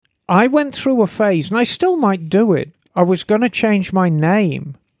I went through a phase, and I still might do it. I was going to change my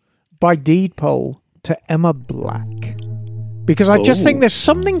name by deed poll to Emma Black. Because I just think there's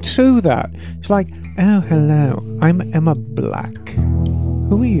something to that. It's like, oh, hello, I'm Emma Black.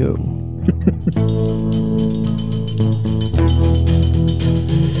 Who are you?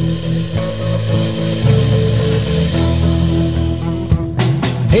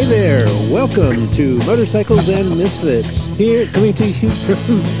 Hey there, welcome to Motorcycles and Misfits. Here, coming to you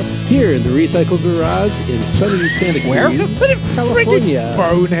from here in the Recycle Garage in sunny Santa Cruz, California.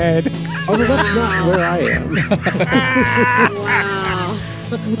 Bonehead. Oh, no, that's not where I am. Wow.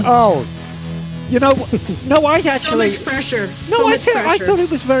 Oh, you know, no, I actually... So much pressure. No, so I much pressure. I thought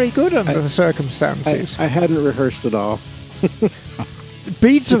it was very good under the circumstances. I hadn't rehearsed at all.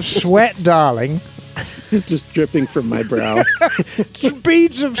 Beads of sweat, darling. Just dripping from my brow.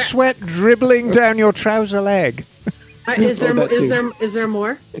 Beads of sweat dribbling down your trouser leg. Is there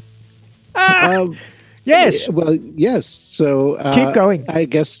more? Yes. Well, yes. So keep going. I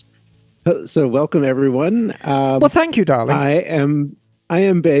guess. So welcome everyone. Well, thank you, darling. I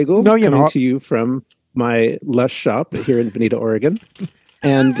am Bagel. No, you're coming not. to you from my lush shop here in Bonita, Oregon,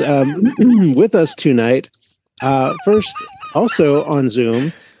 and with us tonight, first also on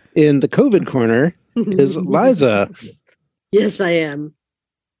Zoom in the COVID corner is Liza. Yes, I am.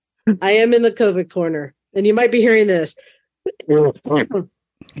 I am in the COVID corner, and you might be hearing this.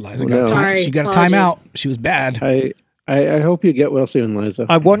 Liza she got a timeout. She was bad. I hope you get well soon, Liza.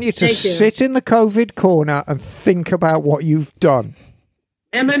 I want you to sit in the COVID corner and think about what you've done.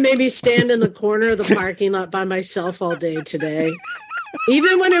 Emma made me stand in the corner of the parking lot by myself all day today.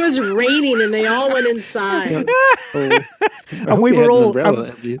 Even when it was raining and they all went inside. And we were all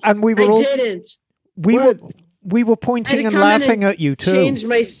I didn't. We were pointing and laughing at you too. Changed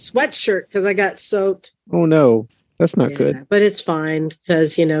my sweatshirt because I got soaked. Oh no, that's not good. But it's fine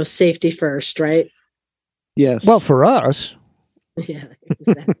because safety first, right? Yes. Well, for us. Yeah,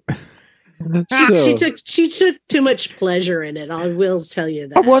 exactly. She took too much pleasure in it. I will tell you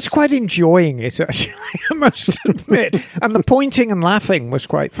that. I was quite enjoying it, actually, I must admit. And the pointing and laughing was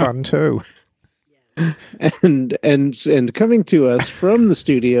quite fun too. Yes. And coming to us from the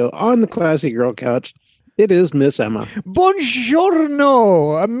studio on the Classy Girl Couch, it is Miss Emma.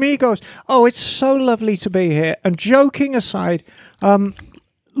 Buongiorno, amigos. Oh, it's so lovely to be here. And joking aside,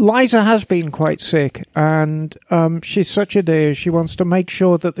 Liza has been quite sick, and she's such a dear. She wants to make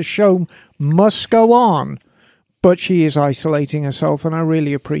sure that the show must go on, but she is isolating herself, and I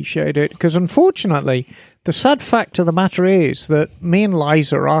really appreciate it, because unfortunately, the sad fact of the matter is that me and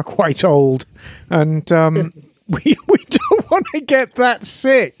Liza are quite old, and we don't want to get that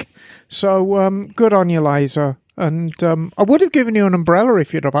sick. So good on you, Liza. And I would have given you an umbrella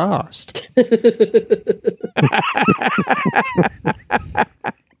if you'd have asked.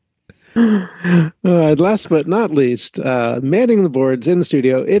 Last but not least, manning the boards in the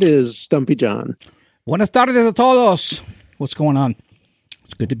studio, it is Stumpy John. Buenas tardes a todos. What's going on?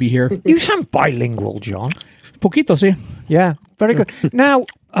 It's good to be here. You sound bilingual, John. Poquito, sí. Yeah, very good. Now,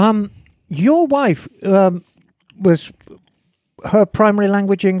 your wife was her primary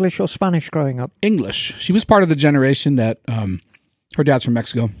language English or Spanish growing up? English. She was part of the generation that her dad's from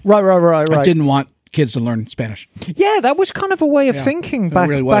Mexico. Right. I didn't want kids to learn Spanish. Yeah, that was kind of a way of thinking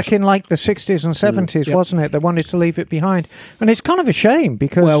back in like the 60s and 70s, wasn't it? They wanted to leave it behind. And it's kind of a shame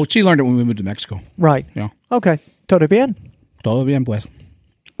because... Well, she learned it when we moved to Mexico. Right. Yeah. Okay. Todo bien. Todo bien, pues.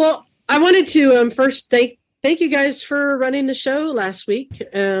 Well, I wanted to first thank you guys for running the show last week.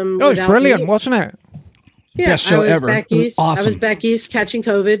 It was brilliant, wasn't it? Yeah, best show ever. Back east. Awesome. I was back east catching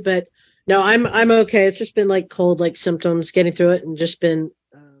COVID, but no, I'm okay. It's just been like cold-like symptoms, getting through it, and just been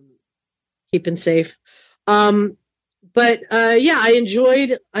keeping safe. But I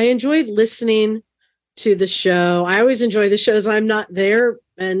enjoyed listening to the show. I always enjoy the shows I'm not there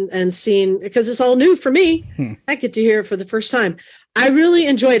and seeing, because it's all new for me. I get to hear it for the first time. I really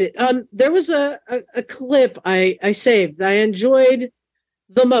enjoyed it. There was a clip I saved I enjoyed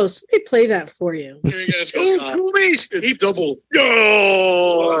the most. Let me play that for you. Here you guys go. Deep double.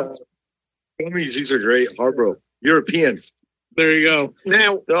 Oh, gummies, these are great. Harbro. European. There you go.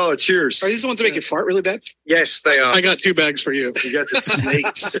 Now, cheers. Are these the ones that make you fart really bad? Yes, they are. I got 2 bags for you. You got the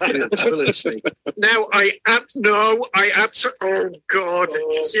snakes. Toilet snake. Now, oh God,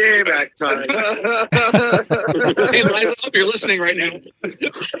 jam back time. Hey, I hope you're listening right now.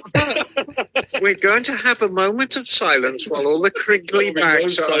 We're going to have a moment of silence while all the crinkly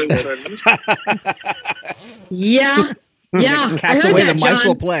bags are opened. Yeah. Yeah, Cats away, the mice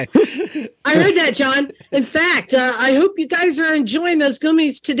will play. I heard that, John. In fact, I hope you guys are enjoying those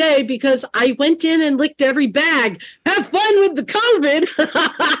gummies today, because I went in and licked every bag. Have fun with the COVID.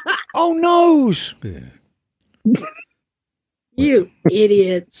 Oh, nose! You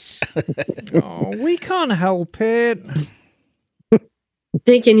idiots. Oh, we can't help it.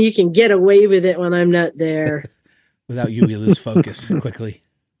 Thinking you can get away with it when I'm not there. Without you, we lose focus quickly.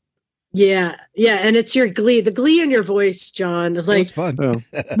 Yeah. And it's your glee, the glee in your voice, John. It's It like, was fun. Oh.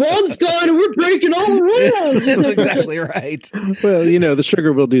 Mom's gone and we're breaking all the rules. That's exactly right. Well, the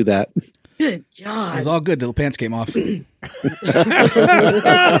sugar will do that. Good It God. was all good till the pants came off. Oh,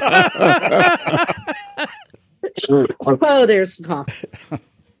 there's the cough.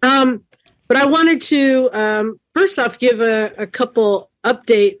 But I wanted to first off give a couple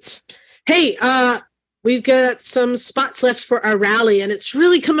updates. Hey, we've got some spots left for our rally, and it's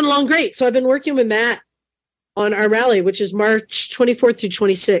really coming along great. So I've been working with Matt on our rally, which is March 24th through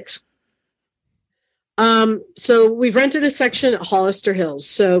 26th. So we've rented a section at Hollister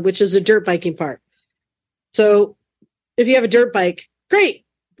Hills, which is a dirt biking park. So if you have a dirt bike, great,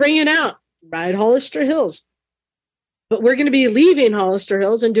 bring it out, ride Hollister Hills. But we're going to be leaving Hollister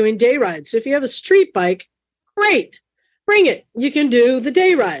Hills and doing day rides. So if you have a street bike, great, bring it. You can do the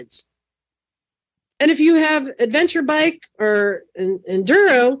day rides. And if you have adventure bike or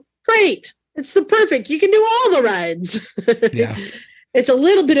enduro, great. It's the perfect. You can do all the rides. Yeah. It's a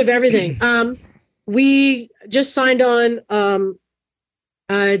little bit of everything. We just signed on.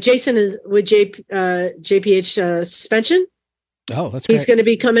 Jason is with JPH Suspension. Oh, that's great. He's going to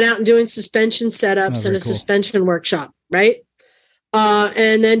be coming out and doing suspension setups and a cool. suspension workshop, right?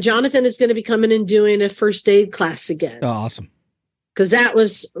 And then Jonathan is going to be coming and doing a first aid class again. Oh, awesome. Because that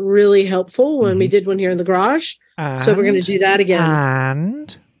was really helpful when we did one here in the garage. So we're going to do that again.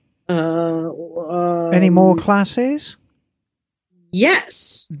 And And any more classes?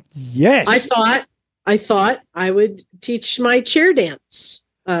 Yes. Yes. I thought I would teach my chair dance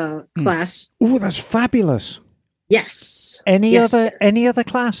class. Oh, that's fabulous. Yes. Any Yes, other yes. any other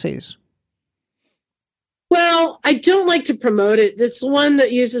classes? Well, I don't like to promote it. It's the one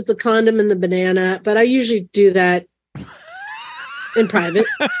that uses the condom and the banana, but I usually do that in private.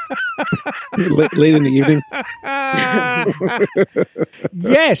 Late in the evening.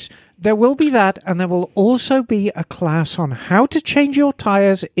 Yes, there will be that, and there will also be a class on how to change your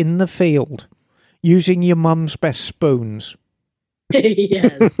tires in the field using your mum's best spoons.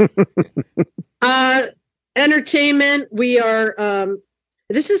 Yes. Entertainment. We are,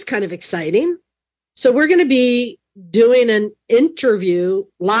 this is kind of exciting. So we're going to be doing an interview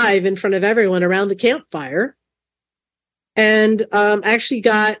live in front of everyone around the campfire. And actually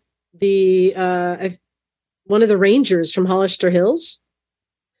got one of the rangers from Hollister Hills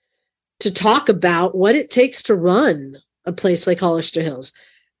to talk about what it takes to run a place like Hollister Hills.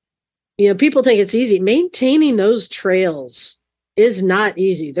 People think it's easy. Maintaining those trails is not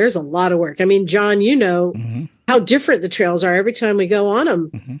easy. There's a lot of work. I mean, John, how different the trails are every time we go on them.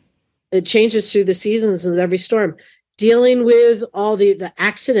 Mm-hmm. It changes through the seasons with every storm. Dealing with all the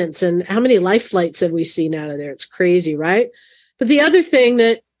accidents and how many life flights have we seen out of there? It's crazy, right? But the other thing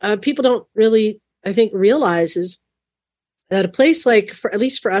that people don't really, I think, realize is that a place like, at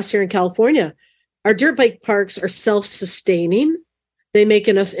least for us here in California, our dirt bike parks are self-sustaining. They make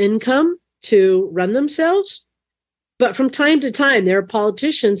enough income to run themselves. But from time to time, there are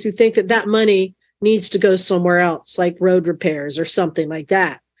politicians who think that money needs to go somewhere else, like road repairs or something like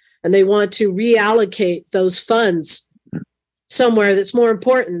that. And they want to reallocate those funds somewhere that's more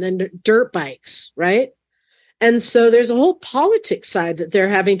important than dirt bikes, right? And so there's a whole politics side that they're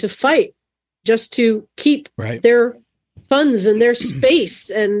having to fight just to keep their funds and their space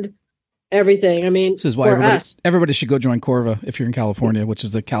and everything. I mean, this is why everybody should go join Corva if you're in California, which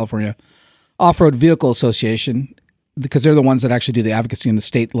is the California Off-Road Vehicle Association, because they're the ones that actually do the advocacy in the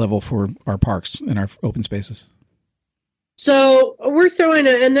state level for our parks and our open spaces. So we're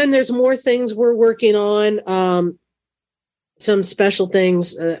and then there's more things we're working on. Some special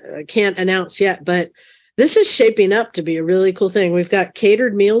things I can't announce yet, but this is shaping up to be a really cool thing. We've got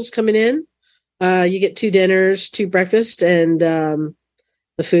catered meals coming in. You get 2 dinners, 2 breakfasts, and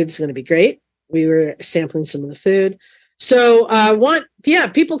the food's going to be great. We were sampling some of the food. So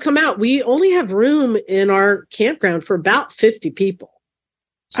people come out. We only have room in our campground for about 50 people.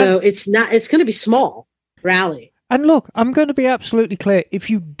 So it's going to be small rally. And look, I'm going to be absolutely clear. If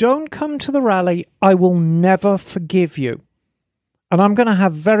you don't come to the rally, I will never forgive you. And I'm going to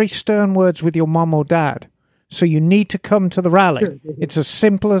have very stern words with your mom or dad. So you need to come to the rally. It's as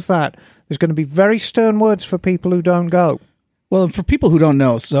simple as that. There's going to be very stern words for people who don't go. Well, for people who don't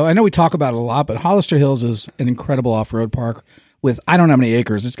know, so I know we talk about it a lot, but Hollister Hills is an incredible off-road park with, I don't know how many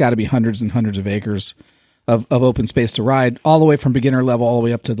acres. It's got to be hundreds and hundreds of acres of open space to ride, all the way from beginner level all the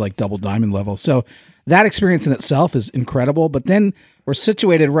way up to like double diamond level. So that experience in itself is incredible. But then we're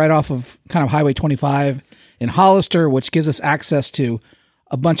situated right off of kind of Highway 25 in Hollister, which gives us access to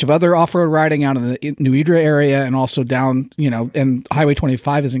a bunch of other off-road riding out in the New Idra area and also down, and Highway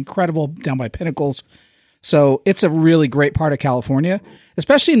 25 is incredible down by Pinnacles. So it's a really great part of California,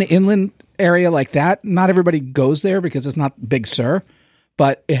 especially in the inland area like that. Not everybody goes there because it's not Big Sur,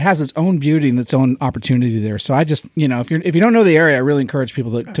 but it has its own beauty and its own opportunity there. So I just, if you don't know the area, I really encourage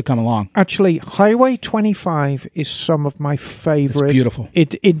people to come along. Actually, Highway 25 is some of my favorite. It's beautiful.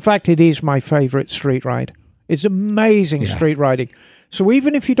 In fact, it is my favorite street ride. It's amazing street riding. So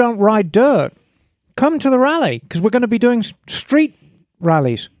even if you don't ride dirt, come to the rally because we're going to be doing street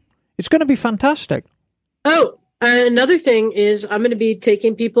rallies. It's going to be fantastic. Oh, another thing is I'm going to be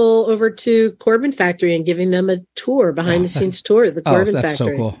taking people over to Corbin Factory and giving them a tour, behind the scenes tour of the Corbin that's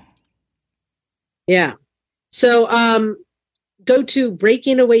Factory. So cool. Yeah. So go to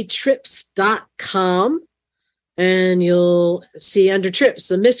breakingawaytrips.com and you'll see under trips,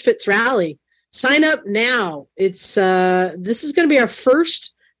 the Misfits Rally. Sign up now. It's this is going to be our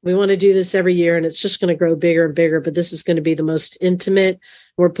first. We want to do this every year, and it's just going to grow bigger and bigger. But this is going to be the most intimate.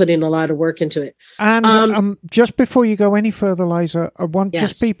 We're putting a lot of work into it. And just before you go any further, Liza, I want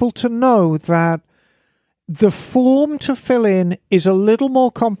just people to know that the form to fill in is a little more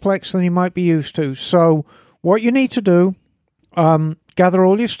complex than you might be used to. So what you need to do, gather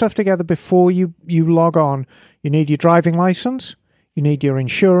all your stuff together before you log on. You need your driving license, you need your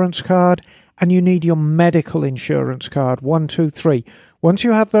insurance card, and you need your medical insurance card. 1, 2, 3. Once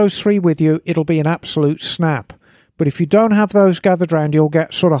you have those 3 with you, it'll be an absolute snap. But if you don't have those gathered round, you'll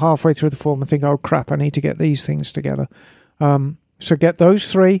get sort of halfway through the form and think, oh, crap, I need to get these things together. So get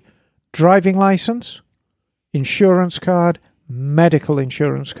those 3, driving license, insurance card, medical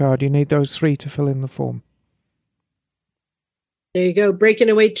insurance card. You need those 3 to fill in the form. There you go,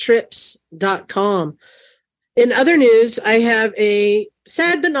 breakingawaytrips.com. In other news, I have a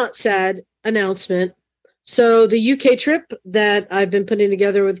sad but not sad announcement. So the UK trip that I've been putting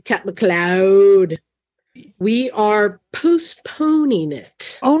together with Kat McLeod, we are postponing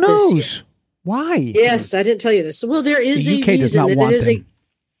it. Oh, no. Why? Yes, I didn't tell you this. Well, there is the a UK reason. does not want them.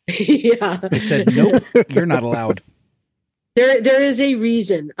 Yeah. They said, nope, you're not allowed. There is a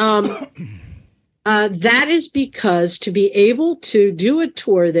reason. That is because to be able to do a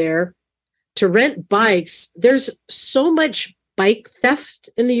tour there, to rent bikes, there's so much bike theft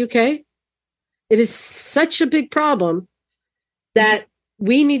in the UK. It is such a big problem that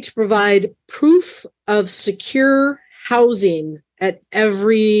we need to provide proof of secure housing at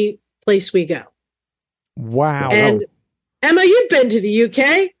every place we go. Wow. And Emma, you've been to the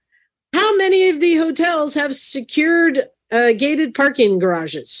UK. How many of the hotels have secured gated parking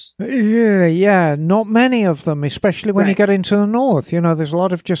garages? Yeah, not many of them, especially when you get into the north. There's a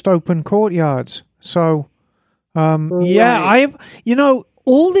lot of just open courtyards. So,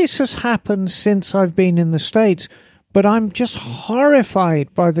 all this has happened since I've been in the States, but I'm just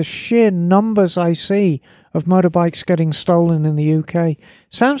horrified by the sheer numbers I see of motorbikes getting stolen in the UK.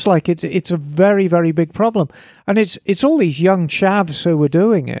 Sounds like it's a very, very big problem. And it's all these young chavs who are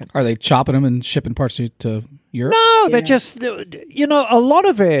doing it. Are they chopping them and shipping parts to Europe? No, they're just, a lot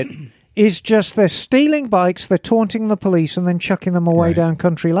of it is just they're stealing bikes, they're taunting the police and then chucking them away down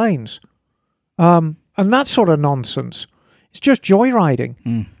country lanes. And that sort of nonsense. It's just joyriding.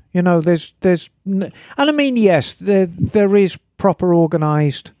 And I mean, yes, there is proper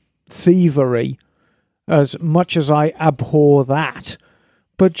organised thievery, as much as I abhor that.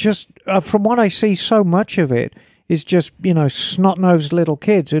 But just from what I see, so much of it is just, snot-nosed little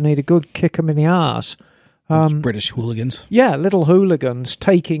kids who need a good kick 'em in the arse. British hooligans. Yeah, little hooligans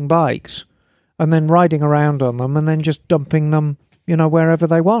taking bikes and then riding around on them and then just dumping them, wherever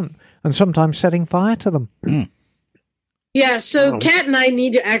they want, and sometimes setting fire to them. Yeah, so Kat and I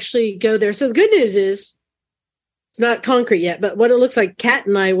need to actually go there. So the good news is it's not concrete yet, but what it looks like, Kat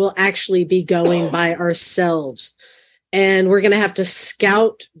and I will actually be going by ourselves. And we're going to have to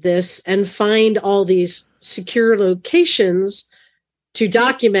scout this and find all these secure locations to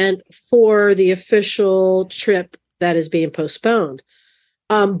document for the official trip that is being postponed.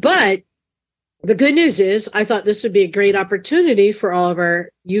 But the good news is I thought this would be a great opportunity for all of our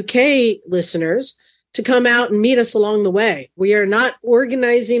UK listeners to come out and meet us along the way. We are not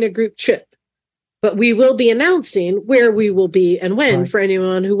organizing a group trip, but we will be announcing where we will be and when for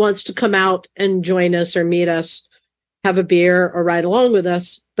anyone who wants to come out and join us or meet us, have a beer or ride along with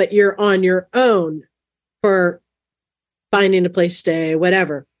us, but you're on your own for finding a place to stay,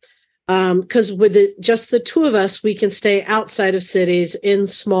 whatever. Because with just the 2 of us, we can stay outside of cities in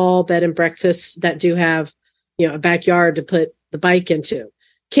small bed and breakfasts that do have, a backyard to put the bike into.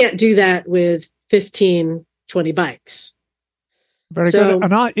 Can't do that with 15, 20 bikes. Very good.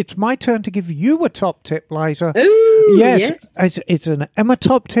 And it's my turn to give you a top tip, Liza. Ooh, yes. It's an Emma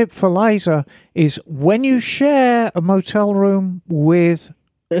top tip for Liza is when you share a motel room with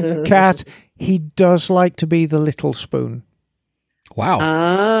Kat, he does like to be the little spoon.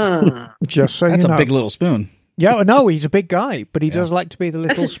 Wow. Just so That's you know. a big little spoon. Yeah, no, he's a big guy, but he does like to be the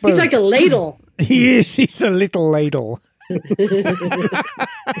little spoon. He's like a ladle. He is. He's a little ladle.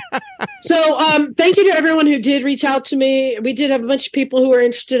 So thank you to everyone who did reach out to me. We did have a bunch of people who were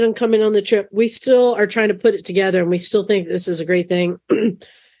interested in coming on the trip. We still are trying to put it together, and we still think this is a great thing.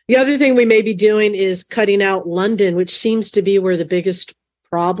 The other thing we may be doing is cutting out London, which seems to be where the biggest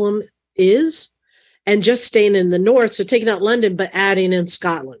problem is, and just staying in the north. So taking out London, but adding in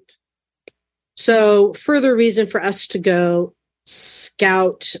Scotland. So further reason for us to go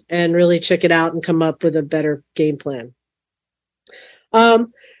scout and really check it out and come up with a better game plan.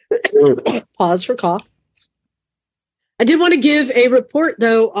 Pause for cough. I did want to give a report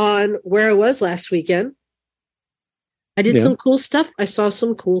though on where I was last weekend. I did some cool stuff. I saw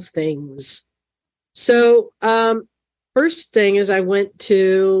some cool things. So, first thing is I went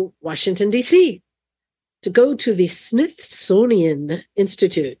to Washington, D.C. to go to the Smithsonian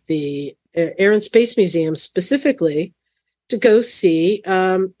Institute, the Air and Space Museum, specifically to go see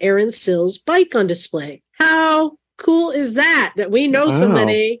Aaron Sill's bike on display. How cool is that we know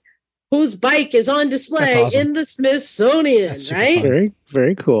somebody whose bike is on display in the Smithsonian, right? Very,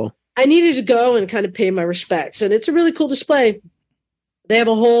 very cool. I needed to go and kind of pay my respects. And it's a really cool display. They have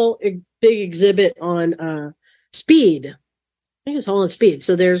a whole big exhibit on speed. I think it's all on speed.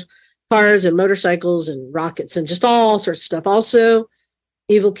 So there's cars and motorcycles and rockets and just all sorts of stuff. Also,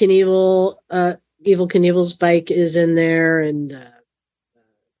 Evel Knievel's bike is in there. And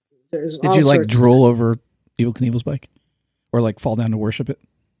there's Did you like drool over Evel Knievel's bike? Or like fall down to worship it?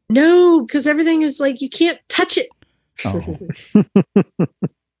 No, because everything is like, you can't touch it.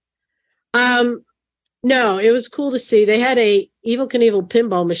 No, it was cool to see. They had a Evel Knievel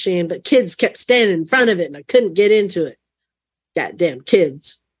pinball machine, but kids kept standing in front of it and I couldn't get into it. Goddamn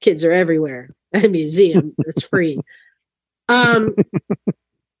kids. Kids are everywhere at a museum. It's free. But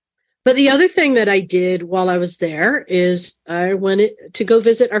the other thing that I did while I was there is I went to go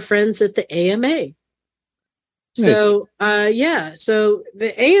visit our friends at the AMA. So, so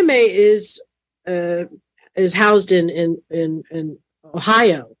the AMA is housed in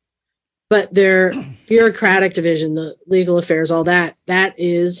Ohio, but their bureaucratic division, the legal affairs, all that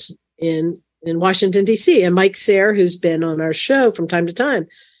is in Washington, D.C. And Mike Sayre, who's been on our show from time to time,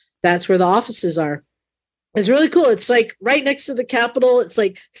 that's where the offices are. It's really cool. It's like right next to the Capitol. It's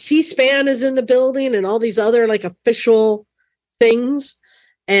like C-SPAN is in the building and all these other like official things.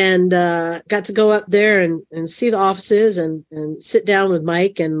 And got to go up there and see the offices and sit down with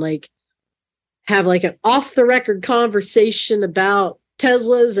Mike and like have like an off the record conversation about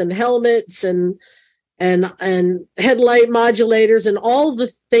Teslas and helmets and headlight modulators and all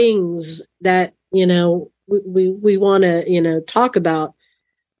the things that, we want to, talk about.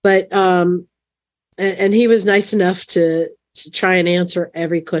 But, and he was nice enough to try and answer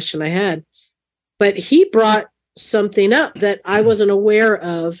every question I had, but he brought something up that I wasn't aware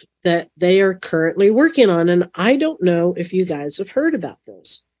of that they are currently working on. And I don't know if you guys have heard about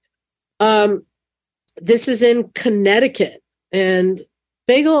this. This is in Connecticut, and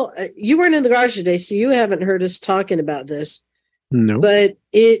Bagel, you weren't in the garage today, so you haven't heard us talking about this. No, but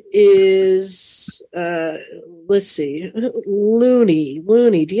it is, let's see, Looney.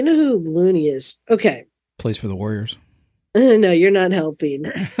 Do you know who Looney is? Okay. Plays for the Warriors. No, you're not helping.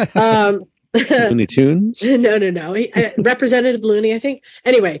 Looney Tunes? No. Representative Looney, I think.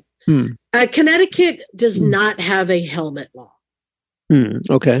 Anyway, Connecticut does not have a helmet law.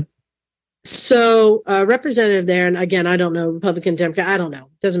 Okay. So, representative there, and again, I don't know, Republican, Democrat, I don't know.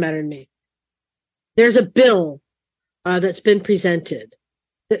 Doesn't matter to me. There's a bill that's been presented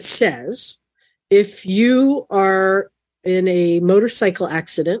that says if you are in a motorcycle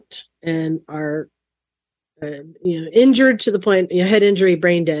accident and are injured to the point, head injury,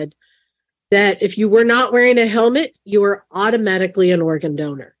 brain dead, that if you were not wearing a helmet, you are automatically an organ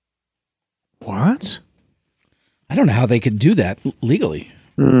donor. What? I don't know how they could do that legally.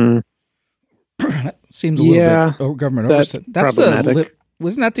 That seems a little bit government oversight. That's problematic.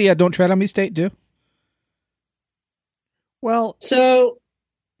 Wasn't that the Don't Tread on Me state too? Well, so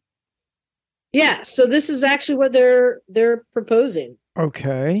this is actually what they're proposing.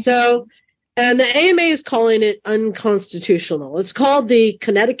 Okay. So, and the AMA is calling it unconstitutional. It's called the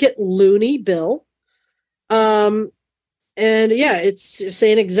Connecticut Looney Bill. And it's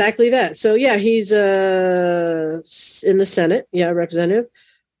saying exactly that. So he's in the Senate, representative.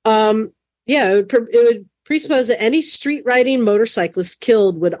 Yeah, it would presuppose that any street riding motorcyclist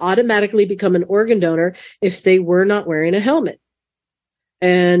killed would automatically become an organ donor if they were not wearing a helmet.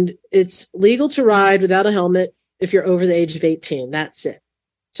 And it's legal to ride without a helmet if you're over the age of 18. That's it.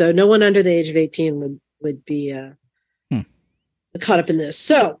 So no one under the age of 18 would be caught up in this.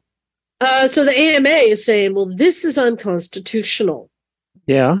 So the AMA is saying, well, this is unconstitutional.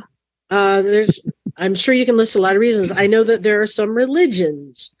 Yeah. I'm sure you can list a lot of reasons. I know that there are some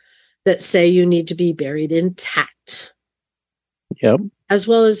religions that say you need to be buried intact. Yep. As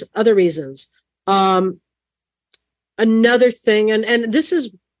well as other reasons. Another thing, and this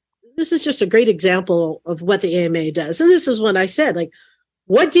is just a great example of what the AMA does. And this is what I said, like,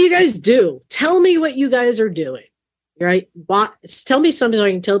 what do you guys do? Tell me what you guys are doing, right? Tell me something so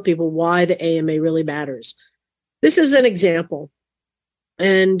I can tell people why the AMA really matters. This is an example.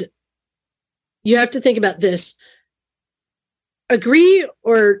 And you have to think about this. Agree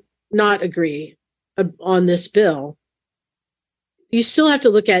or not agree on this bill, you still have to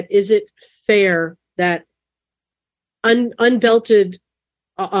look at, is it fair that unbelted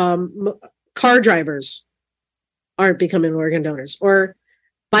car drivers aren't becoming organ donors, or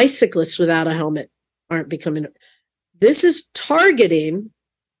bicyclists without a helmet aren't becoming? This is targeting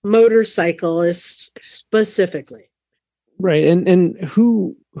motorcyclists specifically. Right. And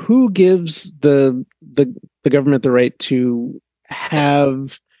who gives the government the right to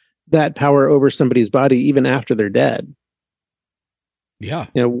have that power over somebody's body even after they're dead? Yeah.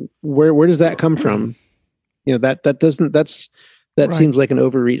 Where does that come from? That Right. seems like an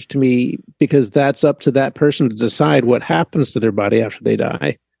overreach to me, because that's up to that person to decide what happens to their body after they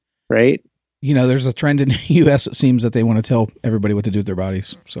die. Right. There's a trend in the U.S. It seems that they want to tell everybody what to do with their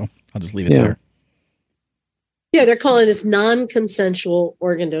bodies. So I'll just leave it there. Yeah, they're calling this non-consensual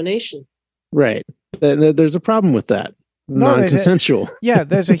organ donation. Right. There's a problem with that. No, Non-consensual.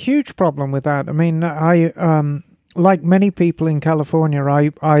 There's a huge problem with that. I mean, I like many people in California,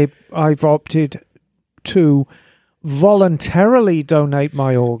 I've opted to voluntarily donate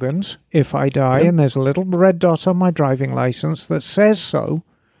my organs if I die, and there's a little red dot on my driving license that says so.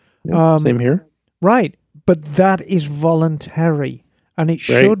 Same here. Right, but that is voluntary, and it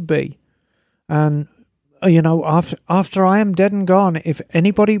should be. And after I am dead and gone, if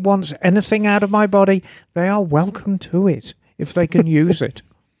anybody wants anything out of my body, they are welcome to it if they can use it.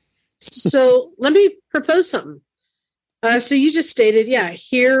 So let me propose something. So you just stated,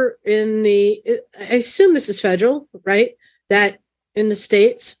 here I assume this is federal, right? That in the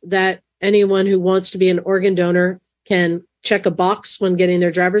States, that anyone who wants to be an organ donor can check a box when getting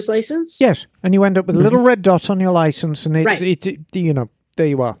their driver's license. Yes, and you end up with a little red dot on your license, and there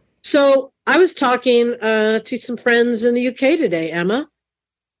you are. So I was talking to some friends in the UK today, Emma,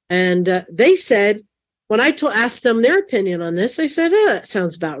 and they said, when I asked them their opinion on this, I said, that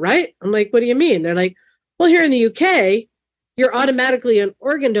sounds about right. I'm like, what do you mean? They're like, well, here in the UK, you're automatically an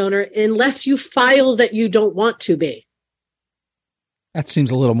organ donor unless you file that you don't want to be. That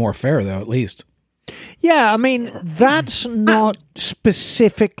seems a little more fair, though, at least. Yeah, I mean, that's not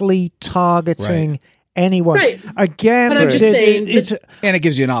specifically targeting anyone. Right. Again, but I'm just saying, and it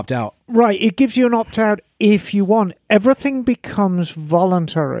gives you an opt-out. Right, it gives you an opt-out if you want. Everything becomes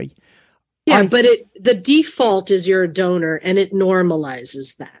voluntary. Yeah, but the default is you're a donor, and it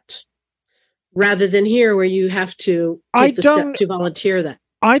normalizes that, rather than here where you have to take the step to volunteer that.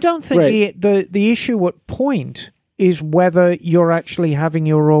 I don't think the issue at point is whether you're actually having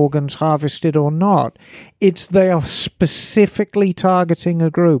your organs harvested or not. It's they are specifically targeting a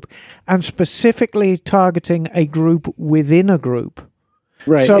group, and specifically targeting a group within a group.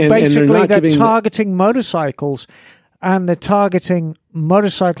 Right. So basically, they're targeting motorcycles, and they're targeting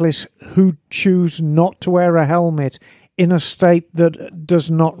motorcyclists who choose not to wear a helmet in a state that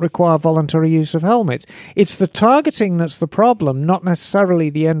does not require voluntary use of helmets. It's the targeting that's the problem, not necessarily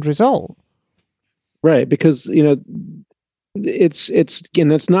the end result. Right, because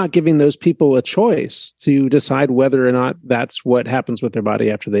it's not giving those people a choice to decide whether or not that's what happens with their body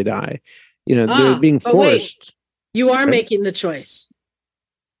after they die. They're being forced. Wait. You are making the choice.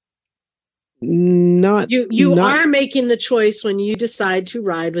 You are making the choice when you decide to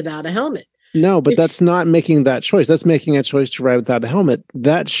ride without a helmet. No, but that's not making that choice. That's making a choice to ride without a helmet.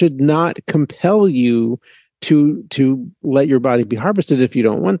 That should not compel you to let your body be harvested if you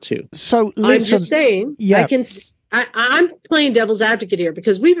don't want to. So listen, I'm just saying, I'm playing devil's advocate here,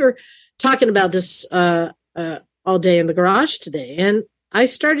 because we were talking about this all day in the garage today, and I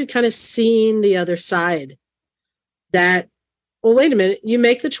started kind of seeing the other side. That, well, wait a minute, you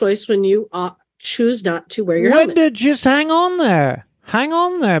make the choice when you choose not to wear your helmet. Just hang on there,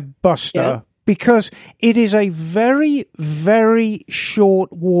 Buster. because it is a very, very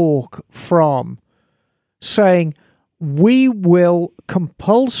short walk from saying we will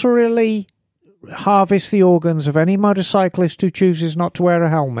compulsorily harvest the organs of any motorcyclist who chooses not to wear a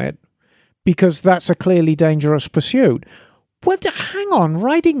helmet because that's a clearly dangerous pursuit. Well, hang on,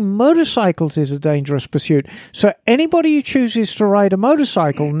 riding motorcycles is a dangerous pursuit. So anybody who chooses to ride a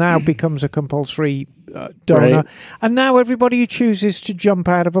motorcycle now becomes a compulsory donor. Right. And now everybody who chooses to jump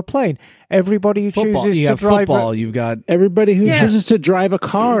out of a plane, everybody who chooses to drive football, you've got everybody who chooses to drive a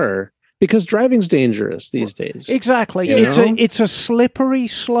car, because driving's dangerous these days. Exactly. It's a slippery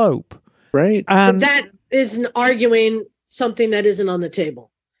slope. Right. But that isn't arguing something that isn't on the table.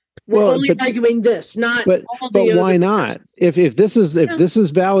 We're only arguing this, not all the other. But why not? If this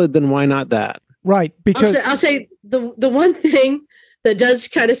is valid, then why not that? Right. Because I'll say the one thing that does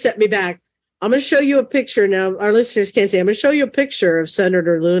kind of set me back. I'm going to show you a picture now. Our listeners can't see. I'm going to show you a picture of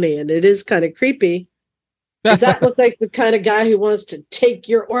Senator Looney, and it is kind of creepy. Does that look like the kind of guy who wants to take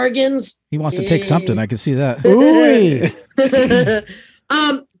your organs? He wants to take something. I can see that.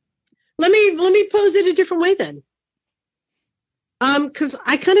 Let me pose it a different way then. Because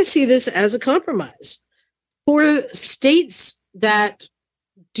I kind of see this as a compromise for states that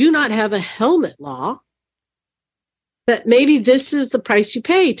do not have a helmet law. That maybe this is the price you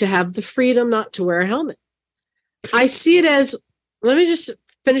pay to have the freedom not to wear a helmet. I see it as, let me just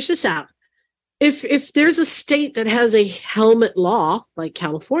finish this out. If there's a state that has a helmet law, like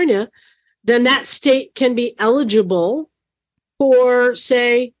California, then that state can be eligible for,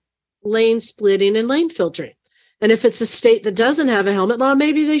 say, lane splitting and lane filtering. And if it's a state that doesn't have a helmet law,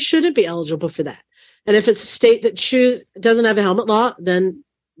 maybe they shouldn't be eligible for that. And if it's a state that doesn't have a helmet law, then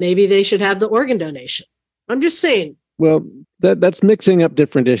maybe they should have the organ donation. I'm just saying. Well, that's mixing up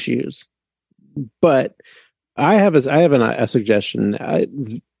different issues. But I have a suggestion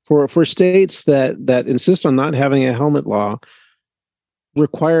for states that insist on not having a helmet law.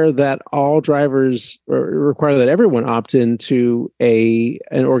 Require that all drivers, or require that everyone opt into an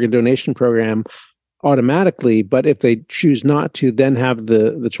organ donation program automatically, but if they choose not to, then have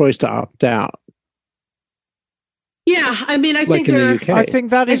the choice to opt out. Yeah, I mean, I think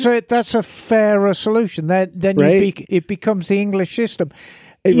that's a fairer solution. Then right? It becomes the English system.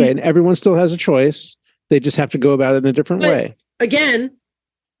 Right, and everyone still has a choice. They just have to go about it in a different way. Again,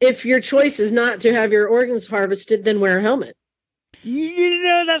 if your choice is not to have your organs harvested, then wear a helmet.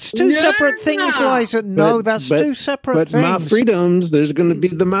 That's two separate things, Liza. That's two separate things. But My Freedoms, there's going to be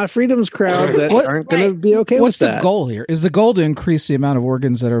the My Freedoms crowd that aren't going to be okay with that. What's the goal here? Is the goal to increase the amount of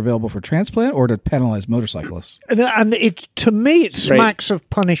organs that are available for transplant, or to penalize motorcyclists? And to me, it smacks of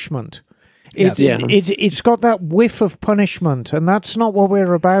punishment. It's got that whiff of punishment, and that's not what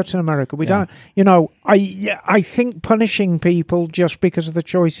we're about in America. We don't, I think punishing people just because of the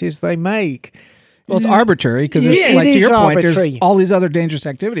choices they make. Well, it's arbitrary because, to your point, there's all these other dangerous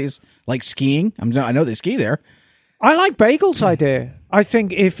activities like skiing. I know they ski there. I like Bagel's idea. I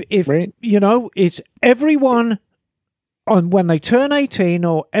think if it's everyone when they turn 18,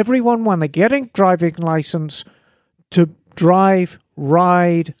 or everyone when they get a driving license to drive,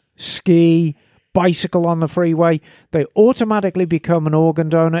 ride, ski, bicycle on the freeway, they automatically become an organ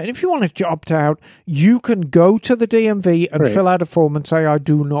donor. And if you want to opt out, you can go to the DMV and fill out a form and say, I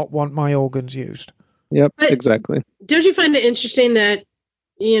do not want my organs used. Yep, exactly. Don't you find it interesting that,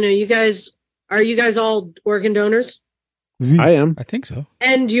 you guys all organ donors? I am. I think so.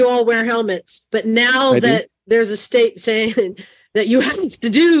 And you all wear helmets. But now that there's a state saying that you have to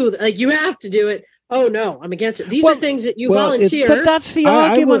do it. Oh, no, I'm against it. These are things that you volunteer. But that's the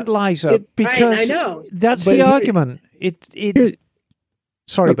argument, Liza. Because right, I know. That's the argument.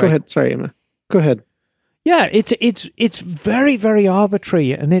 Sorry, go ahead. Sorry, Emma. Go ahead. Yeah, it's very, very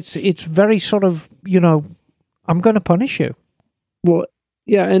arbitrary, and it's very sort of, I'm going to punish you. Well,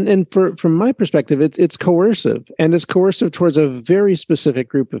 yeah, and from my perspective, it's coercive, and it's coercive towards a very specific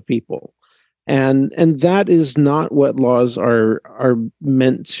group of people, and that is not what laws are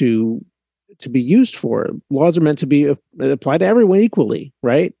meant to be used for. Laws are meant to be applied to everyone equally,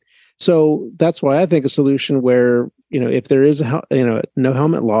 right? So that's why I think a solution where, if there is no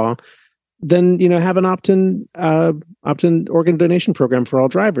helmet law, then have an opt-in organ donation program for all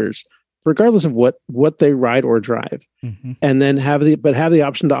drivers, regardless of what they ride or drive, and then have the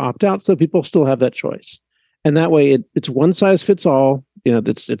option to opt out, so people still have that choice. And that way, it's one size fits all.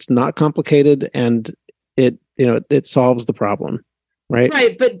 It's not complicated, and it solves the problem, right?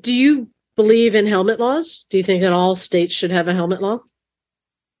 Right. But do you believe in helmet laws? Do you think that all states should have a helmet law?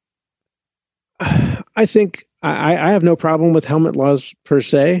 I think I have no problem with helmet laws per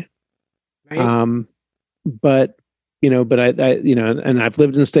se. Right. But but I and I've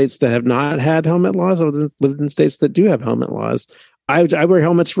lived in states that have not had helmet laws. I've lived in states that do have helmet laws. I wear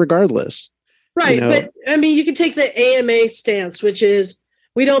helmets regardless. Right. But I mean, you can take the AMA stance, which is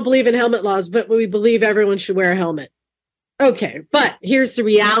we don't believe in helmet laws, but we believe everyone should wear a helmet. Okay. But here's the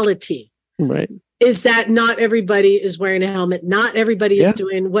reality. Right. Is that not everybody is wearing a helmet. Not everybody is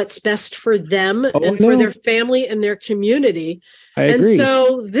doing what's best for them and for their family and their community. I agree.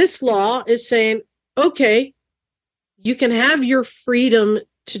 So this law is saying, okay, you can have your freedom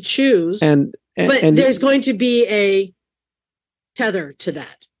to choose, but there's going to be a tether to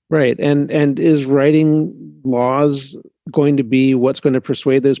that. Right. And is writing laws going to be what's going to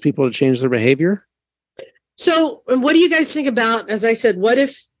persuade those people to change their behavior? So what do you guys think about, as I said, what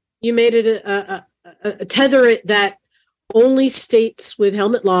if you made it a tether it that only states with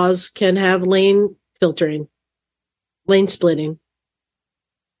helmet laws can have lane filtering, lane splitting?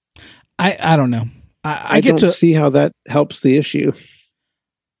 I don't know. I don't see how that helps the issue.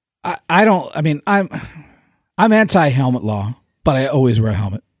 I'm anti-helmet law, but I always wear a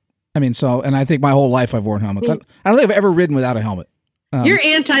helmet. I mean, and I think my whole life I've worn helmets. I don't think I've ever ridden without a helmet. You're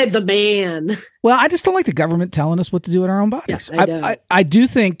anti the man. Well, I just don't like the government telling us what to do in our own bodies. Yeah, I do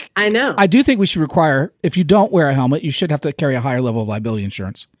think we should require, if you don't wear a helmet, you should have to carry a higher level of liability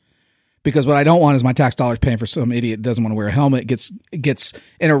insurance. Because what I don't want is my tax dollars paying for some idiot who doesn't want to wear a helmet, gets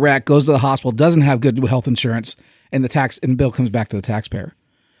in a wreck, goes to the hospital, doesn't have good health insurance, and the bill comes back to the taxpayer.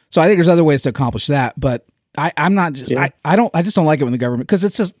 So I think there's other ways to accomplish that, but I'm not just I just don't like it when the government, because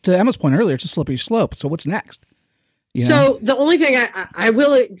it's just, to Emma's point earlier, it's a slippery slope. So what's next? So the only thing I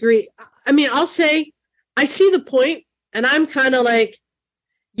will agree, I mean, I'll say I see the point, and I'm kind of like,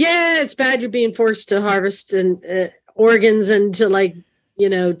 yeah, it's bad you're being forced to harvest organs and to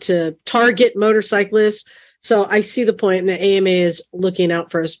to target motorcyclists. So I see the point, and the AMA is looking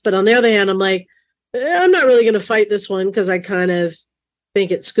out for us. But on the other hand, I'm like, I'm not really going to fight this one because I kind of think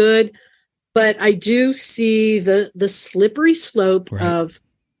it's good. But I do see the slippery slope of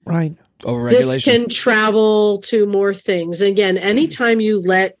this can travel to more things. Again, anytime you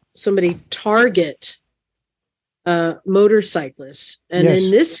let somebody target motorcyclists, and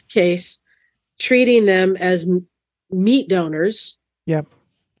in this case, treating them as meat donors,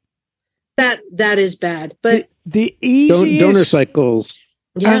 that is bad. But the easiest donor cycles.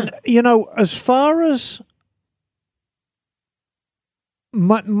 Yeah. And, as far as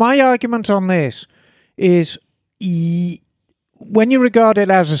my argument on this is, when you regard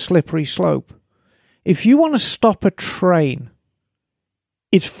it as a slippery slope, if you want to stop a train,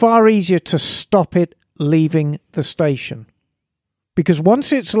 it's far easier to stop it leaving the station. Because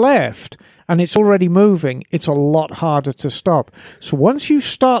once it's left and it's already moving, it's a lot harder to stop. So once you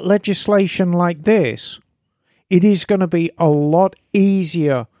start legislation like this, it is going to be a lot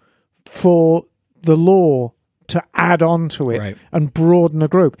easier for the law to add on to it and broaden the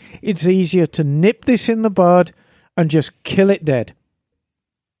group. It's easier to nip this in the bud and just kill it dead.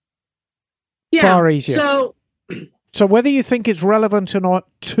 Yeah, far easier. So whether you think it's relevant or not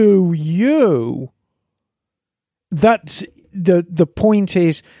to you, that's the point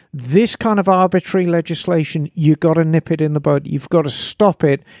is, this kind of arbitrary legislation, you got to nip it in the bud. You've got to stop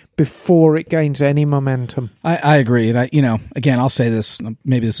it before it gains any momentum. I agree. And again, I'll say this,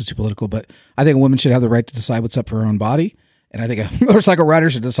 maybe this is too political, but I think a woman should have the right to decide what's up for her own body. And I think a motorcycle rider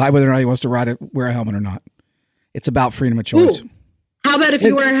should decide whether or not he wants to wear a helmet or not. It's about freedom of choice. Ooh. How about if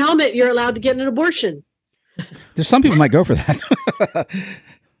you wear a helmet, you're allowed to get an abortion? There's some people might go for that.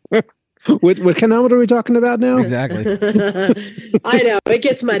 What kind of helmet are we talking about now? Exactly. I know, it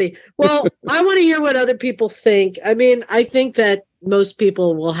gets muddy. Well, I want to hear what other people think. I mean, I think that most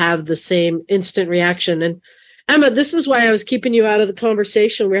people will have the same instant reaction. And Emma, this is why I was keeping you out of the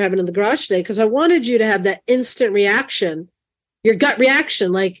conversation we were having in the garage today, because I wanted you to have that instant reaction, your gut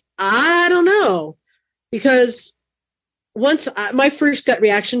reaction, like, I don't know. Because my first gut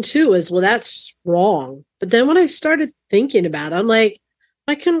reaction too is, well, that's wrong. But then when I started thinking about it, I'm like,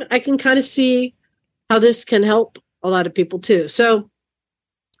 I can kind of see how this can help a lot of people too. So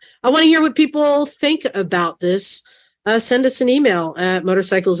I want to hear what people think about this. Send us an email at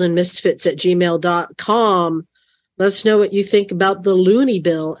motorcyclesandmisfits@gmail.com. Let us know what you think about the loony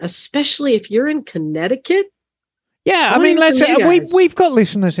bill, especially if you're in Connecticut. Yeah, we've got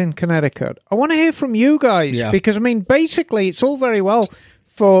listeners in Connecticut. I want to hear from you guys because, basically it's all very well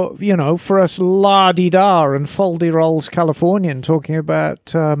for us la-di-da and foldy-rolls Californian talking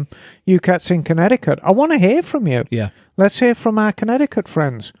about you cats in Connecticut. I want to hear from you. Yeah. Let's hear from our Connecticut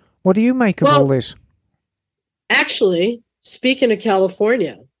friends. What do you make of all this? Actually, speaking of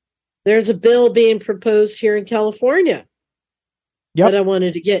California, there's a bill being proposed here in California that I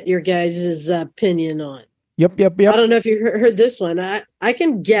wanted to get your guys' opinion on. Yep. I don't know if you heard this one. I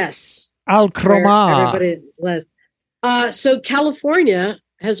can guess. Al where Cromar. everybody was. So California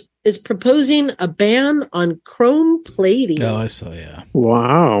is proposing a ban on chrome plating. Oh, I saw. Yeah.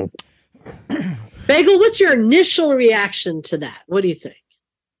 Wow. Bagel, what's your initial reaction to that? What do you think?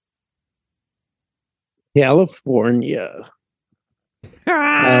 California.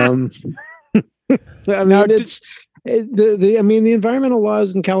 I mean, Now, the environmental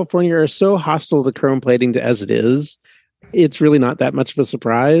laws in California are so hostile to chrome plating as it is. It's really not that much of a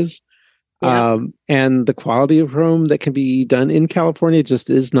surprise. Yeah. And the quality of chrome that can be done in California just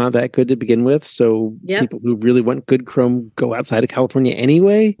is not that good to begin with. So people who really want good chrome go outside of California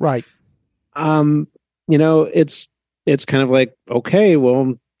anyway. Right. It's kind of like, okay,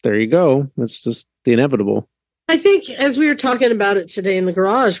 well, there you go. It's just the inevitable. I think as we were talking about it today in the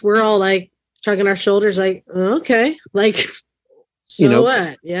garage, we're all like shrugging our shoulders, like, okay, like, so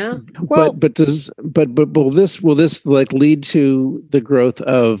what? Yeah. Well, but will this like lead to the growth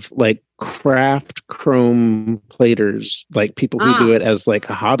of like craft chrome platers, like people who do it as like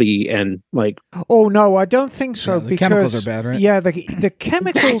a hobby and like? Oh no, I don't think so. The because chemicals are bad, right? Yeah, the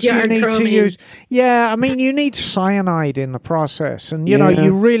chemicals you Backyard need chroming. to use. Yeah, I mean you need cyanide in the process, and you know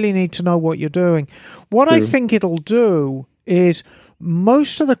you really need to know what you're doing. What I think it'll do is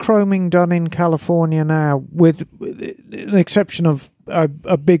most of the chroming done in California now, with an exception of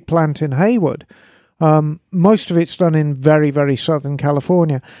a big plant in Hayward. Most of it's done in very, very southern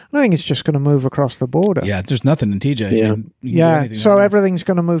California. I think it's just going to move across the border. Yeah, there's nothing in TJ. Yeah. You can do So anything everything's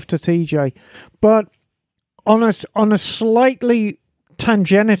going to move to TJ. But on a slightly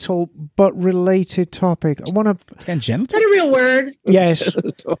tangential but related topic, I want to... Is tangential. that a real word? Yes.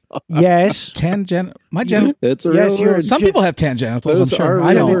 Yes. My gen. It's a Yes, real you're- word. Some people have tangenitals. Those I'm sure. are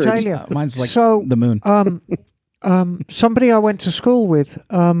I real don't. words. Mine's like So, the moon. Somebody I went to school with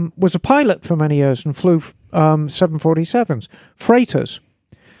was a pilot for many years and flew 747s, freighters.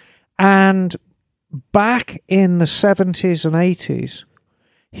 And back in the 70s and 80s,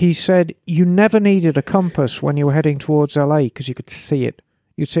 he said you never needed a compass when you were heading towards LA because you could see it.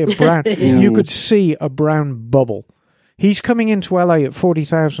 You'd see a brown. You could see a brown bubble. He's coming into LA at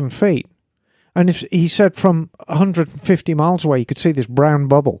 40,000 feet, and he said from 150 miles away you could see this brown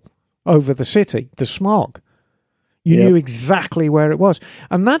bubble over the city, the smog. You knew exactly where it was.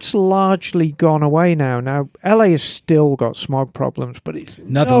 And that's largely gone away now. Now, LA has still got smog problems, but it's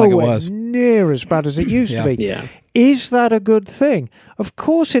Nothing like it nowhere was. near as bad as it used to be. Yeah. Is that a good thing? Of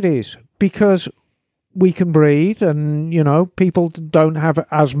course it is, because we can breathe and, you know, people don't have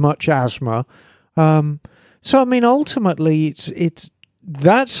as much asthma. So, I mean, ultimately, it's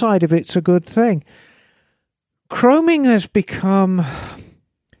that side of it's a good thing. Chroming has become...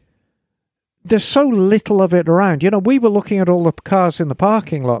 There's so little of it around. You know, we were looking at all the cars in the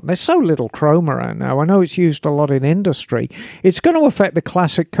parking lot, and there's so little chrome around now. I know it's used a lot in industry. It's going to affect the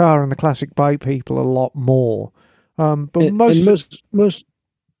classic car and the classic bike people a lot more. But most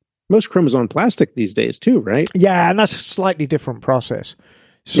chrome is on plastic these days too, right? yeah, and that's a slightly different process.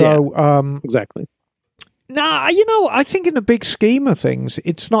 So, Exactly. nah, you know, I think in the big scheme of things,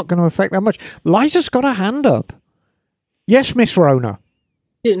 it's not going to affect that much. Liza's got a hand up. Yes, Miss Rona.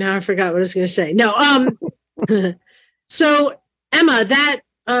 Now I forgot what I was going to say. No, so Emma, that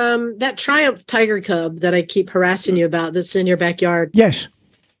Triumph Tiger Cub that I keep harassing you about that's in your backyard. Yes.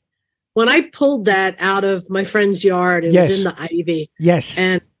 When I pulled that out of my friend's yard, it was in the ivy. Yes.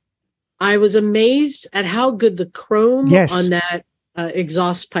 And I was amazed at how good the chrome on that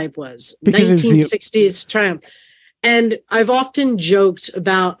exhaust pipe was. Because 1960s Triumph. And I've often joked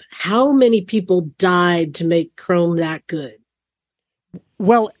about how many people died to make chrome that good.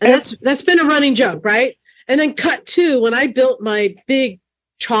 Well, and that's been a running joke, right? And then cut to when I built my big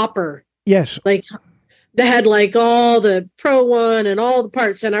chopper. Yes. Like they had like all the Pro One and all the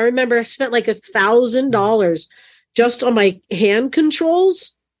parts. And I remember I spent like $1,000 just on my hand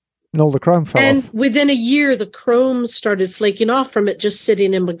controls. And all the chrome fell and off. Within a year, the chrome started flaking off from it just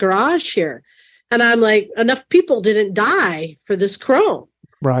sitting in my garage here. And I'm like, enough people didn't die for this chrome.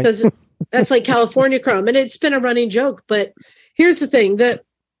 Right. Because that's like California chrome. And it's been a running joke. But here's the thing that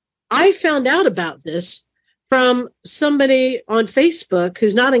I found out about this from somebody on Facebook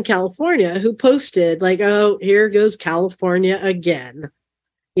who's not in California who posted like, oh, here goes California again,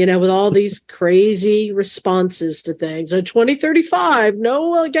 you know, with all these crazy responses to things. So 2035,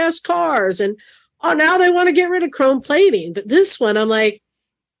 no gas cars. And oh, now they want to get rid of chrome plating. But this one, I'm like,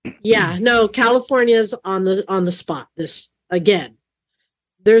 yeah, no, California's on the spot this again.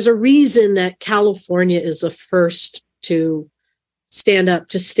 There's a reason that California is the first to stand up,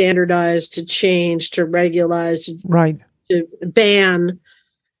 to standardize, to change, to regularize, right, to ban.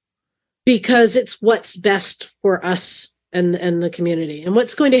 because it's what's best for us and the community. And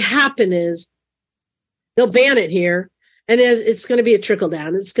what's going to happen is they'll ban it here, and it's going to be a trickle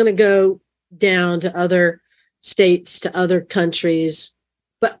down. It's going to go down to other states, to other countries.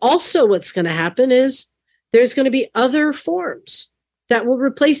 But also what's going to happen is there's going to be other forms that will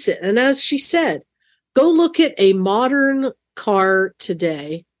replace it. And as she said, go look at a modern car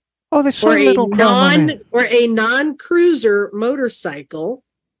today. Oh, there's so little chrome on it. Or a non-cruiser motorcycle.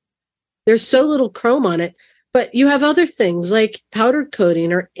 There's so little chrome on it. But you have other things like powder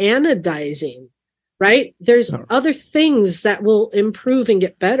coating or anodizing, right? There's other things that will improve and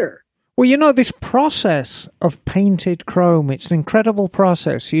get better. Well, this process of painted chrome, it's an incredible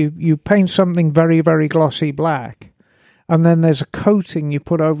process. You paint something very, very glossy black, and then there's a coating you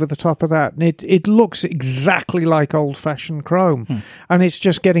put over the top of that, and it looks exactly like old-fashioned chrome, and it's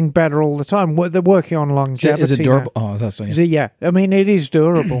just getting better all the time. They're working on longevity. Is it durable? Now. Oh, that's yeah. I mean, it is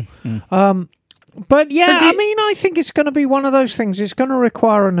durable. But yeah, I think it's going to be one of those things. It's going to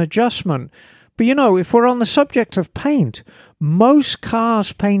require an adjustment. But, if we're on the subject of paint, most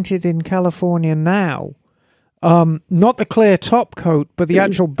cars painted in California now, not the clear top coat, but the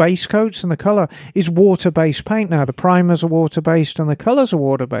actual base coats and the color is water-based paint now. The primers are water-based and the colors are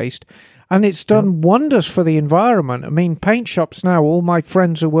water-based. And it's done wonders for the environment. I mean, paint shops now, all my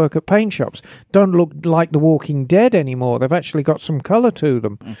friends who work at paint shops don't look like The Walking Dead anymore. They've actually got some color to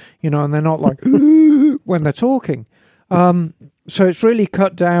them, and they're not like when they're talking. So it's really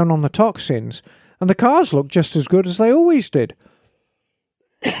cut down on the toxins, and the cars look just as good as they always did.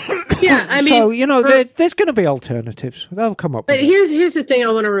 Yeah, I mean, so there's going to be alternatives. They'll come up. But here's the thing: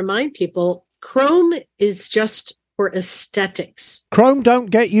 I want to remind people: chrome is just for aesthetics. Chrome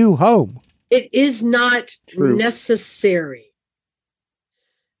don't get you home. It is not necessary.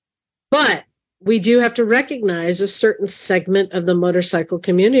 But we do have to recognize a certain segment of the motorcycle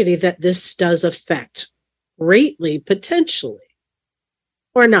community that this does affect greatly, potentially,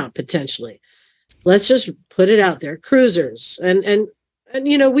 or not potentially. Let's just put it out there. Cruisers. And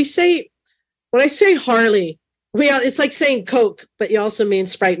we say, when I say Harley, it's like saying Coke, but you also mean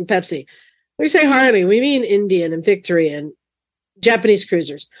Sprite and Pepsi. When we say Harley, we mean Indian and Victory and Japanese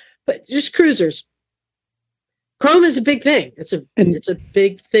cruisers, but just cruisers. Chrome is a big thing. It's a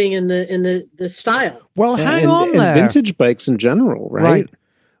big thing in the style. Well, hang on there. And vintage bikes in general, right?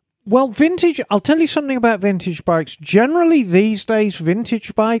 Well, vintage, I'll tell you something about vintage bikes. Generally, these days,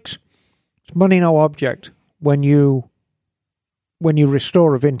 vintage bikes, it's money no object when you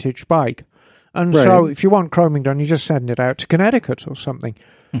restore a vintage bike. And so if you want chroming done, you just send it out to Connecticut or something.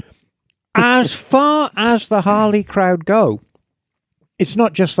 As far as the Harley crowd go, it's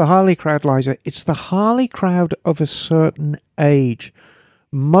not just the Harley crowd, Liza. It's the Harley crowd of a certain age.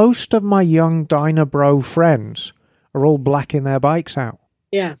 Most of my young Dyna Bro friends are all blacking their bikes out.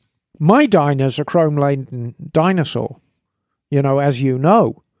 Yeah. My Dyna's a chrome-laden dinosaur, as you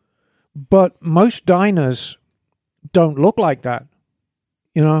know. But most Dynas don't look like that.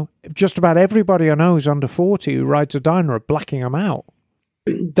 Just about everybody I know who's under 40 who rides a Dyna are blacking them out.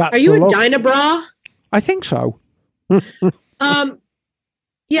 Are you a Dyna Bra? I think so.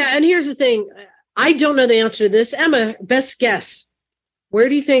 Yeah, and here's the thing. I don't know the answer to this. Emma, best guess. Where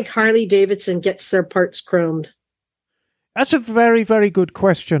do you think Harley Davidson gets their parts chromed? That's a very, very good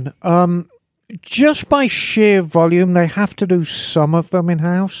question. Just by sheer volume, they have to do some of them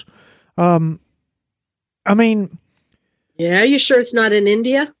in-house. I mean... Yeah, you sure it's not in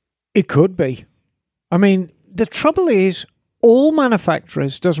India? It could be. I mean, the trouble is, all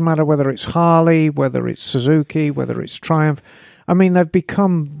manufacturers, doesn't matter whether it's Harley, whether it's Suzuki, whether it's Triumph, I mean, they've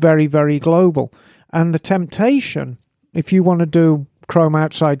become very, very global. And the temptation, if you want to do chrome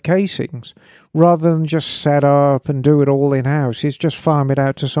outside casings, rather than just set up and do it all in-house, is just farm it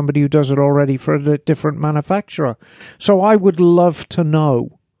out to somebody who does it already for a different manufacturer. So I would love to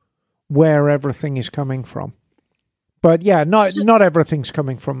know where everything is coming from. But yeah, not everything's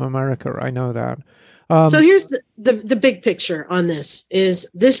coming from America. I know that. So here's the big picture on this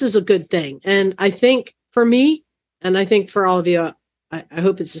is a good thing. And I think for me, and I think for all of you, I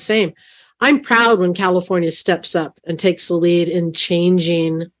hope it's the same. I'm proud when California steps up and takes the lead in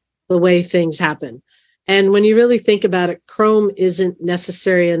changing the way things happen. And when you really think about it, chrome isn't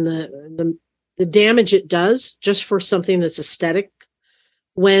necessary in the damage it does just for something that's aesthetic.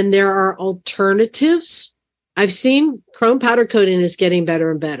 When there are alternatives, I've seen chrome powder coating is getting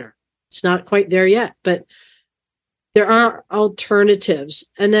better and better. It's not quite there yet, but there are alternatives.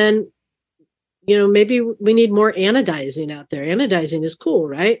 And then, maybe we need more anodizing out there. Anodizing is cool,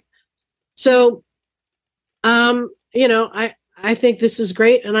 right? So, I think this is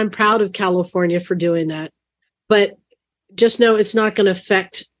great, and I'm proud of California for doing that. But just know it's not going to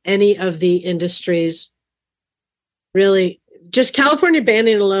affect any of the industries. Really, just California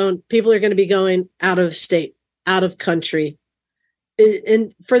banning alone, people are going to be going out of state, out of country.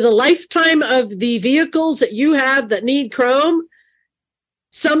 And for the lifetime of the vehicles that you have that need chrome,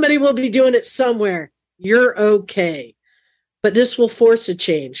 somebody will be doing it somewhere. You're okay. But this will force a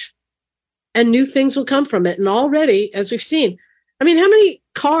change. And new things will come from it. And already, as we've seen, I mean, how many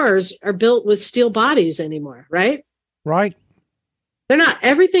cars are built with steel bodies anymore, right? Right. They're not.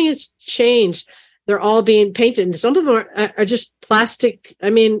 Everything has changed. They're all being painted. And some of them are just plastic. I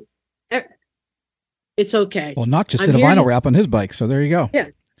mean, it's okay. Well, Knock just did a vinyl wrap on his bike. So there you go. Yeah.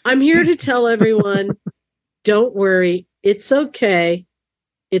 I'm here to tell everyone, don't worry. It's okay.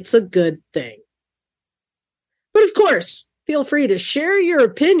 It's a good thing. But of course, feel free to share your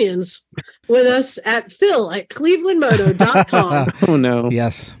opinions with us at phil@clevelandmoto.com. Oh, no.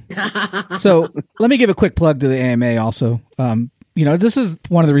 Yes. So let me give a quick plug to the AMA also. This is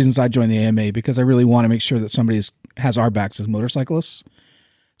one of the reasons I joined the AMA, because I really want to make sure that somebody has our backs as motorcyclists.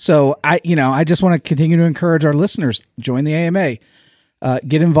 So I just want to continue to encourage our listeners, join the AMA,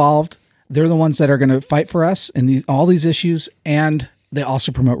 get involved. They're the ones that are going to fight for us in all these issues. And they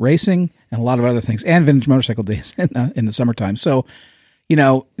also promote racing and a lot of other things, and vintage motorcycle days in the summertime. So,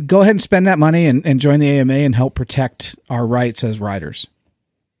 go ahead and spend that money and join the AMA and help protect our rights as riders.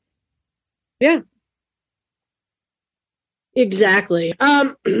 Yeah. Exactly.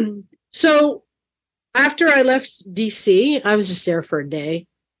 So after I left DC, I was just there for a day.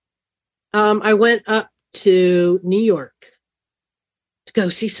 I went up to New York to go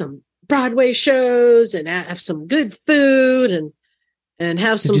see some Broadway shows and have some good food and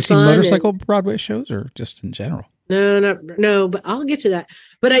have some fun. Did you see motorcycle Broadway shows or just in general? No, but I'll get to that.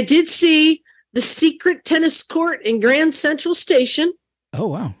 But I did see the secret tennis court in Grand Central Station. Oh,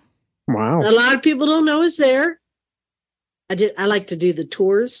 wow. Wow. A lot of people don't know is there. I like to do the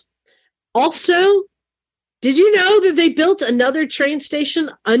tours. Also, did you know that they built another train station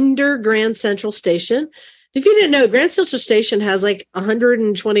under Grand Central Station? If you didn't know, Grand Central Station has like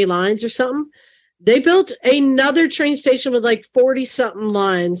 120 lines or something. They built another train station with like 40 something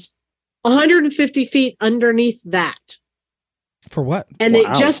lines, 150 feet underneath that. For what? And they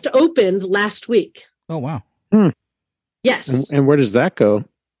just opened last week. Oh, wow. Yes. And where does that go?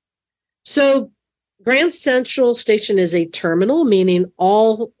 So Grand Central Station is a terminal, meaning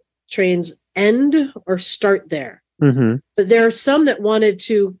all trains end or start there. Mm-hmm. But there are some that wanted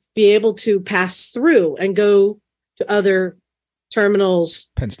to be able to pass through and go to other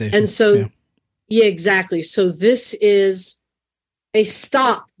terminals. Penn Station. And so, yeah, exactly. So this is a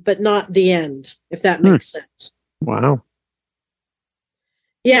stop, but not the end, if that makes sense. Wow.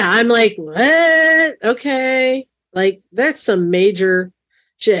 Yeah, I'm like, what? Okay. Like, that's some major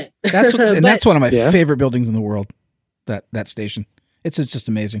shit. That's one of my favorite buildings in the world, that station. It's just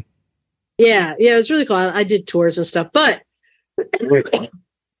amazing. Yeah, it was really cool. I did tours and stuff. But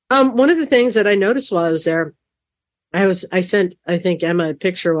one of the things that I noticed while I was there, I sent, I think, Emma a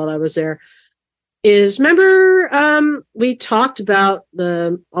picture while I was there, is remember we talked about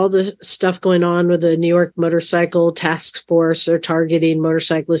all the stuff going on with the New York Motorcycle Task Force. They're targeting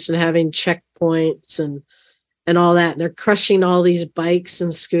motorcyclists and having checkpoints and all that. And they're crushing all these bikes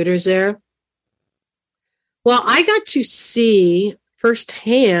and scooters there. Well, I got to see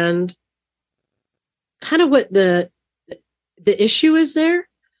firsthand kind of what the issue is there.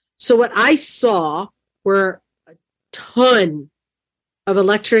 So what I saw were a ton of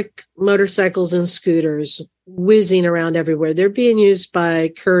electric motorcycles and scooters whizzing around everywhere. They're being used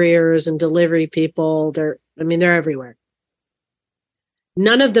by couriers and delivery people. They're everywhere.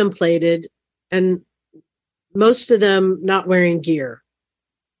 None of them plated, and most of them not wearing gear.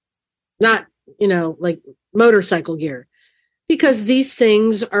 Not, like motorcycle gear. Because these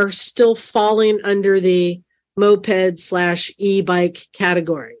things are still falling under the moped/e-bike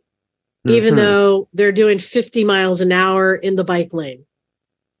category, even though they're doing 50 miles an hour in the bike lane.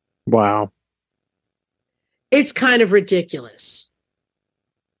 Wow. It's kind of ridiculous.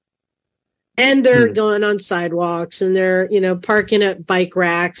 And they're going on sidewalks, and they're, parking at bike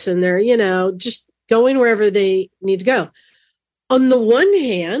racks, and they're, just going wherever they need to go. On the one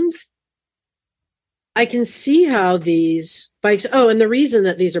hand, I can see how these bikes, and the reason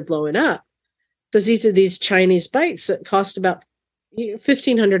that these are blowing up, because these are these Chinese bikes that cost about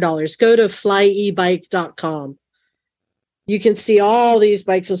 $1,500. Go to flyebike.com. You can see all these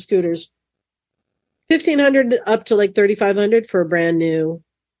bikes and scooters. $1,500 up to like $3,500 for a brand new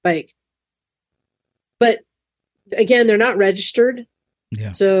bike. But again, they're not registered.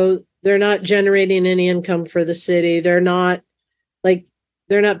 Yeah. So they're not generating any income for the city. They're not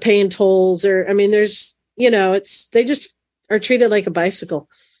paying tolls, or, there's, they just are treated like a bicycle.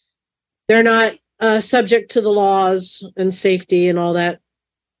 They're not subject to the laws and safety and all that.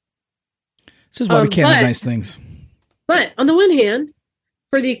 This is why we can't have nice things. But on the one hand,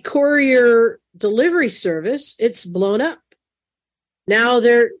 for the courier delivery service, it's blown up. Now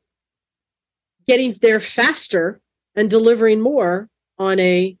they're getting there faster and delivering more on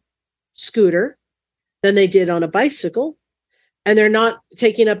a scooter than they did on a bicycle. And they're not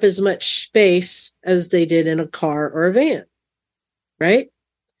taking up as much space as they did in a car or a van. Right?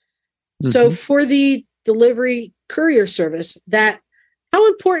 Mm-hmm. So for the delivery courier service, how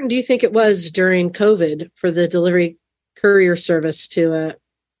important do you think it was during COVID for the delivery courier service to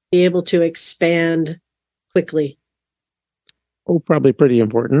be able to expand quickly? Oh, probably pretty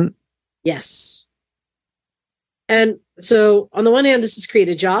important. Yes. And so on the one hand, this has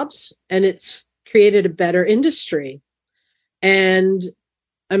created jobs and it's created a better industry. And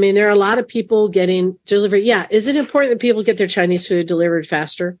I mean, there are a lot of people getting delivery. Yeah. Is it important that people get their Chinese food delivered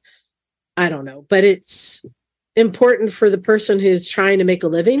faster? I don't know, but it's important for the person who's trying to make a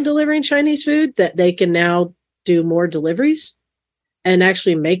living delivering Chinese food that they can now do more deliveries and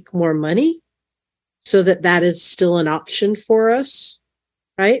actually make more money so that is still an option for us,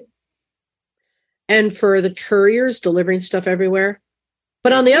 right? And for the couriers delivering stuff everywhere.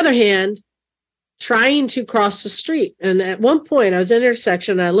 But on the other hand, trying to cross the street. And at one point I was in an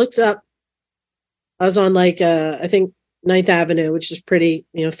intersection, I looked up, I was on I think 9th Avenue, which is pretty,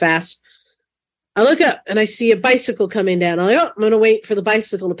 fast. I look up and I see a bicycle coming down. I'm going to wait for the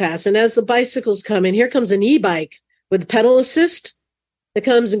bicycle to pass. And as the bicycle's coming, here comes an e-bike with pedal assist that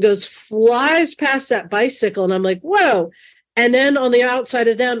comes and flies past that bicycle. And I'm like, whoa. And then on the outside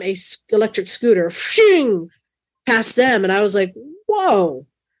of them, a electric scooter, shing, past them. And I was like, whoa.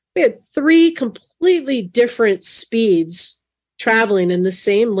 We had 3 completely different speeds traveling in the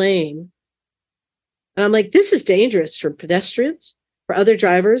same lane. And I'm like, this is dangerous for pedestrians, for other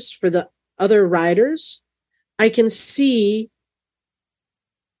drivers, for the other riders. I can see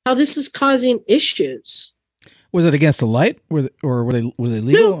how this is causing issues. Was it against the light, were they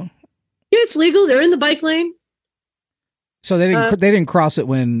legal? No. Yeah, it's legal. They're in the bike lane. So they didn't cross it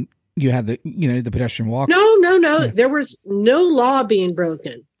when you had the pedestrian walk. No. Yeah. There was no law being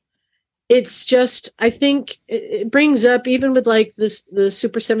broken. It's just, I think it brings up, even with the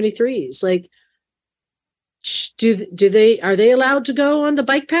Super 73s, are they allowed to go on the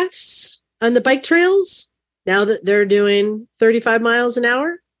bike paths, on the bike trails, now that they're doing 35 miles an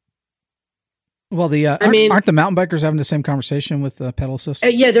hour? Well, aren't the mountain bikers having the same conversation with the pedal assist?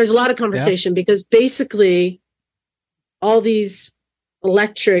 Yeah, there's a lot of conversation because basically all these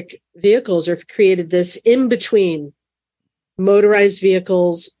electric vehicles have created this in between motorized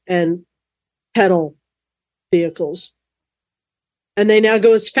vehicles and pedal vehicles. And they now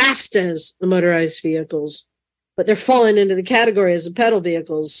go as fast as the motorized vehicles, but they're falling into the category as the pedal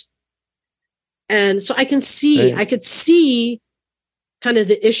vehicles. And so I could see kind of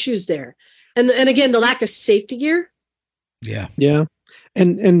the issues there. And again, the lack of safety gear. Yeah. Yeah.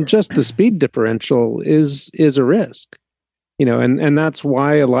 And just the speed differential is a risk. And that's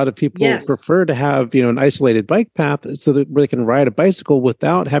why a lot of people prefer to have, an isolated bike path so that they can ride a bicycle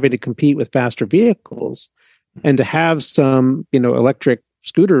without having to compete with faster vehicles. And to have some, electric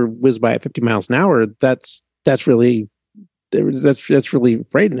scooter whiz by at 50 miles an hour, that's really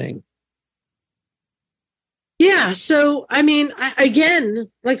frightening. Yeah. So, I mean,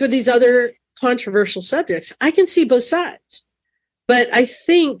 again, like with these other controversial subjects, I can see both sides. But I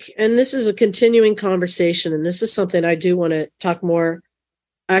think, and this is a continuing conversation, and this is something I do want to talk more.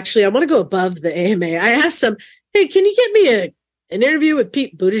 Actually, I want to go above the AMA. I asked them, hey, can you get me an interview with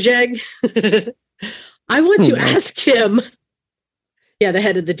Pete Buttigieg? I want to ask him, the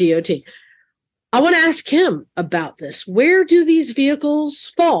head of the DOT. I want to ask him about this. Where do these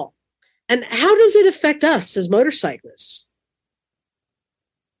vehicles fall? And how does it affect us as motorcyclists?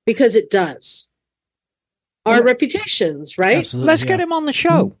 Because it does. Our reputations, right? Absolutely, Let's get him on the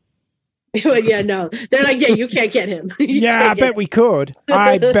show. Yeah, no. They're like, you can't get him. I bet we could.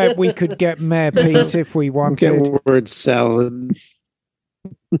 I bet we could get Mayor Pete if we wanted. Get word salad.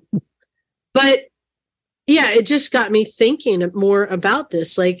 But it just got me thinking more about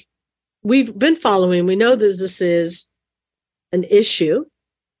this. Like, we've been following, we know that this is an issue.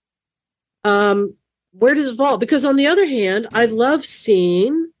 Where does it fall? Because on the other hand, I love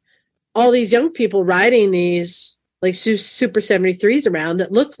seeing all these young people riding these like Super 73s around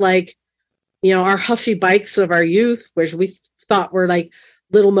that look like, our huffy bikes of our youth, which we thought were like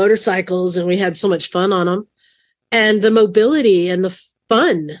little motorcycles and we had so much fun on them. And the mobility and the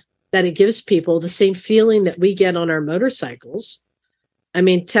fun that it gives people, the same feeling that we get on our motorcycles. I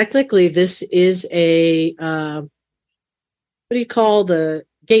mean, technically this is a do you call the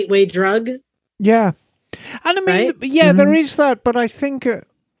gateway drug? Yeah. And I mean, Right? yeah, there is that, but I think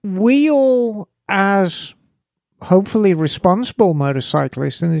we all, as hopefully responsible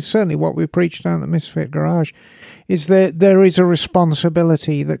motorcyclists, and it's certainly what we preach down at the Misfit Garage, is that there is a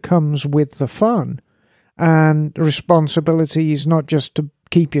responsibility that comes with the fun. And responsibility is not just to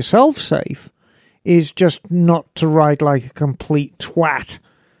keep yourself safe, is just not to ride like a complete twat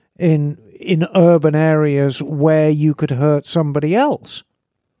in urban areas where you could hurt somebody else.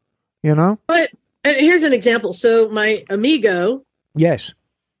 You know? But and here's an example. So my Amigo, Yes.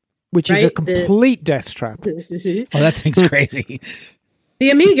 Which is a Right, complete death trap. Oh, that thing's crazy. the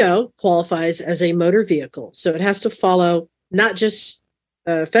Amigo qualifies as a motor vehicle. So it has to follow not just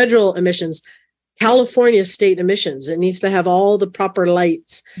federal emissions, California state emissions. It needs to have all the proper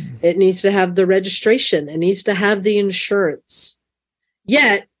lights. It needs to have the registration. It needs to have the insurance.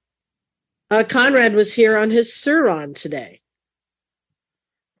 Yet, Conrad was here on his Suron today,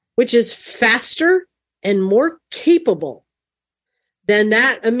 which is faster and more capable than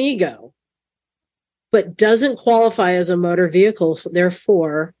that Amigo, but doesn't qualify as a motor vehicle.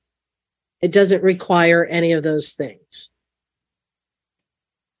 Therefore, it doesn't require any of those things.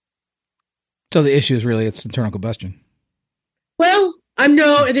 So the issue is really it's internal combustion. Well,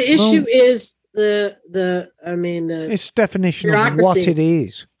 the issue is the It's definition of bureaucracy. what it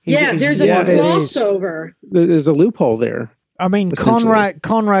is. Yeah, there's a what it is. crossover. There's a loophole there. I mean, essentially.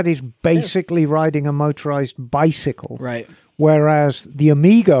 Conrad is basically riding a motorized bicycle, Right. whereas the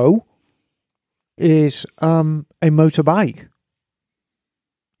Amigo is a motorbike.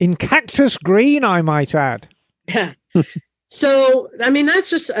 In cactus green, I might add. Yeah. So, I mean, that's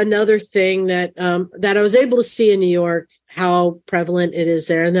just another thing that I was able to see in New York, how prevalent it is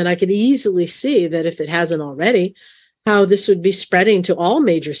there. And then I could easily see that if it hasn't already, how this would be spreading to all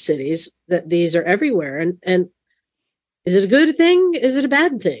major cities, that these are everywhere. And is it a good thing? Is it a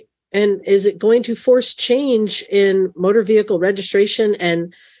bad thing? And is it going to force change in motor vehicle registration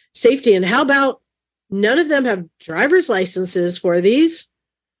and safety? And how about none of them have driver's licenses for these?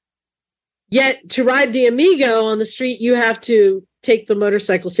 Yet to ride the Amigo on the street, you have to take the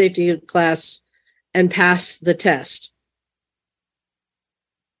motorcycle safety class and pass the test.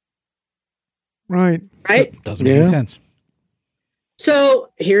 Right. Right? Doesn't make any sense. So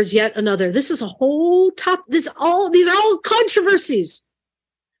here's yet another. This is a whole these are all controversies.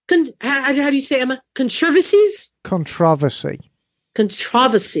 How do you say, Emma? Controversies? Controversy.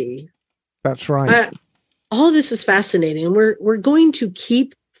 Controversy. That's right. All this is fascinating. And we're going to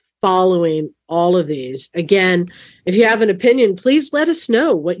keep following all of these. Again, if you have an opinion, please let us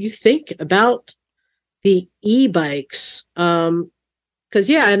know what you think about the e-bikes. Because,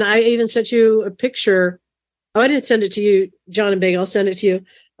 and I even sent you a picture. Oh, I didn't send it to you, John and Big. I'll send it to you,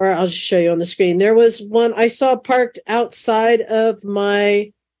 or I'll just show you on the screen. There was one I saw parked outside of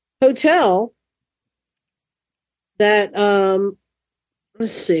my hotel that,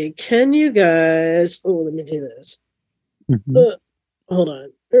 let's see. Can you guys, let me do this. Mm-hmm. Hold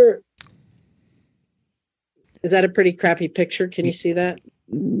on. Is that a pretty crappy picture? Can you see that?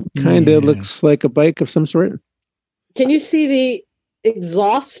 Kind of looks like a bike of some sort. Can you see the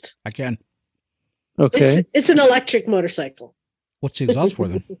exhaust? I can. Okay. It's an electric motorcycle. What's the exhaust for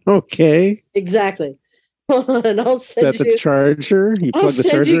then? Okay. Exactly. Hold on, I'll Is send that the you. charger? You I'll plug the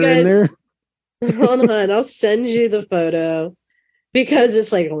send you charger in guys- there? Hold on, I'll send you the photo because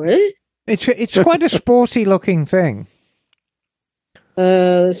it's like what? It's quite a sporty looking thing.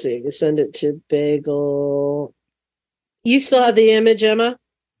 Let's see. I can send it to Bagel. You still have the image, Emma?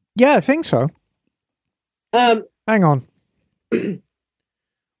 Yeah, I think so. Hang on. Do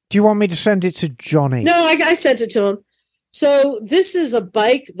you want me to send it to Johnny? No, I sent it to him. So this is a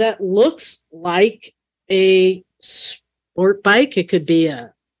bike that looks like a sport bike. It could be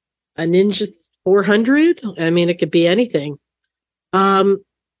a Ninja 400. I mean, it could be anything.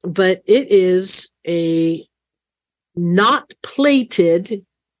 But it is a not plated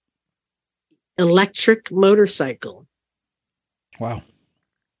electric motorcycle. Wow.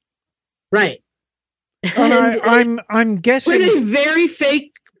 Right. And I'm guessing with a very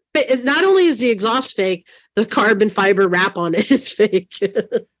fake. It's not only is the exhaust fake, the carbon fiber wrap on it is fake.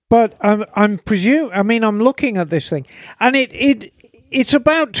 But I'm looking at this thing, and it's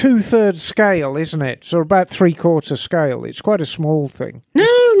about 2/3 scale, isn't it? So about 3/4 scale. It's quite a small thing.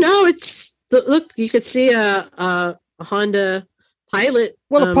 No, it's look. You could see a Honda Pilot.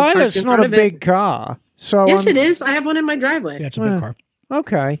 Well, a Pilot's parked in not front a of it. big car. So Yes, it is. I have one in my driveway. Yeah, it's a big car.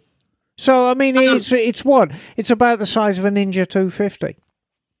 Okay. So I mean, it's what? It's about the size of a Ninja 250.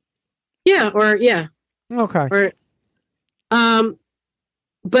 Yeah. Okay. Or,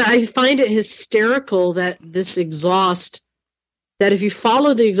 but I find it hysterical that this exhaust that if you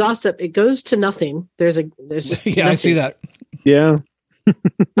follow the exhaust up, it goes to nothing. There's just Yeah, I see that. Yeah.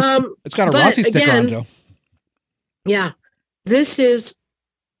 It's got a but Rossi sticker again, on, Joe. Yeah, this is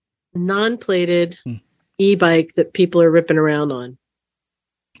non-plated e-bike that people are ripping around on.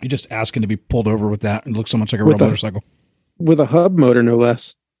 You're just asking to be pulled over with that. It looks so much like a real motorcycle. With a hub motor, no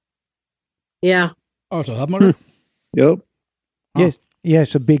less. Yeah. Oh, it's a hub motor? Yep. Yes. Yeah,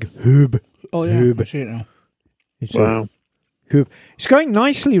 it's a big hub. Oh, yeah. Hub. I see it now. It's Wow. a hub. It's going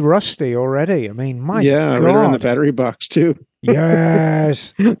nicely rusty already. I mean, my Yeah, God. right around the battery box too.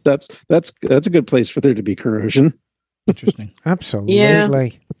 Yes. That's a good place for there to be corrosion. Interesting. Absolutely. Yeah.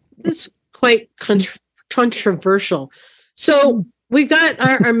 It's quite controversial. So we've got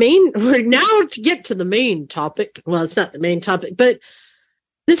our main, we're now to get to the main topic. Well, it's not the main topic, but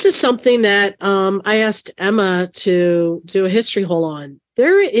this is something that I asked Emma to do a history hole on.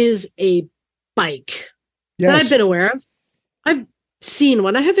 There is a bike that I've been aware of. I've seen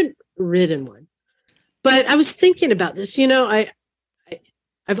one. I haven't ridden one, but I was thinking about this. You know,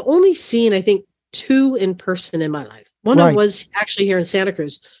 I've only seen, I think, 2 in person in my life. One Right. was actually here in Santa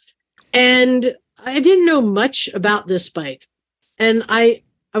Cruz. And I didn't know much about this bike. And I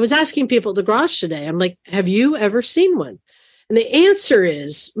was asking people at the garage today, I'm like, have you ever seen one? And the answer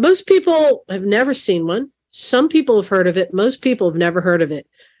is most people have never seen one. Some people have heard of it. Most people have never heard of it.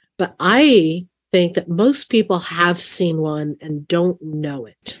 But I think that most people have seen one and don't know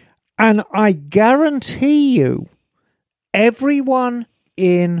it. And I guarantee you, everyone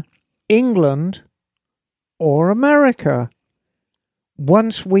in England or America,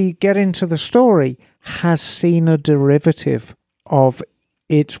 once we get into the story, has seen a derivative of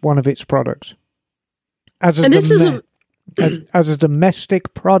one of its products as a, as a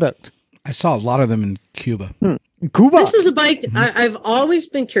domestic product. I saw a lot of them in Cuba. Cuba. This is a bike I've always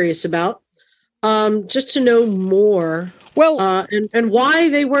been curious about, just to know more. Well, and why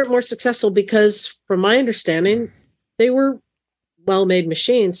they weren't more successful, because from my understanding, they were well-made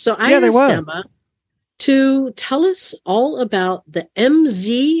machines. So I asked Emma to tell us all about the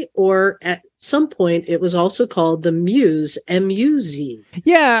MZ, or at some point it was also called the Muse, MUZ.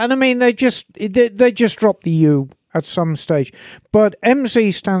 Yeah, and I mean they just dropped the U at some stage, but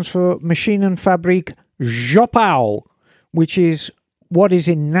MZ stands for Machine and Fabrik Zschopau, which is what is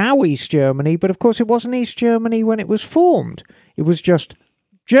in now East Germany, but of course it wasn't East Germany when it was formed. It was just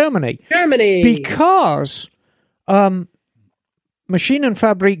Germany. Because Machine and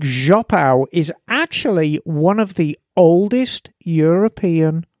Fabrik Zschopau is actually one of the oldest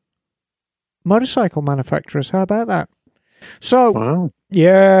European motorcycle manufacturers. How about that? So, Wow.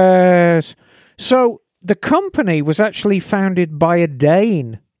 Yes. So the company was actually founded by a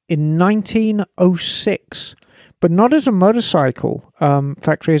Dane in 1906, but not as a motorcycle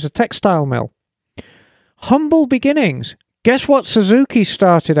factory, as a textile mill. Humble beginnings. Guess what Suzuki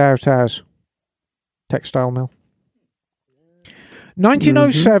started out as? Textile mill.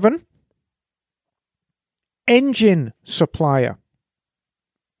 1907, engine supplier.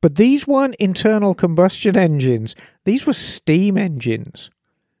 But these weren't internal combustion engines. These were steam engines.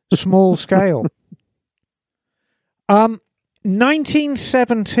 Small scale.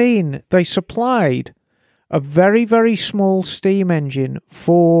 1917, they supplied a very, very small steam engine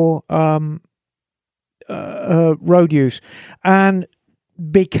for road use, and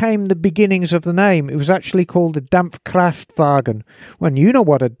became the beginnings of the name. It was actually called the Dampfkraftwagen. When you know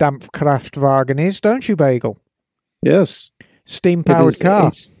what a Dampfkraftwagen is, don't you, Bagel? Yes. Steam-powered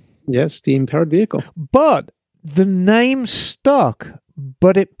car. Yes, steam-powered vehicle. But the name stuck,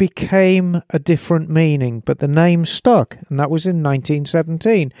 but it became a different meaning. But the name stuck, and that was in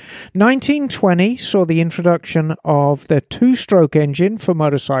 1917. 1920 saw the introduction of the two-stroke engine for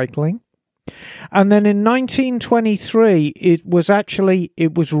motorcycling. And then in 1923, it was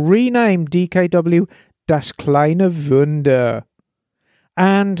renamed DKW Das Kleine Wunder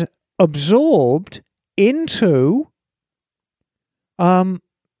and absorbed into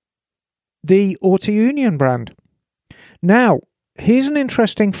the Auto Union brand. Now, here's an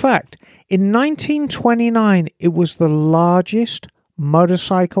interesting fact. In 1929, it was the largest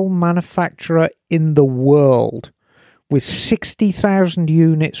motorcycle manufacturer in the world, with 60,000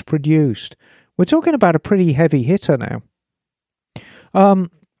 units produced. We're talking about a pretty heavy hitter now.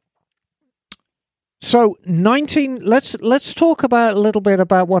 Let's talk about a little bit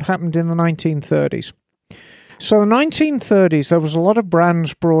about what happened in the 1930s. So in the 1930s, there was a lot of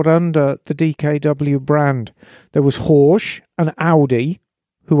brands brought under the DKW brand. There was Horsch and Audi,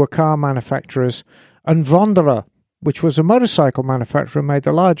 who were car manufacturers, and Wanderer, which was a motorcycle manufacturer, made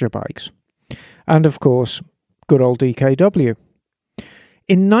the larger bikes. And of course, good old DKW.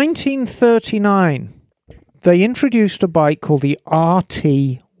 In 1939, they introduced a bike called the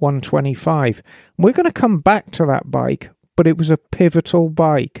RT125. We're going to come back to that bike, but it was a pivotal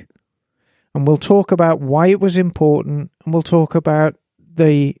bike. And we'll talk about why it was important, and we'll talk about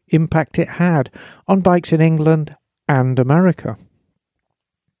the impact it had on bikes in England and America.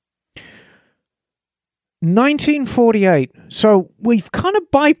 1948. So we've kind of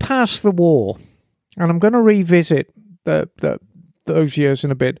bypassed the war, and I'm going to revisit those years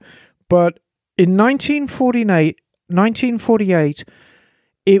in a bit. But in 1948,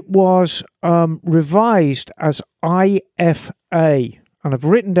 it was revised as IFA, and I've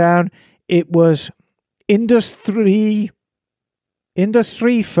written down it was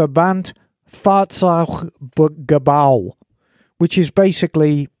Industrieverband Fahrzeuggebau, which is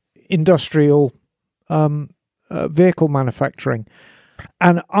basically industrial vehicle manufacturing.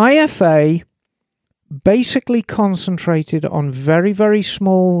 And IFA basically concentrated on very, very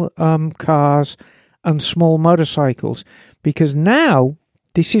small cars and small motorcycles, because now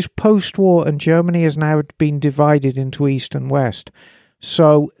this is post-war and Germany has now been divided into East and West.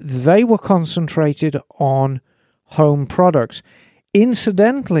 So they were concentrated on home products.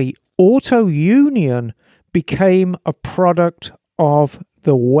 Incidentally, Auto Union became a product of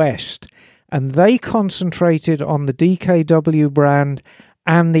the West, and they concentrated on the DKW brand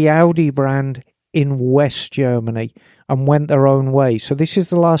and the Audi brand in West Germany and went their own way. So this is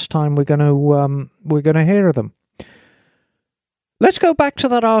the last time we're going to hear of them. Let's go back to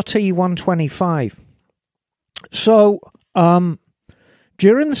that RT125. So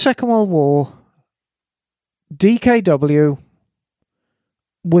during the Second World War, DKW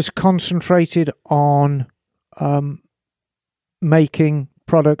was concentrated on making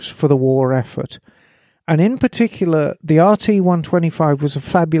products for the war effort. And in particular, the RT125 was a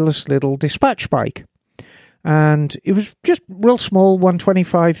fabulous little dispatch bike. And it was just real small,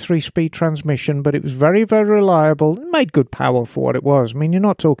 125 3-speed transmission, but it was very, very reliable. It made good power for what it was. I mean, you're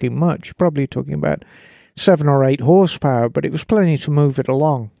not talking much. You're probably talking about 7 or 8 horsepower, but it was plenty to move it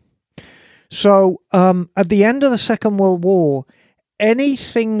along. So at the end of the Second World War, any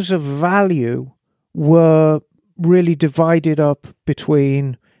things of value were really divided up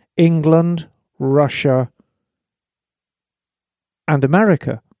between England, Russia, and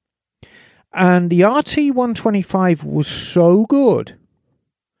America. And the RT125 was so good,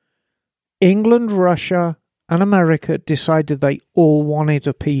 England, Russia, and America decided they all wanted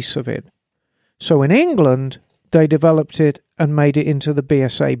a piece of it. So in England, they developed it and made it into the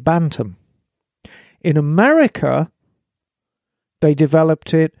BSA Bantam. In America, they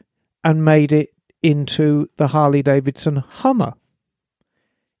developed it and made it into the Harley-Davidson Hummer.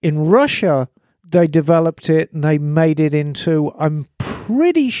 In Russia, they developed it and they made it into, I'm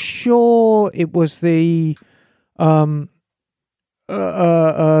pretty sure it was the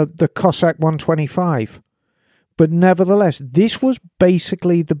Cossack 125. But nevertheless, this was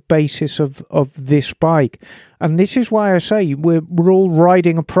basically the basis of this bike. And this is why I say we're all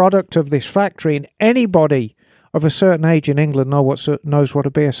riding a product of this factory, and anybody of a certain age in England knows what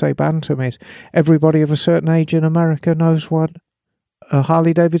a BSA Bantam is. Everybody of a certain age in America knows what a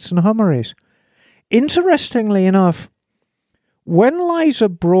Harley-Davidson Hummer is. Interestingly enough, when Liza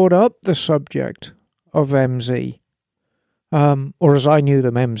brought up the subject of MZ, or as I knew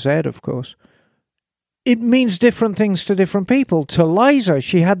them, MZ, of course, it means different things to different people. To Liza,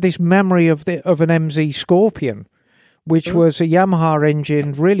 she had this memory of an MZ Scorpion, which was a Yamaha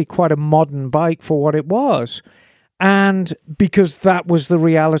engine, really quite a modern bike for what it was. And because that was the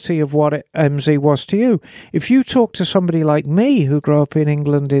reality of what MZ was to you. If you talk to somebody like me who grew up in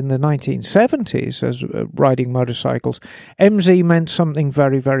England in the 1970s as riding motorcycles, MZ meant something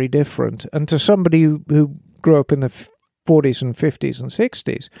very, very different. And to somebody who grew up in the 40s and 50s and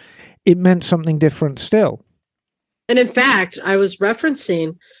 60s, it meant something different still. And in fact, I was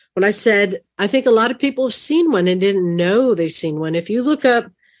referencing when I said, I think a lot of people have seen one and didn't know they've seen one. If you look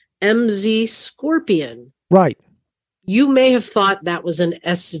up MZ Scorpion, right, you may have thought that was an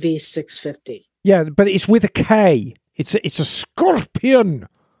SV650. Yeah, but it's with a K. It's a Scorpion.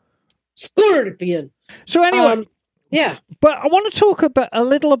 Scorpion. So anyway, yeah. But I want to talk a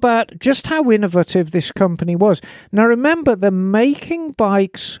little about just how innovative this company was. Now, remember, they're making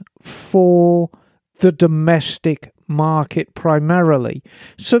bikes for the domestic market primarily.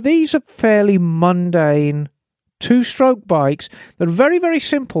 So these are fairly mundane 2-stroke bikes that are very, very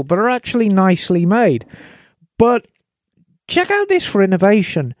simple, but are actually nicely made. But check out this for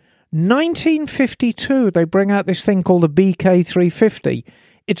innovation. 1952, they bring out this thing called the BK350.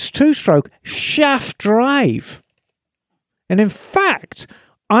 It's 2-stroke shaft drive. And in fact,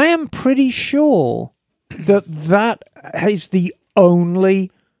 I am pretty sure that is the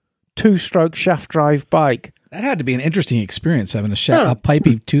only two-stroke shaft drive bike. That had to be an interesting experience, having a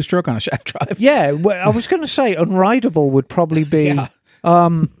pipey two-stroke on a shaft drive. Yeah, well, I was going to say unrideable would probably be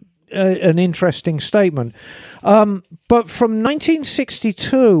an interesting statement. But from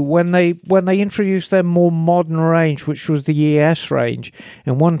 1962, when they introduced their more modern range, which was the ES range,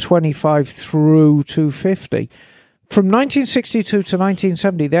 in 125 through 250, from 1962 to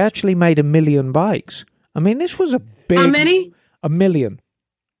 1970, they actually made 1 million bikes. I mean, this was a big... How many? 1 million.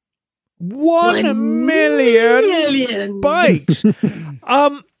 1 million bikes.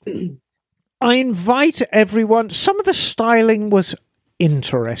 I invite everyone. Some of the styling was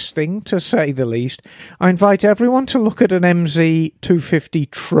interesting, to say the least. I invite everyone to look at an MZ 250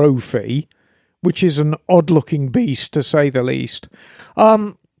 Trophy, which is an odd-looking beast, to say the least.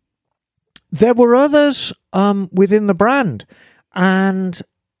 There were others within the brand, and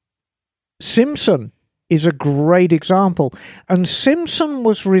Simpson is a great example. And Simpson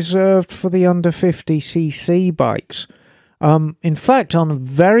was reserved for the under 50cc bikes. In fact, on a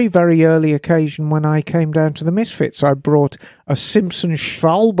very, very early occasion when I came down to the Misfits, I brought a Simpson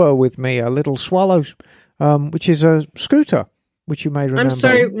Schwalbe with me, a little Swallow, which is a scooter, which you may remember. I'm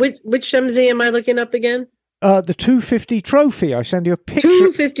sorry, which MZ am I looking up again? The 250 Trophy. I send you a picture.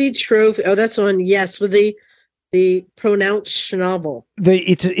 250 Trophy. Oh, that's one. Yes, with the pronounced schnovel.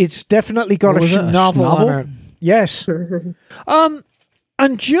 It's definitely got a schnovel on it. Yes.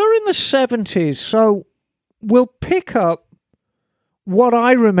 And during the 70s, so we'll pick up what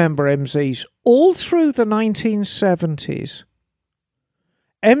I remember MZs all through the 1970s.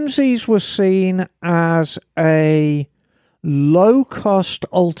 MZs were seen as a low-cost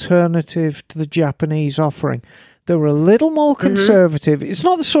alternative to the Japanese offering. They were a little more conservative. Mm-hmm. It's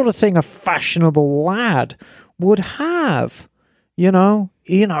not the sort of thing a fashionable lad would have. You know,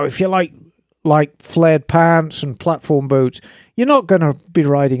 if you like flared pants and platform boots, you're not going to be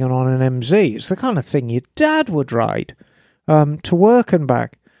riding on an MZ. It's the kind of thing your dad would ride to work and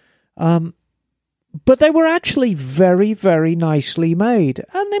back. But they were actually very, very nicely made,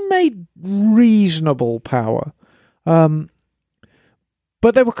 and they made reasonable power. But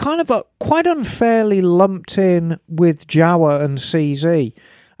they were kind of quite unfairly lumped in with Jawa and CZ.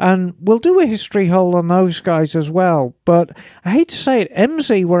 And we'll do a history hole on those guys as well. But I hate to say it,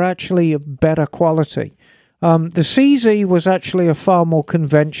 MZ were actually a better quality. The CZ was actually a far more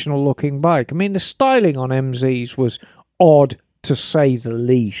conventional looking bike. I mean, the styling on MZs was odd, to say the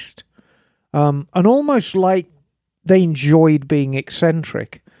least. And almost like they enjoyed being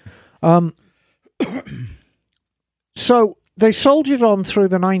eccentric. So they soldiered on through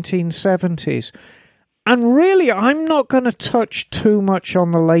the 1970s. And really, I'm not going to touch too much on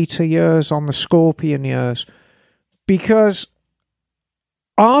the later years, on the Scorpion years, because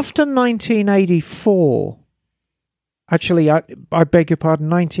after 1984, actually, I beg your pardon,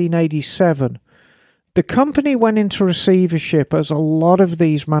 1987, the company went into receivership, as a lot of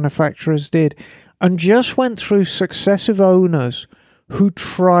these manufacturers did, and just went through successive owners who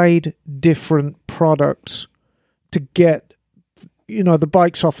tried different products to get the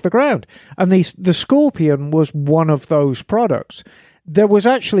bikes off the ground. And the Scorpion was one of those products. There was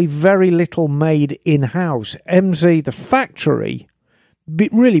actually very little made in-house. MZ, the factory,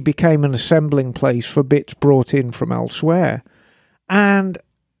 really became an assembling place for bits brought in from elsewhere. And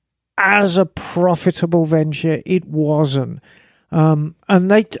as a profitable venture, it wasn't. And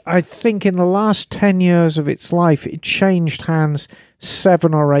I think in the last 10 years of its life, it changed hands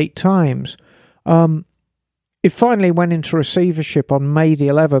 7 or 8 times. It finally went into receivership on May the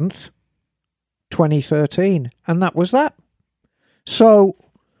 11th, 2013, and that was that. So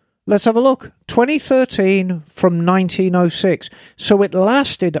let's have a look. 2013 from 1906. So it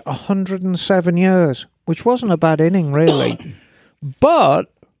lasted 107 years, which wasn't a bad inning, really.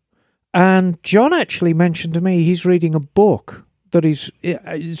 But, and John actually mentioned to me he's reading a book that it's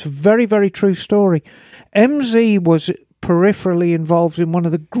a very, very true story. MZ was peripherally involved in one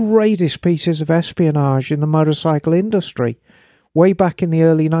of the greatest pieces of espionage in the motorcycle industry way back in the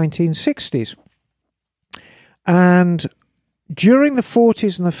early 1960s. And during the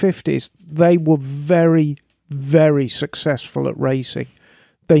 40s and the 50s, they were very, very successful at racing.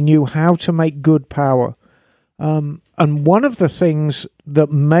 They knew how to make good power. And one of the things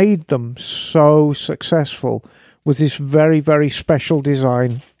that made them so successful was this very, very special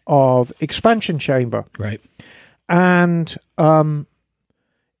design of expansion chamber. Right. And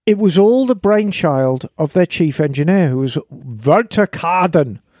it was all the brainchild of their chief engineer, who was Wouter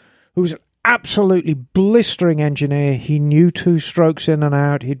Kaden, who was an absolutely blistering engineer. He knew two-strokes in and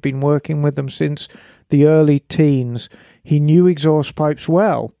out. He'd been working with them since the early teens. He knew exhaust pipes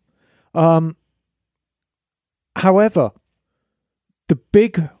well. However, the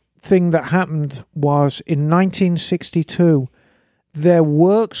big thing that happened was in 1962, their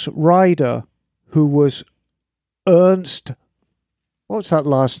works rider, who was Ernst, what's that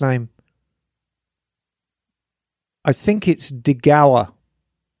last name? I think it's Degauer.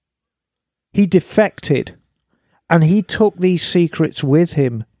 He defected, and he took these secrets with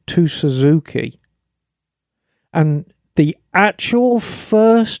him to Suzuki. And the actual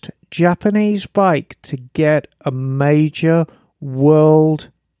first Japanese bike to get a major world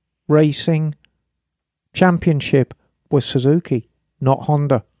racing championship was Suzuki, not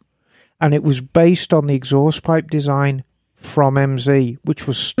Honda. And it was based on the exhaust pipe design from MZ, which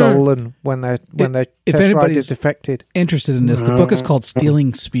was stolen when their test riders defected. Interested in this, the book is called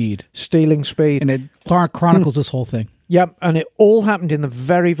Stealing Speed. Stealing Speed. And it chronicles this whole thing. Yep, and it all happened in the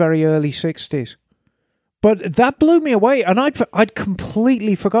very, very early 60s. But that blew me away, and I'd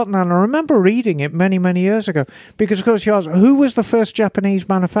completely forgotten that. And I remember reading it many, many years ago, because, of course, you asked, who was the first Japanese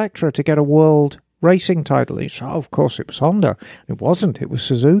manufacturer to get a world racing title? And you said, of course, it was Honda. It wasn't. It was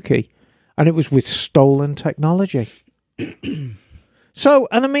Suzuki. And it was with stolen technology. So,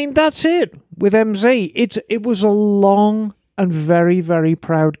 and I mean, that's it with MZ. It was a long and very, very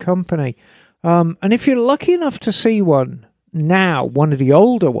proud company. And if you're lucky enough to see one now, one of the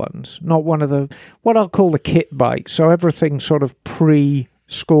older ones, not one of the, what I'll call the kit bikes, so everything sort of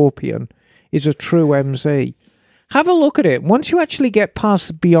pre-Scorpion is a true MZ. Have a look at it. Once you actually get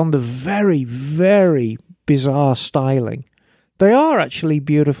past beyond the very, very bizarre styling, they are actually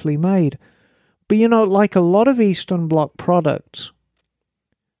beautifully made. But, you know, like a lot of Eastern Bloc products,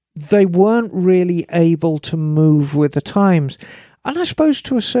 they weren't really able to move with the times. And I suppose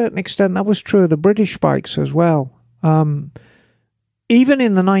to a certain extent that was true of the British bikes as well. Even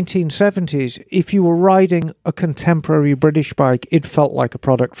in the 1970s, if you were riding a contemporary British bike, it felt like a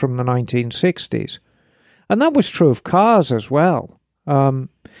product from the 1960s. And that was true of cars as well.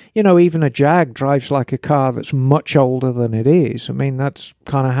 You know, even a Jag drives like a car that's much older than it is. I mean, that's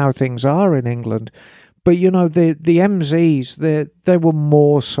kind of how things are in England. But, you know, the MZs, they were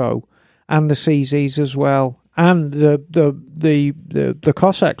more so, and the CZs as well, and the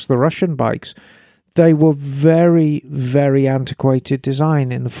Cossacks, the Russian bikes. They were very, very antiquated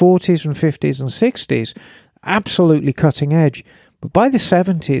design in the 40s and 50s and 60s, absolutely cutting edge. But by the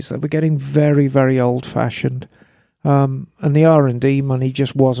 70s, they were getting very, very old-fashioned. And the R&D money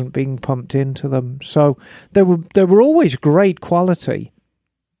just wasn't being pumped into them. So they were always great quality,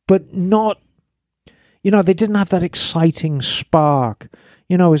 but not, you know, they didn't have that exciting spark.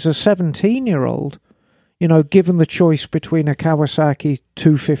 You know, as a 17-year-old, you know, given the choice between a Kawasaki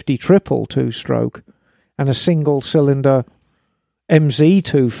 250 triple two-stroke and a single-cylinder MZ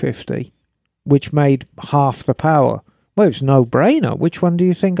 250, which made half the power, well, it's no-brainer. Which one do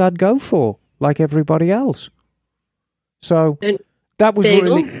you think I'd go for, like everybody else? So that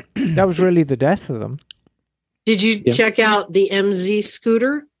was really the death of them. Did you check out the MZ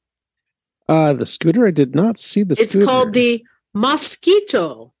scooter? The scooter, I did not see the scooter. It's called the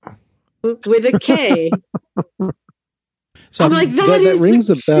Mosquito with a K. So I'm like, that rings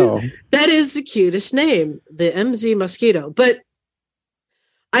a bell. That is the cutest name, the MZ Mosquito. But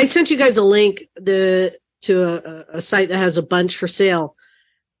I sent you guys a link to a site that has a bunch for sale.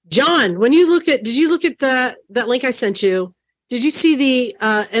 John, did you look at that link I sent you? Did you see the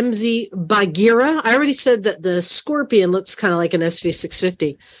MZ Bagheera? I already said that the Scorpion looks kind of like an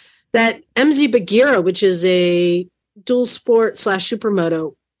SV650. That MZ Bagheera, which is a dual sport /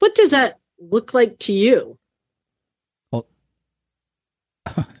 supermoto, what does that look like to you? Well,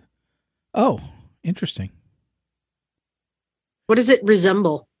 oh, interesting. What does it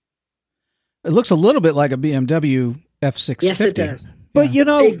resemble? It looks a little bit like a BMW F650. Yes, it does. But, you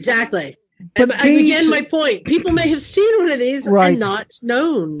know... Exactly. But again, my point. People may have seen one of these and not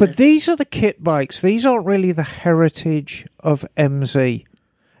known. But these are the kit bikes. These aren't really the heritage of MZ.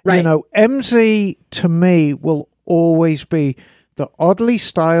 Right. You know, MZ, to me, will always be the oddly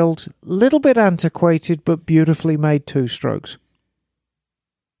styled, little bit antiquated, but beautifully made two-strokes.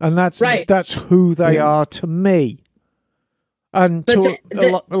 And that's who they are to me. And but to the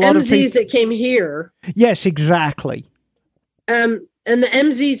a lot MZs of people, that came here... Yes, exactly. And the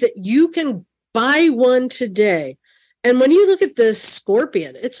MZs that you can buy one today. And when you look at the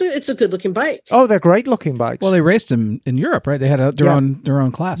Scorpion, it's a good looking bike. Oh, they're great looking bikes. Well, they raced them in Europe, right? They had their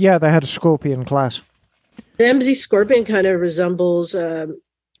own class. Yeah, they had a Scorpion class. The MZ Scorpion kind of resembles a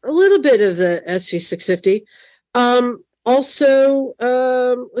little bit of the SV650. Also,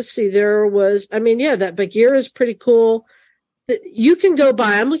 let's see, that Bagheera is pretty cool. You can go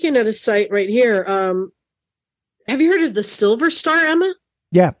buy, I'm looking at a site right here. Have you heard of the Silver Star, Emma?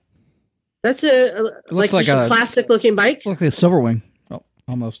 Yeah. That's a classic looking bike. Looks like a Silverwing. Oh.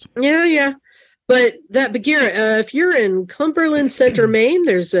 Almost. Yeah. But that Bagheera, if you're in Cumberland Center, Maine,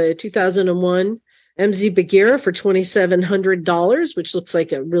 there's a 2001 MZ Bagheera for $2,700, which looks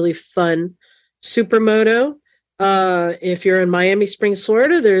like a really fun supermoto. If you're in Miami Springs,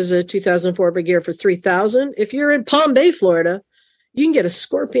 Florida, there's a 2004 Bagheera for $3,000. If you're in Palm Bay, Florida, you can get a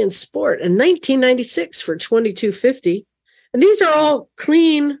Scorpion Sport in 1996 for $2,250. And these are all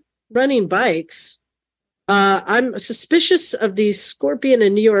clean running bikes. I'm suspicious of the Scorpion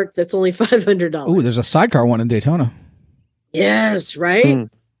in New York that's only $500. Ooh, there's a sidecar one in Daytona. Yes, right?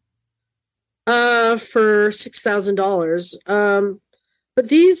 For $6,000. But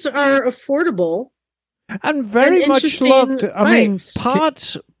these are affordable. And very much interesting loved. I mean,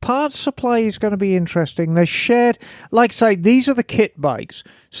 bikes. parts supply is going to be interesting. They shared, like I say, these are the kit bikes.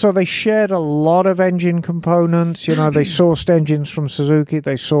 So they shared a lot of engine components. You know, they sourced engines from Suzuki.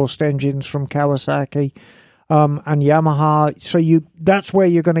 They sourced engines from Kawasaki and Yamaha. So that's where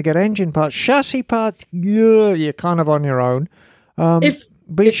you're going to get engine parts. Chassis parts, you're kind of on your own. But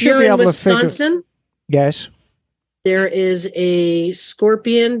if you're in Wisconsin, yes. There is a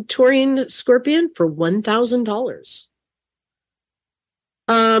touring Scorpion for $1,000.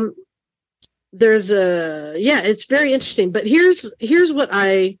 It's very interesting. But here's what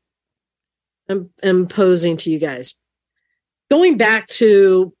I am posing to you guys. Going back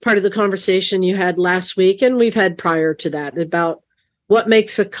to part of the conversation you had last week, and we've had prior to that, about what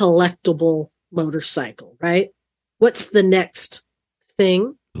makes a collectible motorcycle, right? What's the next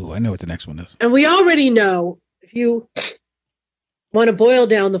thing? Ooh, I know what the next one is. And we already know, if you want to boil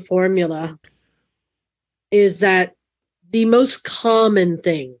down the formula, is that the most common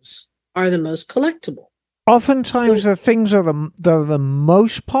things are the most collectible. Oftentimes, the things are the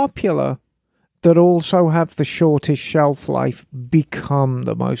most popular that also have the shortest shelf life become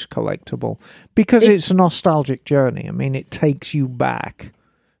the most collectible because it's a nostalgic journey. I mean, it takes you back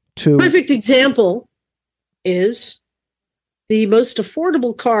to... Perfect example is... the most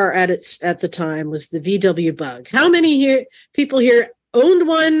affordable car at the time was the VW Bug. How many people here owned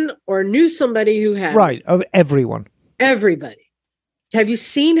one or knew somebody who had? Right, of everyone. Everybody. Have you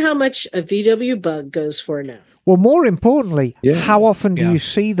seen how much a VW Bug goes for now? Well, more importantly, how often do you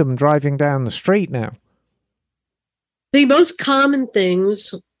see them driving down the street now? The most common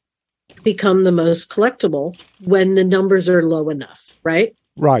things become the most collectible when the numbers are low enough, right?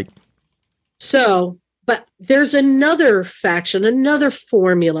 Right. So... but there's another faction, another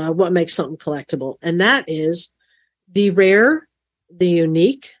formula of what makes something collectible, and that is the rare, the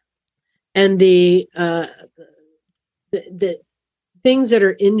unique, and the things that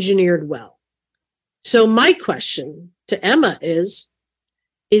are engineered well. So my question to Emma is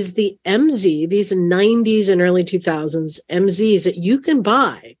the MZ, these 90s and early 2000s MZs that you can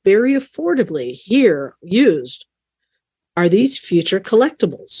buy very affordably here, used, are these future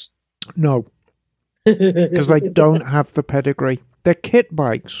collectibles? No. Because they don't have the pedigree. They're kit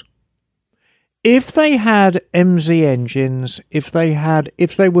bikes. If they had MZ engines, if they had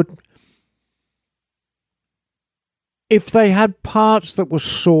parts that were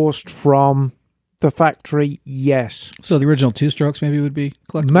sourced from the factory, yes. So the original two-strokes maybe would be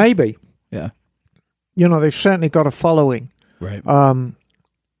collectible? Maybe. Yeah. You know, they've certainly got a following. Right.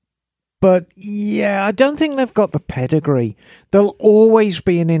 But yeah, I don't think they've got the pedigree. They'll always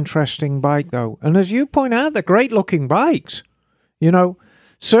be an interesting bike, though. And as you point out, they're great-looking bikes. You know,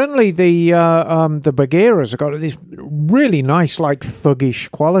 certainly the Bagheeras have got this really nice, like thuggish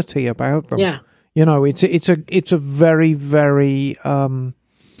quality about them. Yeah. You know, it's a very, very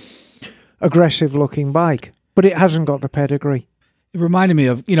aggressive-looking bike, but it hasn't got the pedigree. It reminded me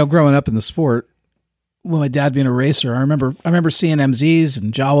of, growing up in the sport. When my dad being a racer, I remember seeing MZs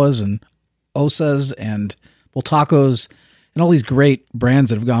and Jawas and Osas and Bultacos and all these great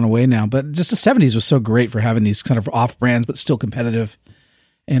brands that have gone away now. But just the 70s was so great for having these kind of off brands, but still competitive.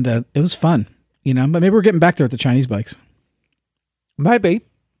 And it was fun, But maybe we're getting back there with the Chinese bikes. Maybe.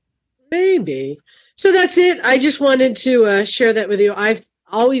 So that's it. I just wanted to share that with you. I've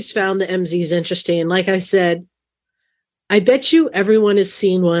always found the MZs interesting. Like I said, I bet you everyone has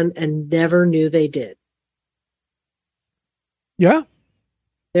seen one and never knew they did. Yeah.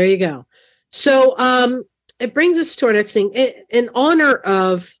 There you go. So it brings us to our next thing. In honor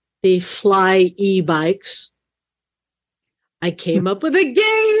of the Fly e-bikes, I came up with a game.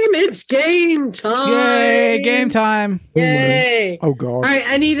 It's game time. Yay, game time. Yay. Oh, God. All right,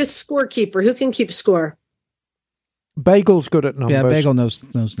 I need a scorekeeper. Who can keep score? Bagel's good at numbers. Yeah, Bagel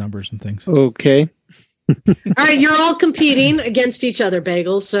knows numbers and things. Okay. All right, you're all competing against each other,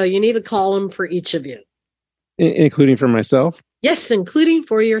 Bagel, so you need a column for each of you. Including for myself? Yes, including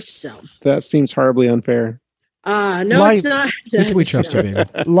for yourself. That seems horribly unfair. No, it's not. We trust you, Bagel.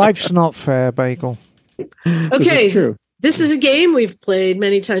 Life's not fair, Bagel. Okay. True. This is a game we've played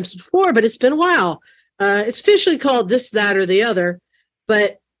many times before, but it's been a while. It's officially called This, That, or the Other.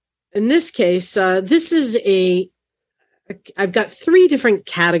 But in this case, I've got 3 different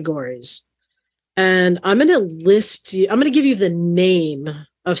categories. And I'm going to give you the name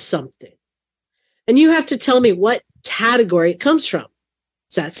of something. And you have to tell me what category it comes from.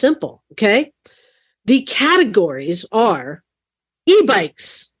 It's that simple, okay? The categories are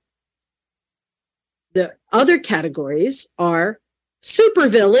e-bikes. The other categories are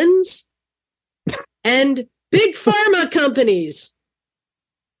supervillains and big pharma companies.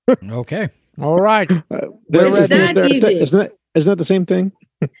 Okay. All right. It's that easy. Isn't that the same thing?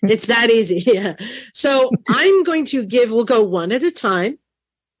 It's that easy. Yeah. So I'm going to we'll go one at a time.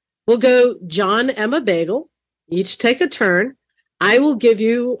 We'll go John, Emma, Bagel. Each take a turn. I'll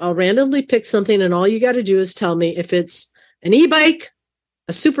randomly pick something, and all you got to do is tell me if it's an e-bike,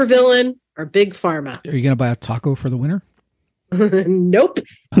 a supervillain, or big pharma. Are you going to buy a taco for the winner? Nope.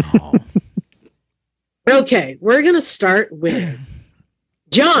 Oh. Okay, we're going to start with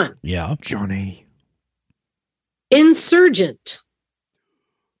John. Yeah. Johnny. Insurgent.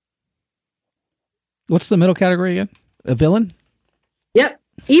 What's the middle category again? A villain? Yep.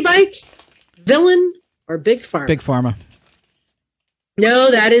 E-bike, villain, or big pharma. Big pharma.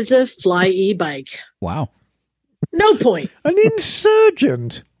 No, that is a fly e-bike. Wow. No point. An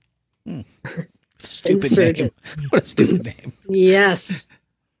insurgent. Stupid Insurgent. name. What a stupid name. Yes.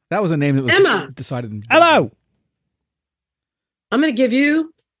 That was a name that was Emma. decided. Hello. I'm going to give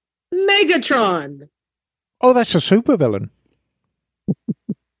you Megatron. Oh, that's a supervillain.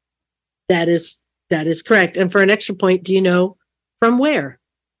 That is correct. And for an extra point, do you know from where?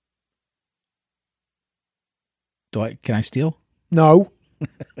 Can I steal? No.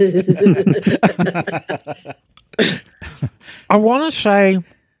 I want to say,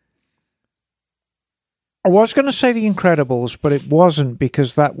 I was going to say The Incredibles, but it wasn't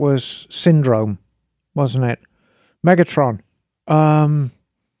because that was Syndrome, wasn't it? Megatron. Iron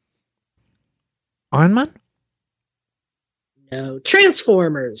Man? No.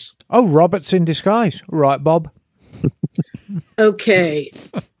 Transformers. Oh, Roberts in Disguise. Right, Bob. Okay.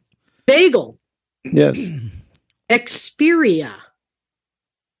 Bagel. Yes. Xperia.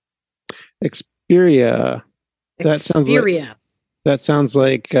 Xperia. Xperia. That sounds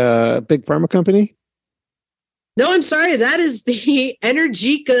like a big pharma company. No, I'm sorry. That is the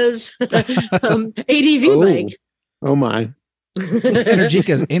Energica's ADV bike. Oh my.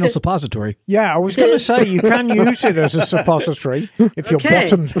 Energica's anal suppository. Yeah, I was going to say you can use it as a suppository if your Okay.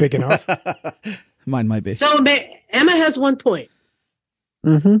 bottom's big enough. Mine might be. So Emma has 1 point.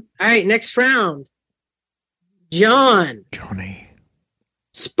 Mm-hmm. All right, next round. John. Johnny.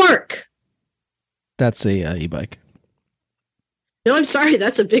 Spark. That's a e-bike. No, I'm sorry.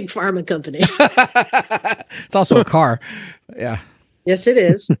 That's a big pharma company. It's also a car. Yeah. Yes, it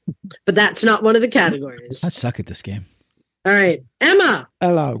is. But that's not one of the categories. I suck at this game. All right. Emma.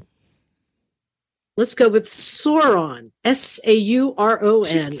 Hello. Let's go with Sauron.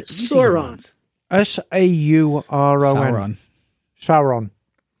 Sauron. Sauron. Sauron. Sauron.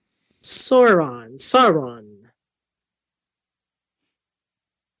 Sauron. Sauron.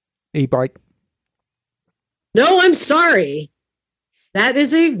 E-bike. No, I'm sorry. That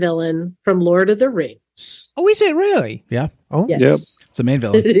is a villain from Lord of the Rings. Oh, is it really? Yeah. Oh, Yes. It's the main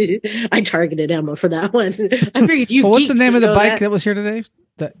villain. I targeted Emma for that one. I figured you. Well, what's the geeks name would of the know bike that was here today?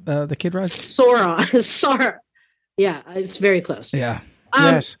 That the kid rides? Sauron. Yeah, it's very close. Yeah.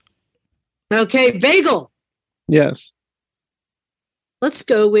 yes. Okay, Bagel. Yes. Let's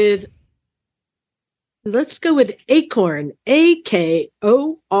go with Acorn. AKORN.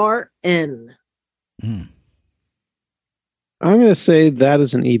 Mm. I'm going to say that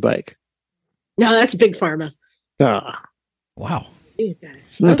is an e-bike. No, that's Big Pharma. Ah. Wow. You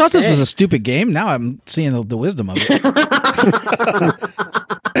guys. I thought this Okay. was a stupid game. Now I'm seeing the wisdom of it.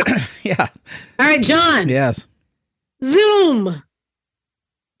 Yeah. All right, John. Yes. Zoom.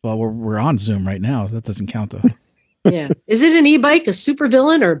 Well, we're on Zoom right now. That doesn't count though. Yeah. Is it an e-bike, a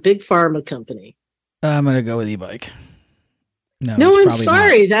supervillain, or a big pharma company? I'm gonna go with e-bike. No, it's I'm probably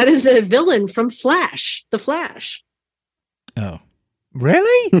sorry. That is a villain from Flash. The Flash. not. Oh.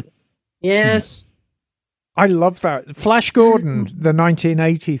 Really? Yes. I love that. Flash Gordon, the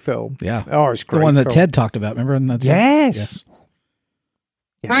 1980 film. Yeah. Oh, it's The great. one that film. Ted talked about. Remember? Yes. Yes.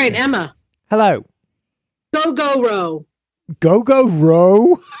 Yes. All right, Emma. Hello. Go, go, row. Go, go,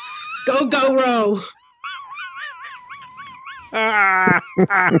 row. Go, go, row.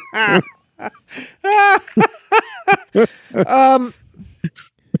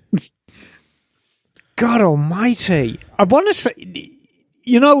 God almighty. I want to say,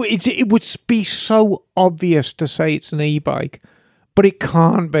 it would be so obvious to say it's an e-bike, but it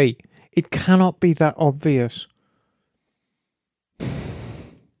can't be. It cannot be that obvious.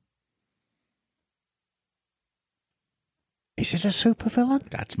 Is it a supervillain?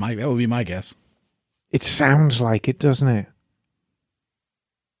 That would be my guess. It sounds like it, doesn't it?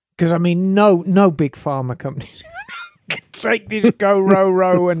 Because, I mean, no big pharma company can take this go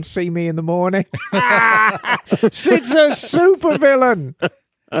row and see me in the morning. Sid's a supervillain.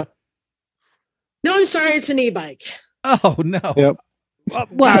 No, I'm sorry, it's an e-bike. Oh, no. Yep.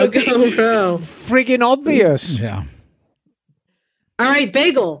 Well, Go, go. friggin' obvious. Yeah. All right,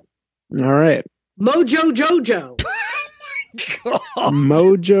 Bagel. All right. Mojo Jojo.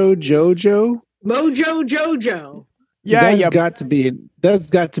 Mojo Jojo. Mojo Jojo. Yeah, That's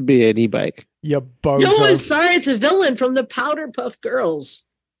got to be an e-bike. You bozo. No, I'm sorry, it's a villain from the Powderpuff Girls.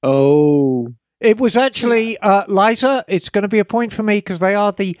 Oh. It was actually, Liza, it's going to be a point for me because they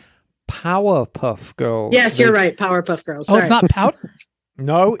are the Powerpuff Girls. Yes, you're right, Powerpuff Girls. Oh, Sorry. it's not powder?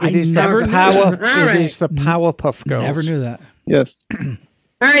 No, it I is never the knew Power. that. All right. It is the Powerpuff Girls. Never knew that. Yes. All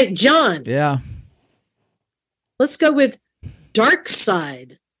right, John. Yeah. Let's go with Dark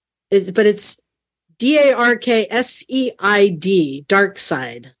Side. But it's DARKSEID, Dark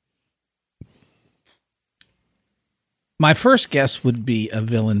Side. My first guess would be a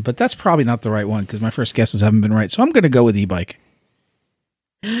villain, but that's probably not the right one because my first guesses haven't been right. So I'm going to go with e-bike.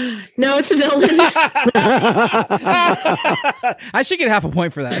 No, it's a villain. I should get half a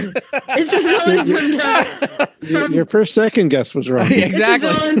point for that. It's a villain from Your first second guess was wrong. Exactly.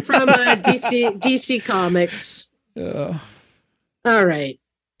 It's a villain from DC Comics. All right.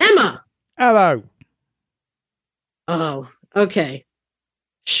 Emma. Hello. Oh, okay.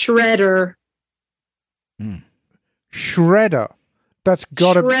 Shredder. Shredder. That's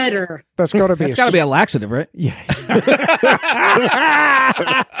got to Shredder. That's got to be That's got to be a laxative, right? Yeah.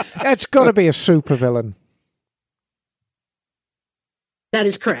 That's got to be a supervillain. That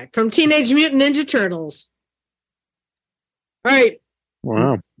is correct. From Teenage Mutant Ninja Turtles. All right.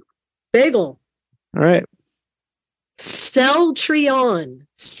 Wow. Bagel. All right. Celltrion.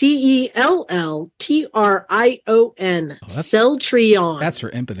 CELLTRION. Celltrion. That's for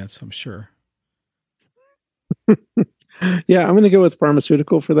impotence, I'm sure. Yeah, I'm going to go with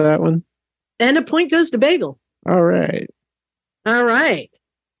pharmaceutical for that one. And a point goes to Bagel. All right. All right.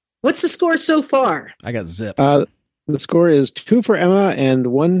 What's the score so far? I got zip. The score is 2 for Emma and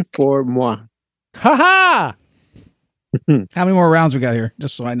 1 for moi. Ha ha! How many more rounds we got here?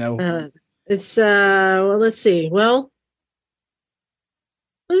 Just so I know. It's well, let's see. Well,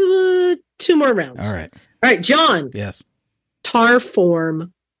 2 more rounds. All right. All right, John. Yes. Tar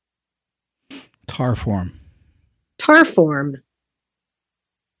form. Tar form. Tar form.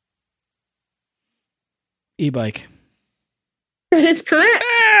 E-bike. That is correct.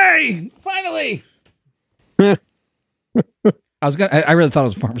 Hey! Finally! I really thought it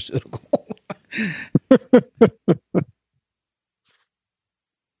was pharmaceutical.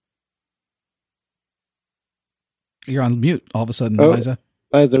 You're on mute all of a sudden, Liza.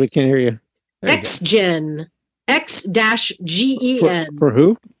 Liza, we can't hear you. X-Gen. X-Gen. For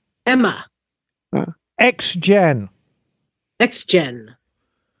who? Emma. X-Gen. X-Gen.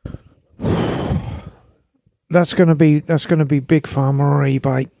 That's gonna be Big Pharma or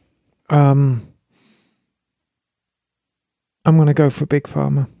e-bike. I'm gonna go for Big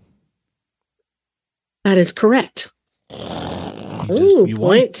Pharma. That is correct. You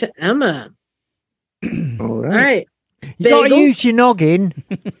won. Point to Emma. All All right. right. You gotta Bagel. use your noggin.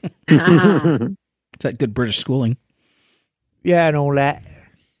 Ah. It's that good British schooling. Yeah, and all that.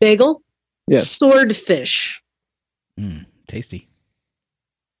 Bagel. Yes. Swordfish. Tasty.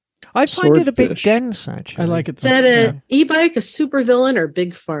 I find it a bit Swordfish. dense, actually. I like it. Is that an e-bike, a supervillain, or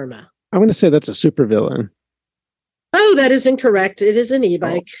Big Pharma? I'm going to say that's a supervillain. Oh, that is incorrect. It is an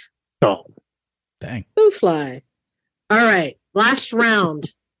e-bike. Oh. Dang. Who fly? All right. Last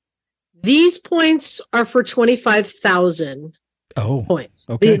round. These points are for 25,000 Oh. points.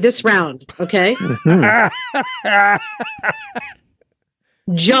 Okay. This round. Okay. Mhm.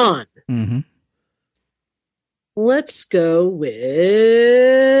 John. Mm-hmm. Let's go with.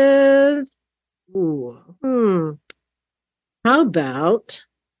 How about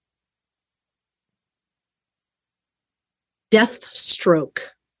Deathstroke?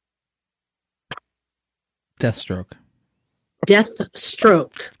 Deathstroke.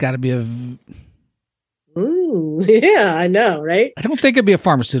 Deathstroke. It's got to be a. Ooh, yeah, I know, right? I don't think it'd be a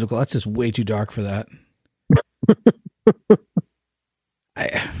pharmaceutical. That's just way too dark for that.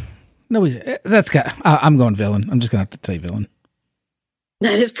 I'm going villain. I'm just gonna have to say villain.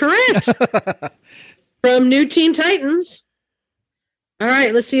 That is correct. From New Teen Titans. All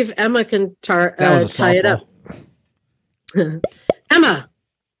right, let's see if Emma can tie it up. Emma.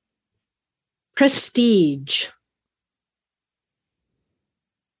 Prestige.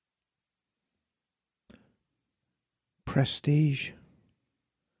 Prestige.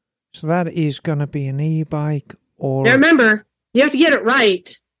 So that is going to be an e-bike or... Now remember, you have to get it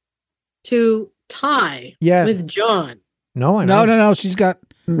right to tie with John. No, I know. No. She's got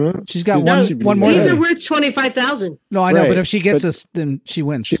one more. These are worth 25,000. No, I know, but if she gets us, then she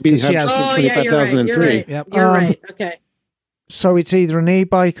wins. She has 25,000 You're right. Yep. You're right. Okay. So it's either an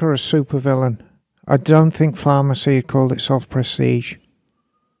e-bike or a supervillain. I don't think Pharmacy had called itself Prestige.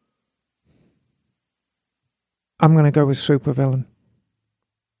 I'm going to go with supervillain.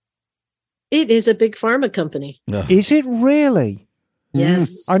 It is a big pharma company. Is it really?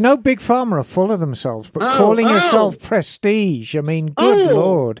 Yes. I know Big Pharma are full of themselves, but calling yourself Prestige, I mean, good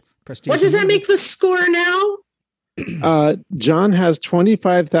Lord. Prestige. What does that make the score now? John has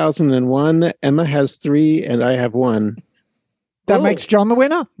 25,001, Emma has 3, and I have 1. That makes John the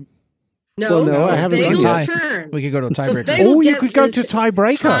winner? No, I haven't Bagel's done turn. We could go to a tiebreaker. Bagel you could go to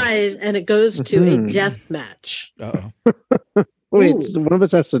tiebreaker. Ties, and it goes to a death match. Uh-oh. Wait, so one of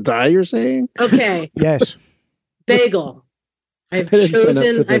us has to die, you're saying? Okay. Yes. Bagel. I've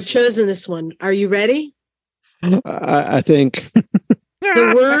chosen this one. Are you ready? I think.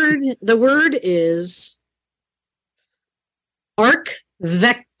 The word is arc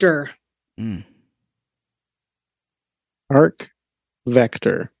vector. Arc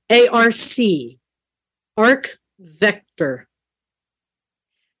vector. ARC. Arc vector.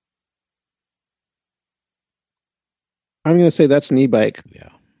 I'm going to say that's an e-bike. Yeah.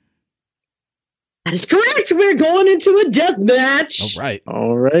 That is correct. We're going into a death match. All right.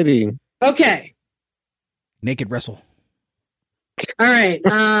 All righty. Okay. Naked wrestle. All right.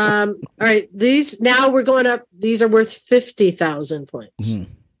 All right. These now we're going up. These are worth 50,000 points.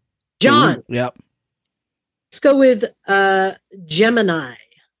 Mm-hmm. John. Yep. Let's go with Gemini.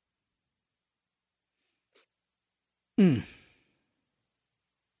 I'm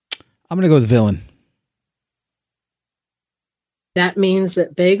going to go with villain. That means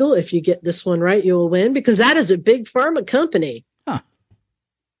that Bagel, if you get this one right, you will win because that is a big pharma company. Huh.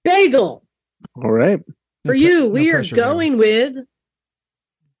 Bagel. All right. For you, we are going with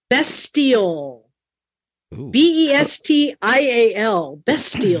Bestial. Bestial. Bestial.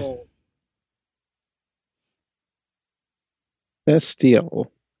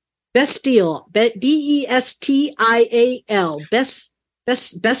 Bestial. Bestial. Bestial.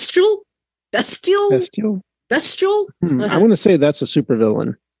 Bestial? Bestial? Bestial. Bestial? I want to say that's a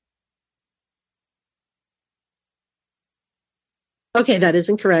supervillain. Okay, that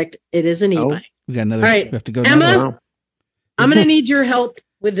isn't correct. It is an e-bike. We got another. All right. We have to go. Emma, Wow. I'm going to need your help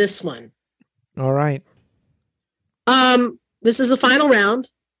with this one. All right. This is the final round,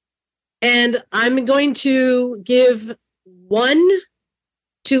 and I'm going to give one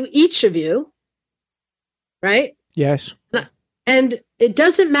to each of you, right? Yes. And it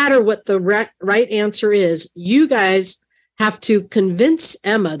doesn't matter what the right answer is. You guys have to convince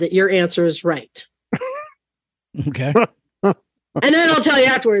Emma that your answer is right. Okay. And then I'll tell you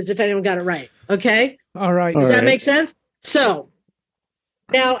afterwards if anyone got it right. Okay? All right. Does that make sense? So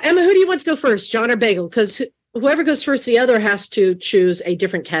now, Emma, who do you want to go first, John or Bagel? Because whoever goes first, the other has to choose a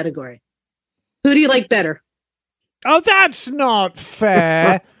different category. Who do you like better? Oh, that's not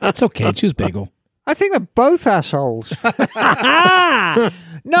fair. That's okay. Choose Bagel. I think they're both assholes. No,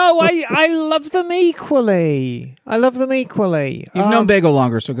 I love them equally. You've known Bagel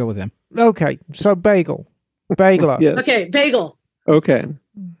longer, so go with him. Okay, so Bagel. Bagel. Yes. Okay, Bagel. Okay.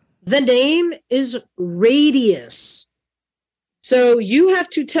 The name is Radius. So you have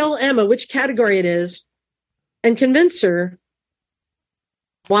to tell Emma which category it is and convince her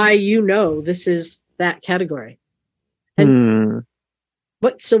why you know this is that category. And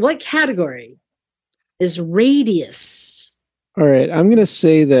what category is Radius? All right. I'm going to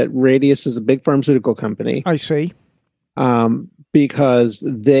say that Radius is a big pharmaceutical company. I see. Because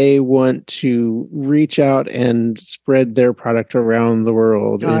they want to reach out and spread their product around the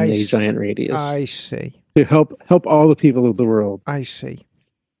world in a giant radius. I see. To help all the people of the world. I see.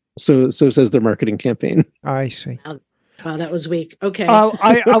 So says their marketing campaign. I see. Wow, that was weak. Okay. Oh,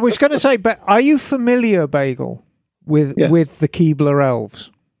 I was going to say, but are you familiar, Bagel, with the Keebler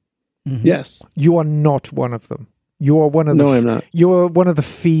elves? Mm-hmm. Yes. You are not one of them. You are one of the. No, I'm not. You are one of the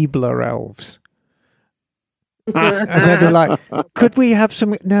feebler elves. And they'd be like, "Could we have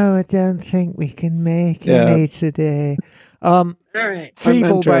some?" No, I don't think we can make any today. All right.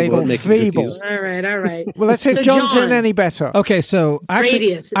 Feeble, Bagel. Feeble. Cookies. All right. Well, let's see if So, John's John. in any better. Okay, so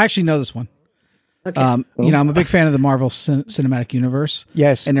Radius. I actually know this one. Okay. I'm a big fan of the Marvel Cinematic Universe.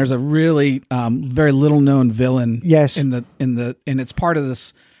 Yes. And there's a really very little known villain. Yes. And it's part of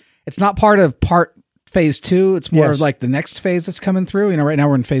this. It's not part of phase 2. It's more Yes. of like the next phase that's coming through. Right now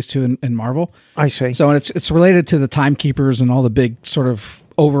we're in phase 2 in Marvel. I see. So it's related to the Timekeepers and all the big sort of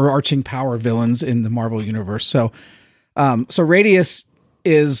overarching power villains in the Marvel universe. So Radius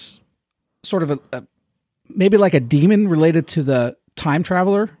is sort of a maybe like a demon related to the time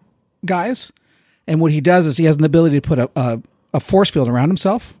traveler guys. And what he does is he has an ability to put a force field around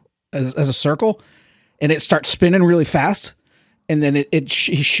himself as a circle, and it starts spinning really fast. And then he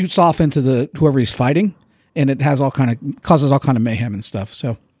shoots off into whoever he's fighting, and it has causes all kind of mayhem and stuff. So,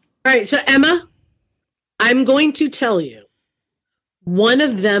 All right. So Emma, I'm going to tell you, one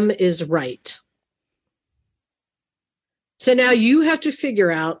of them is right. So now you have to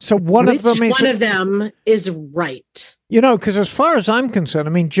figure out. So one of them is right. Because as far as I'm concerned,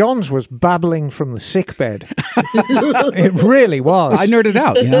 I mean, John's was babbling from the sickbed. It really was. I nerded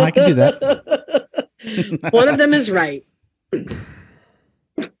out. I can do that. One of them is right.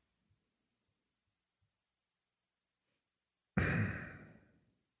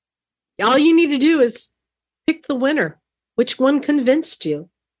 All you need to do is pick the winner. Which one convinced you?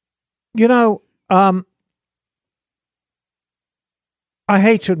 I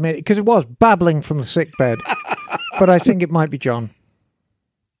hate to admit it because it was babbling from the sickbed, but I think it might be John.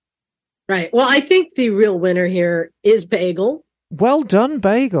 Right. Well, I think the real winner here is Bagel. Well done,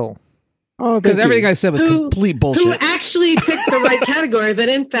 Bagel. Oh, because everything I said was complete bullshit. Who actually picked the right category, but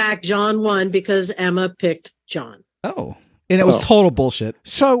in fact, John won because Emma picked John. Oh, and it was total bullshit.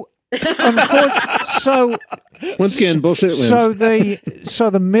 So, once again, bullshit wins. So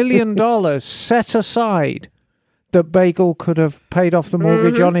the $1 million set aside that Bagel could have paid off the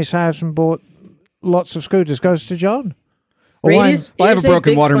mortgage on his house and bought lots of scooters goes to John. I have a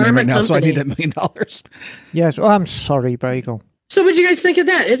broken water main right now, so I need $1 million. Yes. Oh, I'm sorry, Bagel. So what do you guys think of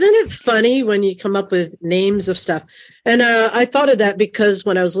that? Isn't it funny when you come up with names of stuff? And I thought of that because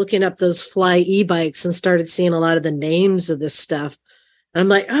when I was looking up those Fly e-bikes and started seeing a lot of the names of this stuff, I'm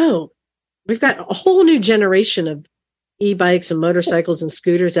like, oh, we've got a whole new generation of e-bikes and motorcycles and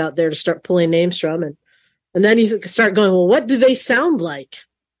scooters out there to start pulling names from. And then you start going, well, what do they sound like?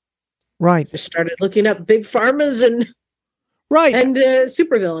 Right. Just started looking up big pharmas and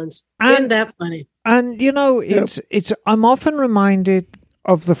supervillains. Isn't that funny? And it's I'm often reminded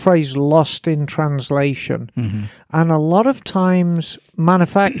of the phrase "lost in translation," and a lot of times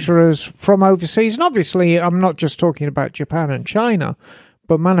manufacturers from overseas, and obviously I'm not just talking about Japan and China,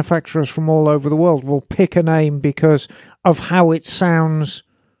 but manufacturers from all over the world will pick a name because of how it sounds,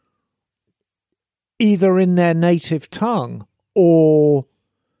 either in their native tongue or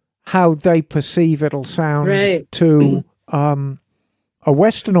how they perceive it'll sound to a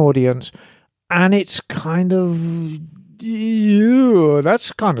Western audience. And it's kind of,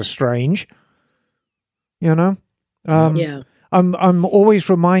 that's kind of strange, Yeah. I'm always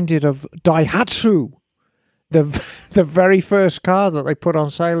reminded of Daihatsu, the very first car that they put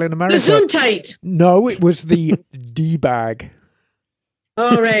on sale in America. The Gesundheit. No, it was the D-bag.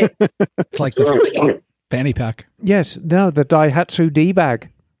 Oh, right. It's like the fanny pack. Yes, no, the Daihatsu D-bag.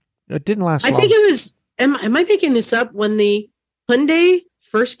 It didn't last long. I think it was, am I making this up, when the Hyundai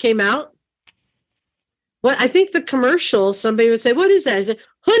first came out? Well, I think the commercial, somebody would say, what is that? I said,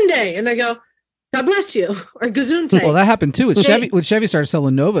 Hyundai. And they go, God bless you, or Gesundheit. Well, that happened too. When Chevy started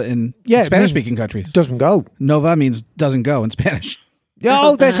selling Nova in Spanish-speaking countries. Doesn't go. Nova means doesn't go in Spanish.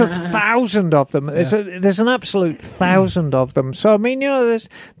 Oh, there's 1,000 of them. There's an absolute 1,000 of them. So, I mean,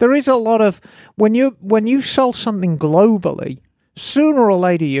 there is a lot of, when you sell something globally, sooner or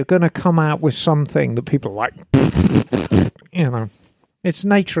later you're going to come out with something that people are like, it's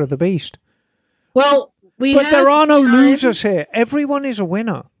nature of the beast. Well, but there are no losers here. Everyone is a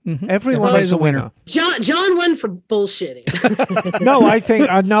winner. Mm-hmm. Everyone is a winner. John won for bullshitting. No, I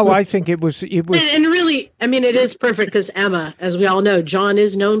think it was, and really, I mean, it is perfect because Emma, as we all know, John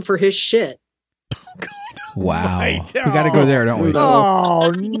is known for his shit. Wow. Right. We got to go there, don't we? Oh,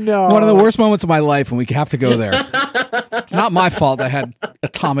 no. One of the worst moments of my life, and we have to go there. It's not my fault I had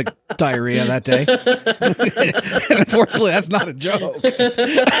atomic diarrhea that day. And unfortunately, that's not a joke. That's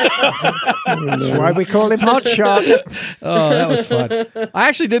why we call him Hotshot. Oh, that was fun. I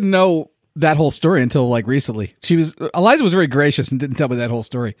actually didn't know that whole story until like recently. Eliza was very gracious and didn't tell me that whole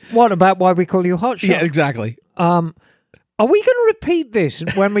story. What about why we call you Hotshot? Yeah, exactly. Are we going to repeat this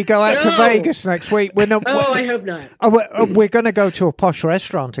when we go out to Vegas next week? I hope not. We're going to go to a posh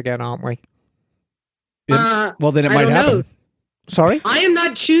restaurant again, aren't we? Well, then it might happen. Know. Sorry? I am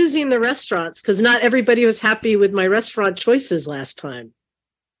not choosing the restaurants because not everybody was happy with my restaurant choices last time.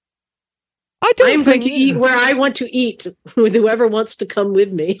 I'm going to eat where I want to eat with whoever wants to come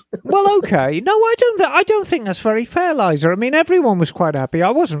with me. Well, okay. No, I don't think that's very fair, Liza. I mean, everyone was quite happy. I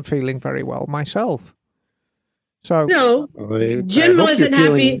wasn't feeling very well myself. So no, I Jim hope wasn't you're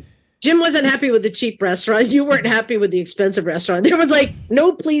feeling- happy. Jim wasn't happy with the cheap restaurant. You weren't happy with the expensive restaurant. There was like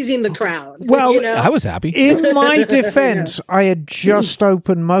no pleasing the crowd. Well, you know? I was happy. in my defense, I had just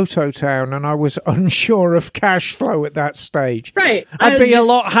opened Mototown and I was unsure of cash flow at that stage. Right. I'd be a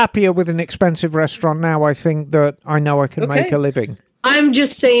lot happier with an expensive restaurant now. I think that I know I can make a living. I'm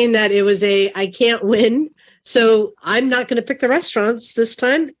just saying that it was I can't win. So I'm not going to pick the restaurants this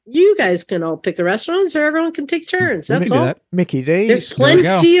time. You guys can all pick the restaurants, or everyone can take turns. That's all. Mickey D's. There's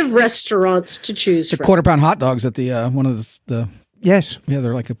plenty of restaurants to choose The from. quarter-pound hot dogs at the one of the Yes. yeah,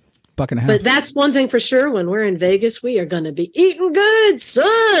 they're like $1.50. But that's one thing for sure. When we're in Vegas, we are going to be eating good,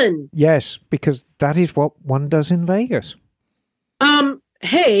 son. Yes, because that is what one does in Vegas.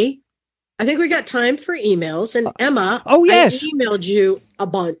 Hey, I think we got time for emails. And Emma, oh, yes. I emailed you a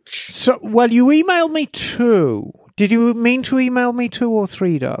bunch. So, well, you emailed me 2. Did you mean to email me 2 or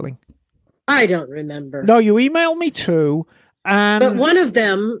 3, darling? I don't remember. No, you emailed me 2. But one of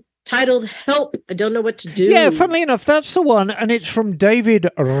them titled Help, I don't know what to do. Yeah, funnily enough, that's the one. And it's from David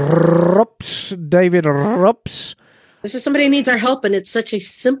Rups. David Rups. This is somebody who needs our help, and it's such a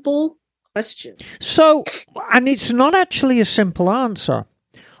simple question. So, and it's not actually a simple answer.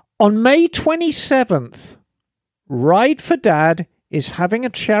 On May 27th, Ride for Dad is having a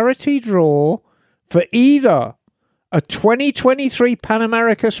charity draw for either a 2023 Pan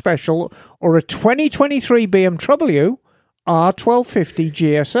America Special or a 2023 BMW R1250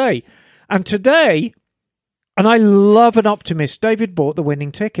 GSA. And today, and I love an optimist, David bought the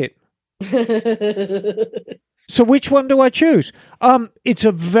winning ticket. So which one do I choose? It's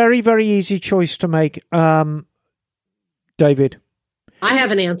a very, very easy choice to make, David. I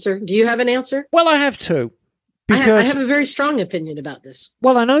have an answer. Do you have an answer? Well, I have 2. I have a very strong opinion about this.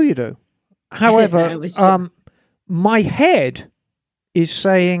 Well, I know you do. However, my head is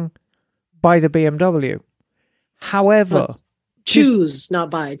saying buy the BMW. However, choose, not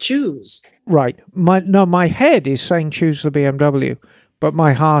buy, choose. Right. My head is saying choose the BMW, but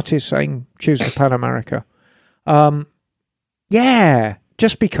my heart is saying choose the Pan America. Yeah,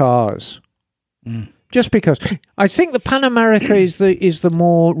 just because. Just because I think the Pan America is the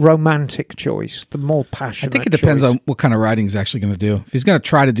more romantic choice, the more passionate. I think it depends on what kind of riding he's actually going to do. If he's going to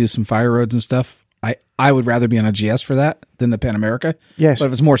try to do some fire roads and stuff, I would rather be on a GS for that than the Pan America. Yes, but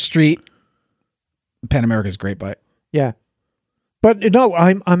if it's more street, the Pan America is a great bike. Yeah, but no,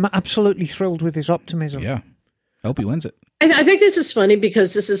 I'm absolutely thrilled with his optimism. Yeah, I hope he wins it. I think this is funny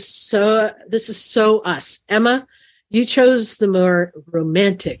because this is so us. Emma, you chose the more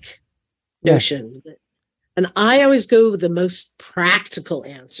romantic notion. Yeah. And I always go with the most practical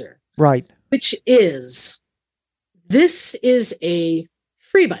answer. Right. Which is, this is a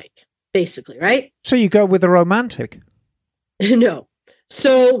free bike, basically, right? So you go with the romantic. No.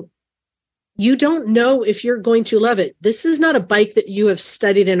 So you don't know if you're going to love it. This is not a bike that you have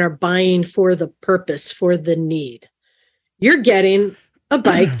studied and are buying for the purpose, for the need. You're getting a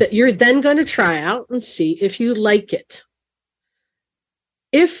bike that you're then going to try out and see if you like it.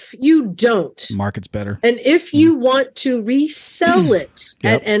 If you don't, market's better. And if you want to resell it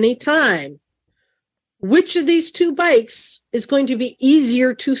at any time, which of these 2 bikes is going to be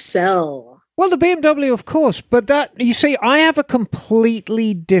easier to sell? Well, the BMW, of course, but that, you see, I have a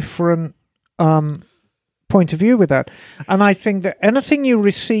completely different point of view with that. And I think that anything you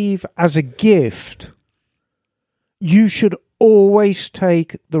receive as a gift, you should always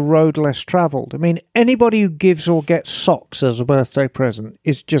take the road less traveled. I mean, anybody who gives or gets socks as a birthday present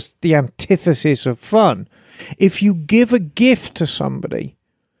is just the antithesis of fun. If you give a gift to somebody,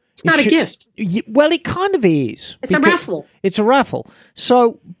 it's not a gift. Well, it kind of is. It's a raffle. It's a raffle.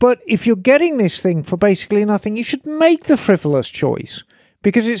 So, but if you're getting this thing for basically nothing, you should make the frivolous choice,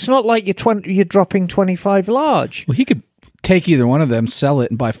 because it's not like you're dropping 25 large. Well, he could take either one of them, sell it,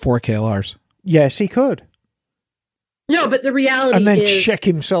 and buy 4 KLRs. Yes, he could. No, but the reality is... And then check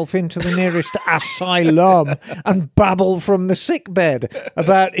himself into the nearest asylum and babble from the sickbed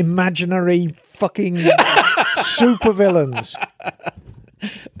about imaginary fucking supervillains.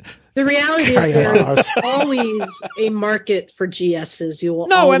 The reality is there's always a market for GSs. You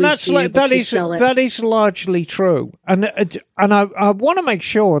will always be able to sell it. That is largely true. And I want to make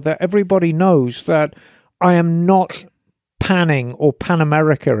sure that everybody knows that I am not panning or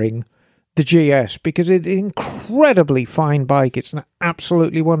Pan-Americaing the GS, because it's an incredibly fine bike. It's an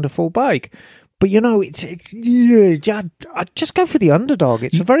absolutely wonderful bike. But, you know, it's I just go for the underdog.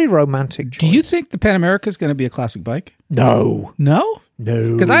 It's a very romantic choice. Do you think the Pan America is going to be a classic bike? No. No?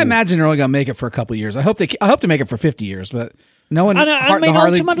 No. Because I imagine they're only going to make it for a couple of years. I hope to make it for 50 years, but no one. I mean,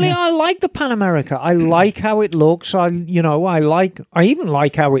 ultimately, I like the Pan America. I like how it looks. I even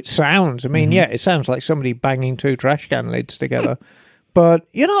like how it sounds. I mean, yeah, it sounds like somebody banging two trash can lids together. But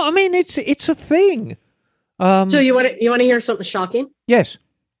I mean, it's a thing. So you want to hear something shocking? Yes.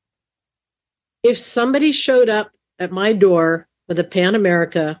 If somebody showed up at my door with a Pan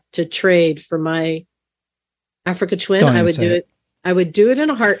America to trade for my Africa Twin, I would do it. I would do it in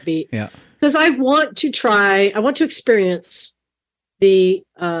a heartbeat. Yeah. Because I want to experience the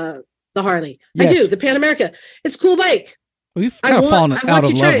Harley. Yes. I do, the Pan America. It's a cool bike. Well, you've kind of fallen out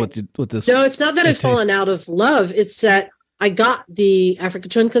of love with this. No, it's not that I've fallen out of love. It's that I got the Africa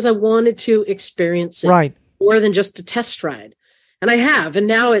Twin because I wanted to experience it more than just a test ride. And I have, and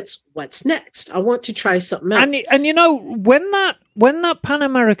now it's what's next. I want to try something else. And when that Pan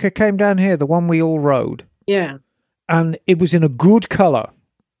America came down here, the one we all rode, yeah, and it was in a good color.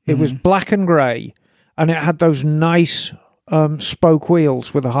 It was black and grey, and it had those nice spoke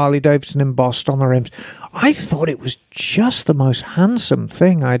wheels with the Harley Davidson embossed on the rims. I thought it was just the most handsome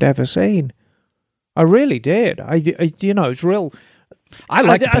thing I'd ever seen. I really did. It's real. I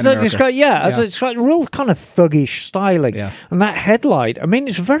like as I described, as I described, real kind of thuggish styling. Yeah. And that headlight, I mean,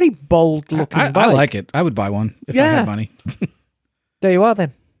 it's a very bold looking bike. I like it. I would buy one if I had money. There you are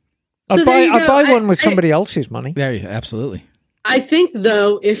then. So I'd buy one with somebody else's money. There you absolutely. I think,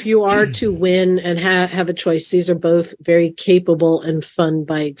 though, if you are to win and have a choice, these are both very capable and fun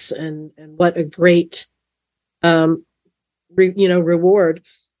bikes, and what a great, reward.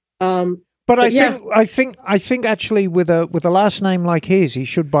 But I think actually with a last name like his, he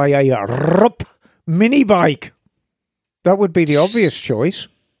should buy a RUP mini bike. That would be the obvious choice.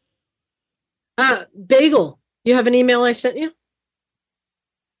 Bagel, you have an email I sent you?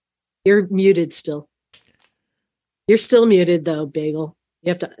 You're muted still. You're still muted though, Bagel. You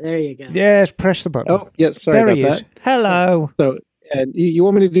have to. There you go. Yes, press the button. Oh, yes. Sorry there about he that. is. Hello. So, you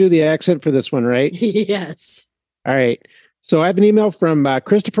want me to do the accent for this one, right? Yes. All right. So I have an email from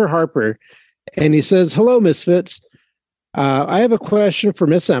Christopher Harper, and he says, "Hello, Misfits. I have a question for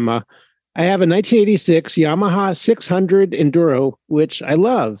Miss Emma. I have a 1986 Yamaha 600 Enduro, which I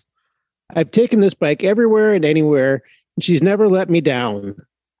love. I've taken this bike everywhere and anywhere, and she's never let me down.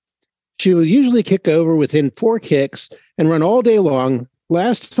 She will usually kick over within 4 kicks and run all day long.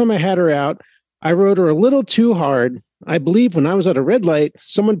 Last time I had her out, I rode her a little too hard. I believe when I was at a red light,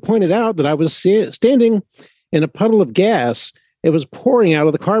 someone pointed out that I was standing in a puddle of gas. It was pouring out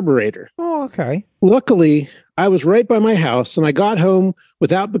of the carburetor. Oh, okay. Luckily, I was right by my house, and I got home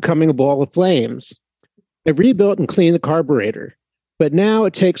without becoming a ball of flames. I rebuilt and cleaned the carburetor, but now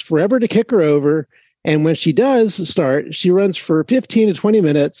it takes forever to kick her over, and when she does start, she runs for 15 to 20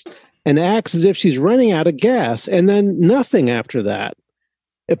 minutes and acts as if she's running out of gas, and then nothing after that.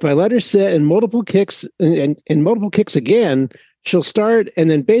 If I let her sit in multiple kicks and multiple kicks again, she'll start and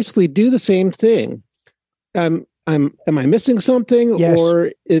then basically do the same thing. Am I missing something, yes.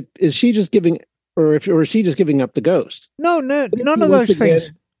 or is she just giving, or is she just giving up the ghost? No, none of those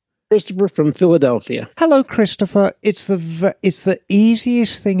things. Christopher from Philadelphia. Hello, Christopher. It's the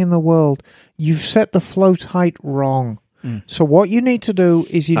easiest thing in the world. You've set the float height wrong. So what you need to do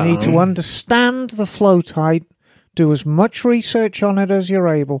is you need to understand the float height, do as much research on it as you're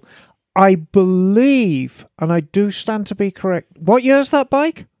able. I believe, and I do stand to be correct, what year's that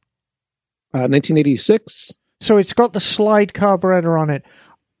bike? 1986. So it's got the slide carburetor on it.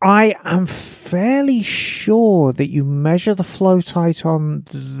 I am fairly sure that you measure the float height on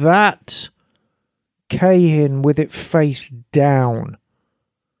that K-hin with it face down.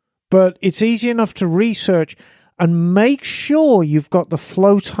 But it's easy enough to research and make sure you've got the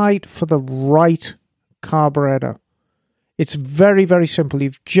float height for the right carburetor. It's very, very simple.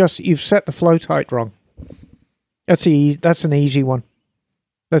 You've set the float height wrong. That's an easy one.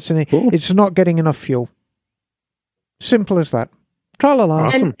 Cool. It's not getting enough fuel. Simple as that. Tra-la-la.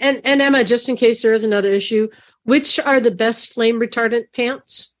 Awesome. And Emma, just in case there is another issue, which are the best flame retardant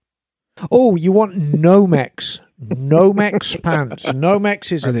pants? Oh, you want Nomex. Nomex pants.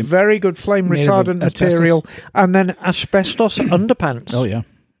 Nomex is a very good flame retardant material. And then asbestos underpants. Oh, yeah.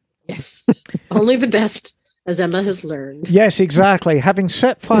 Yes. Only the best, as Emma has learned. Yes, exactly. Having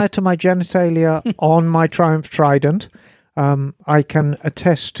set fire to my genitalia on my Triumph Trident, I can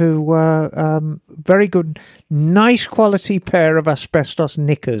attest to very good, nice quality pair of asbestos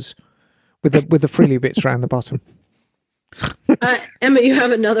knickers with the frilly bits around the bottom. Emma, you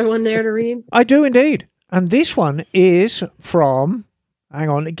have another one there to read? I do indeed. And this one is from... Hang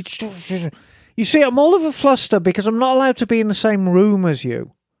on. You see, I'm all of a fluster because I'm not allowed to be in the same room as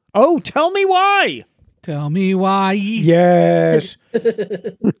you. Oh, tell me why! Tell me why. Yes.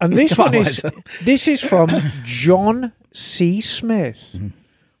 And this Come one on, is Liza. this is from John C. Smith.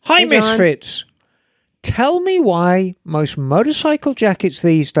 Hi, Hey, John. Misfits. Tell me why most motorcycle jackets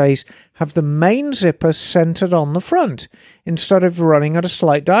these days have the main zipper centered on the front instead of running at a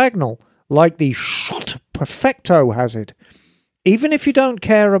slight diagonal, like the Shot Perfecto has it. Even if you don't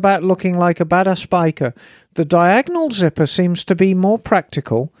care about looking like a badass biker, the diagonal zipper seems to be more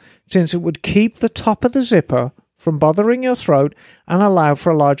practical, since it would keep the top of the zipper from bothering your throat and allow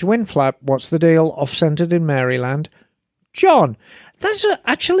for a large wind flap. What's the deal? Off-centered in Maryland. John,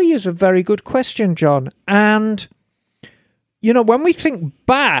 actually is a very good question, John. And, you know, when we think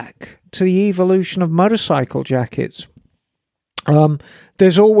back to the evolution of motorcycle jackets,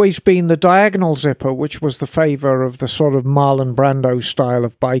 there's always been the diagonal zipper, which was the favor of the sort of Marlon Brando style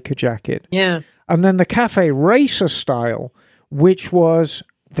of biker jacket. Yeah. And then the Cafe Racer style, which was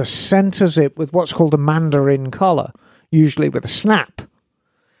the center zip with what's called a mandarin collar, usually with a snap.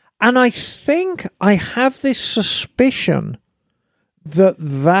 And I think I have this suspicion that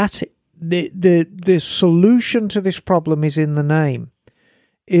the solution to this problem is in the name.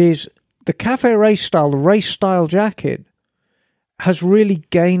 Is the Cafe Race style, the race style jacket, has really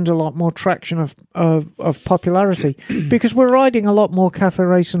gained a lot more traction of popularity because we're riding a lot more cafe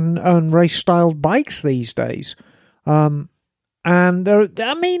race and race styled bikes these days. And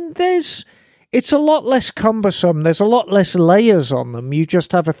it's a lot less cumbersome. There's a lot less layers on them. You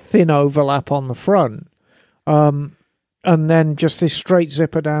just have a thin overlap on the front. And then just this straight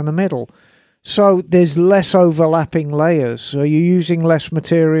zipper down the middle. So there's less overlapping layers. So you're using less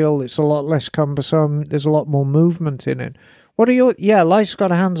material. It's a lot less cumbersome. There's a lot more movement in it. What are your... Yeah, Liza's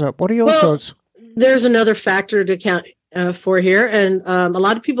got her hands up. What are your thoughts? There's another factor to account for here, and a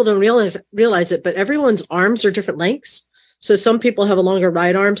lot of people don't realize it, but everyone's arms are different lengths. So some people have a longer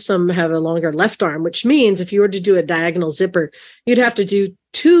right arm, some have a longer left arm, which means if you were to do a diagonal zipper, you'd have to do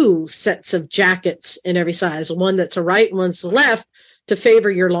 2 sets of jackets in every size, one that's a right, one's a left, to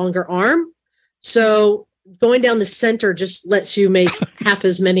favor your longer arm. So going down the center just lets you make half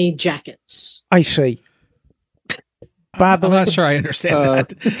as many jackets. I see. I'm not sure I understand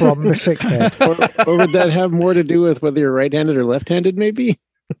that. From the sick bed. Or would that have more to do with whether you're right-handed or left-handed, maybe?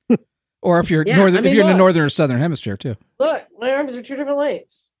 Or if you're Yeah, northern, I mean, if you're in the look. northern or southern hemisphere too. Look, my arms are 2 different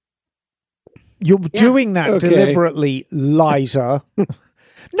lengths. You're doing that Okay. deliberately, Liza.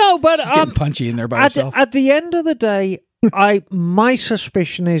 No, but She's getting punchy in there by herself. at the end of the day, my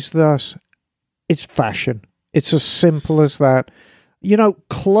suspicion is thus it's fashion. It's as simple as that. You know,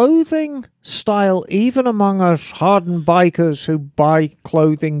 clothing style, even among us hardened bikers who buy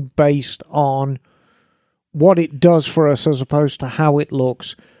clothing based on what it does for us as opposed to how it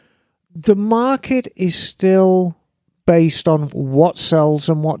looks, the market is still based on what sells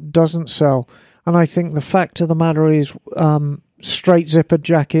and what doesn't sell. And I think the fact of the matter is straight zippered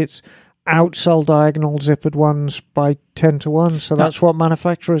jackets outsell diagonal zippered ones by 10 to 1. So that's what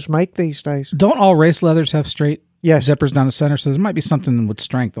manufacturers make these days. Don't all race leathers have straight Yes. zippers down the center? So there might be something with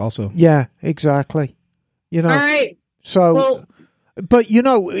strength also. Yeah, exactly. You know, All right. so, Well, but you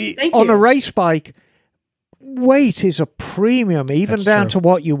know, on you. a race bike, weight is a premium, even That's down true. to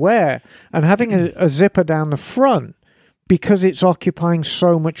what you wear. And having a zipper down the front, because it's occupying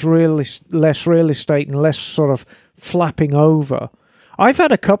so much less real estate and less sort of flapping over. I've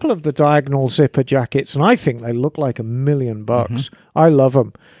had a couple of the diagonal zipper jackets, and I think they look like $1 million. I love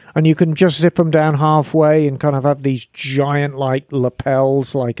them. And you can just zip them down halfway and kind of have these giant, like,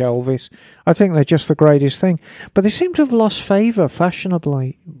 lapels like Elvis. I think they're just the greatest thing. But they seem to have lost favor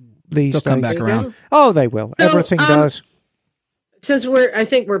fashionably these They'll days. come back around. Oh, they will. So, Everything does. Since I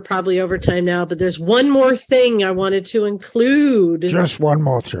think we're probably over time now, but there's one more thing I wanted to include. Just one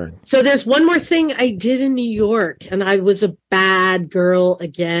more thing. So there's one more thing I did in New York, and I was a bad girl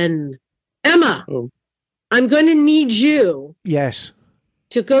again. Emma, I'm going to need you Yes.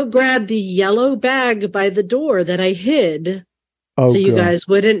 to go grab the yellow bag by the door that I hid Oh, so you God. guys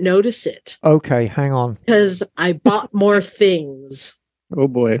wouldn't notice it Okay, hang on. because I bought more things. Oh,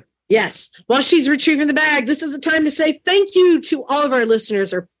 boy. Yes. While she's retrieving the bag, this is the time to say thank you to all of our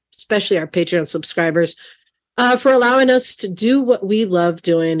listeners, or especially our Patreon subscribers, for allowing us to do what we love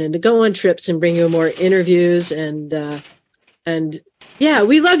doing and to go on trips and bring you more interviews. And yeah,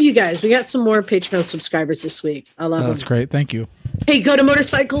 we love you guys. We got some more Patreon subscribers this week. I love them. That's great. Thank you. Hey, go to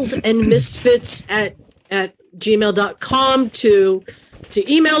motorcycles and misfits at gmail.com to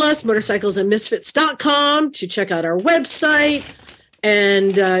email us, motorcyclesandmisfits.com, to check out our website.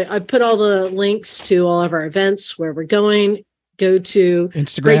 And I put all the links to all of our events, where we're going. Go to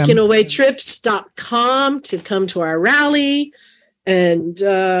Instagram. breakingawaytrips.com to come to our rally. And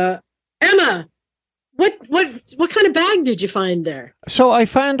Emma, What kind of bag did you find there? So I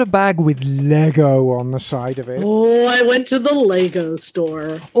found a bag with Lego on the side of it. Oh, I went to the Lego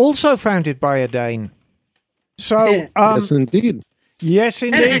store. Also founded by a Dane. So, Yes, indeed. yes,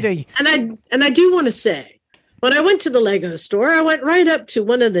 indeed. And I do want to say, when I went to the Lego store, I went right up to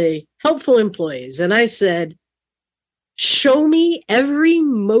one of the helpful employees and I said, "Show me every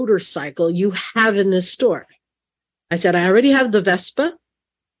motorcycle you have in this store." I said, "I already have the Vespa,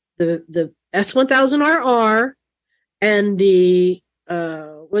 the S1000RR, and the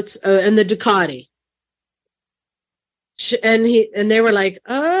and the Ducati." And they were like,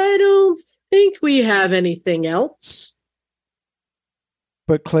 "I don't think we have anything else."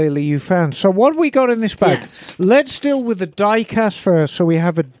 But clearly you found. So what have we got in this bag? Yes. Let's deal with the die cast first. So we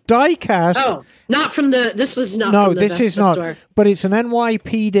have a die cast. Oh, not from the. This is not. No, from the this Vespa is not. store. But it's an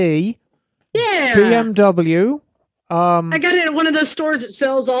NYPD Yeah. BMW. I got it at one of those stores that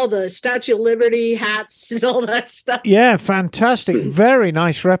sells all the Statue of Liberty hats and all that stuff. Yeah, fantastic. Very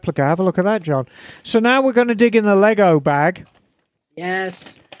nice replica. Have a look at that, John. So now we're going to dig in the Lego bag.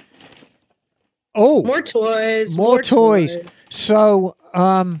 Yes. Oh, More toys. more toys. So,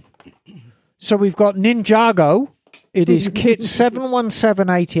 so we've got Ninjago. It is kit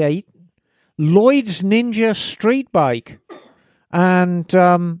 71788, Lloyd's Ninja Street Bike. And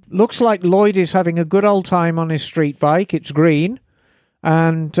looks like Lloyd is having a good old time on his street bike. It's green.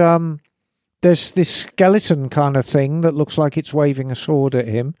 And there's this skeleton kind of thing that looks like it's waving a sword at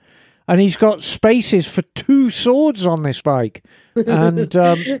him. And he's got spaces for 2 swords on this bike. And It's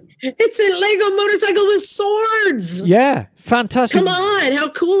a Lego motorcycle with swords. yeah, fantastic. Come on. How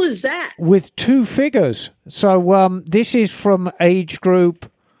cool is that? With 2 figures. So this is from age group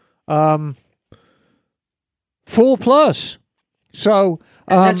 4+. So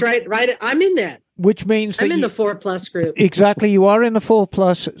That's right. Right. I'm in that. which means that I'm in the 4+ group. exactly, you are in the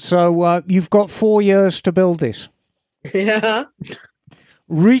 4+. So you've got 4 years to build this. Yeah.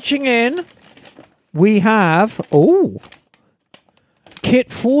 Reaching in, we have kit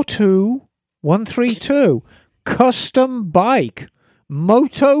 42132, custom bike,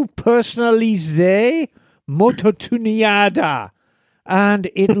 moto personalisé mototuniada, and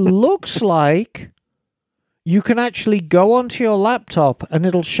it looks like you can actually go onto your laptop and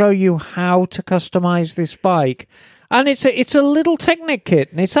it'll show you how to customize this bike. And it's a little Technic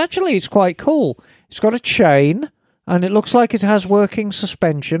kit, and it's quite cool. It's got a chain, and it looks like it has working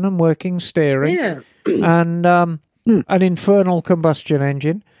suspension and working steering, Yeah. and an infernal combustion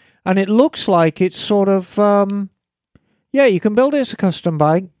engine. And it looks like it's sort of you can build it as a custom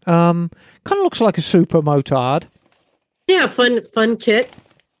bike. Kind of looks like a super motard. Yeah. Fun kit.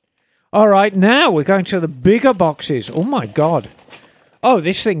 All right, now we're going to the bigger boxes. Oh, my God. Oh,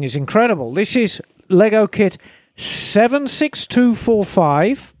 this thing is incredible. This is Lego Kit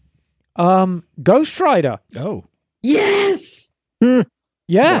 76245, Ghost Rider. Oh. Yes.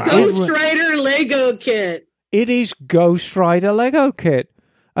 Yeah. Ghost Rider Lego kit. It is Ghost Rider Lego Kit.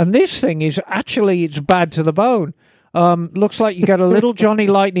 And this thing is actually, it's bad to the bone. Looks like you get a little Johnny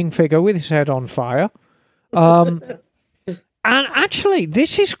Lightning figure with his head on fire. And actually,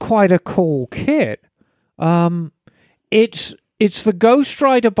 this is quite a cool kit. It's the Ghost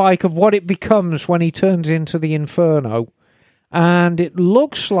Rider bike of what it becomes when he turns into the Inferno. And it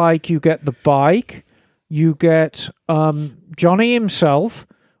looks like you get the bike, you get Johnny himself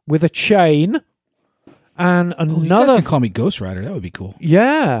with a chain, and You guys another... can call me Ghost Rider. That would be cool.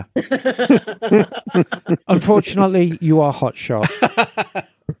 Yeah. Unfortunately, you are Hotshot.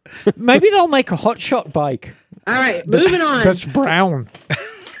 Maybe they'll make a Hotshot bike. All right. Moving on. That's brown.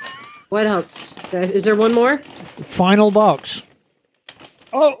 What else? Is there one more? Final box.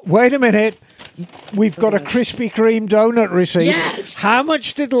 Oh, wait a minute. We've got a Krispy Kreme donut receipt. Yes. How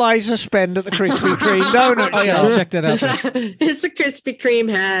much did Liza spend at the Krispy Kreme donut Oh, yeah, show? let's check that out. It's a Krispy Kreme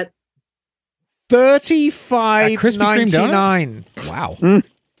hat. $35.99. Wow.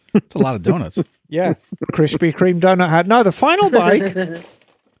 That's a lot of donuts. Yeah, Krispy Kreme donut hat. No, the final bike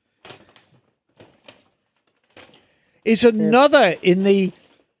is another in the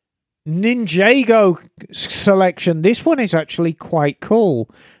Ninjago selection. This one is actually quite cool.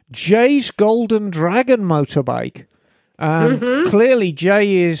 Jay's Golden Dragon motorbike. Clearly,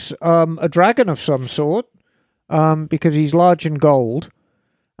 Jay is a dragon of some sort because he's large and gold.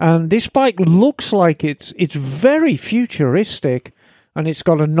 And this bike looks like it's very futuristic, and it's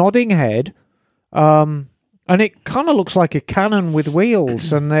got a nodding head. And it kind of looks like a cannon with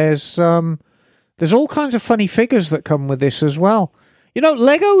wheels. And there's all kinds of funny figures that come with this as well. You know,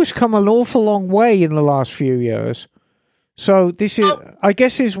 Lego has come an awful long way in the last few years. So this is, I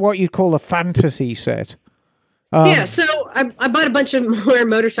guess, is what you'd call a fantasy set. Yeah, so I bought a bunch of more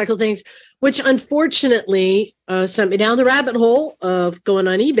motorcycle things, which unfortunately sent me down the rabbit hole of going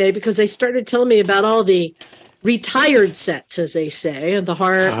on eBay because they started telling me about all the retired sets, as they say, and the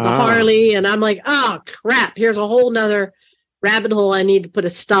Harley, and I'm like, oh crap! Here's a whole nother rabbit hole I need to put a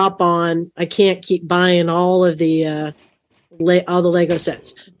stop on. I can't keep buying all of the Lego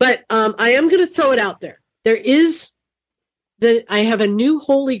sets, but I am going to throw it out there. I have a new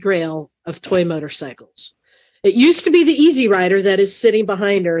holy grail of toy motorcycles. It used to be the Easy Rider that is sitting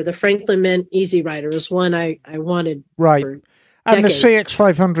behind her. The Franklin Mint Easy Rider is one I wanted. Right. And decades. the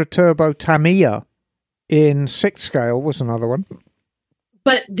CX500 Turbo Tamiya in 6 scale was another one.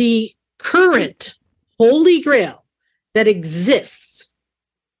 But the current holy grail that exists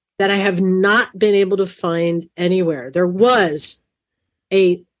that I have not been able to find anywhere. There was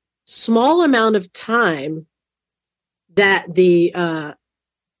a small amount of time that the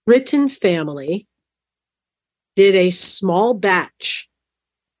Britton family did a small batch.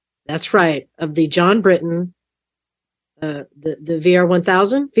 That's right, of the John Britton, the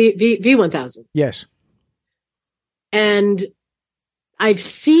VR1000, V1000. Yes. And I've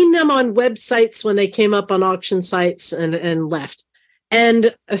seen them on websites when they came up on auction sites and left.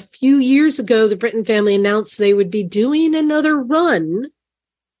 And a few years ago, the Britton family announced they would be doing another run,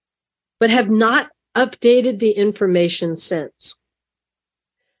 but have not updated the information since.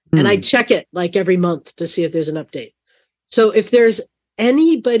 And I check it like every month to see if there's an update. So if there's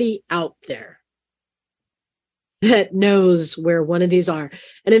anybody out there that knows where one of these are,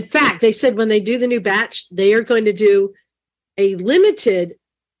 and in fact, they said when they do the new batch, they are going to do a limited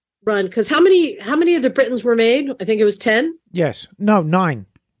run. Because how many of the Brittons were made? I think it was 10. Yes. No, 9.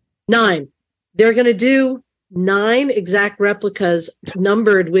 9. They're going to do 9 exact replicas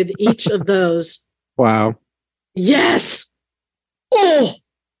numbered with each of those. Wow. Yes. Oh,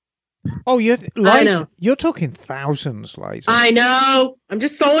 I know. You're talking thousands, Liza. I know. I'm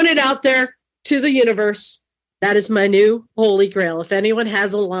just throwing it out there to the universe. That is my new holy grail. If anyone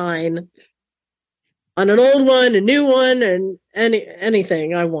has a line on an old one, a new one, and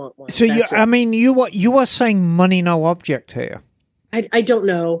anything, I want one. So you are saying money no object here. I don't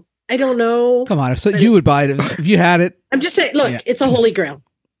know. I don't know. Come on, you would buy it if you had it. I'm just saying. Look, It's a holy grail.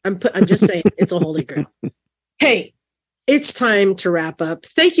 I'm just saying it's a holy grail. Hey, it's time to wrap up.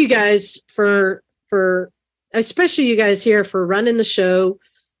 Thank you guys for especially you guys here for running the show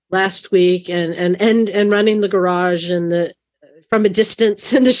last week and running the garage and from a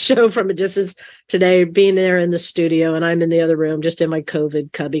distance and the show from a distance today, being there in the studio, and I'm in the other room just in my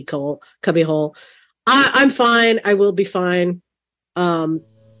COVID cubby hole. I'm fine. I will be fine.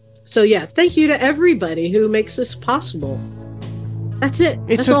 So yeah, thank you to everybody who makes this possible. That's it.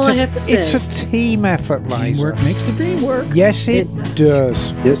 That's all I have to say. It's a team effort, Liza. Teamwork makes the dream work. Yes, it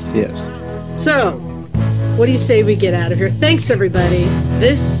does. Yes. So, what do you say we get out of here? Thanks, everybody.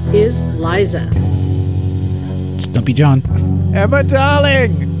 This is Liza. Stumpy John. Emma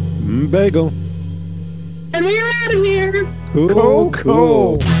Darling. Bagel. And we are out of here.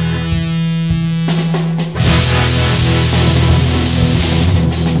 Cool.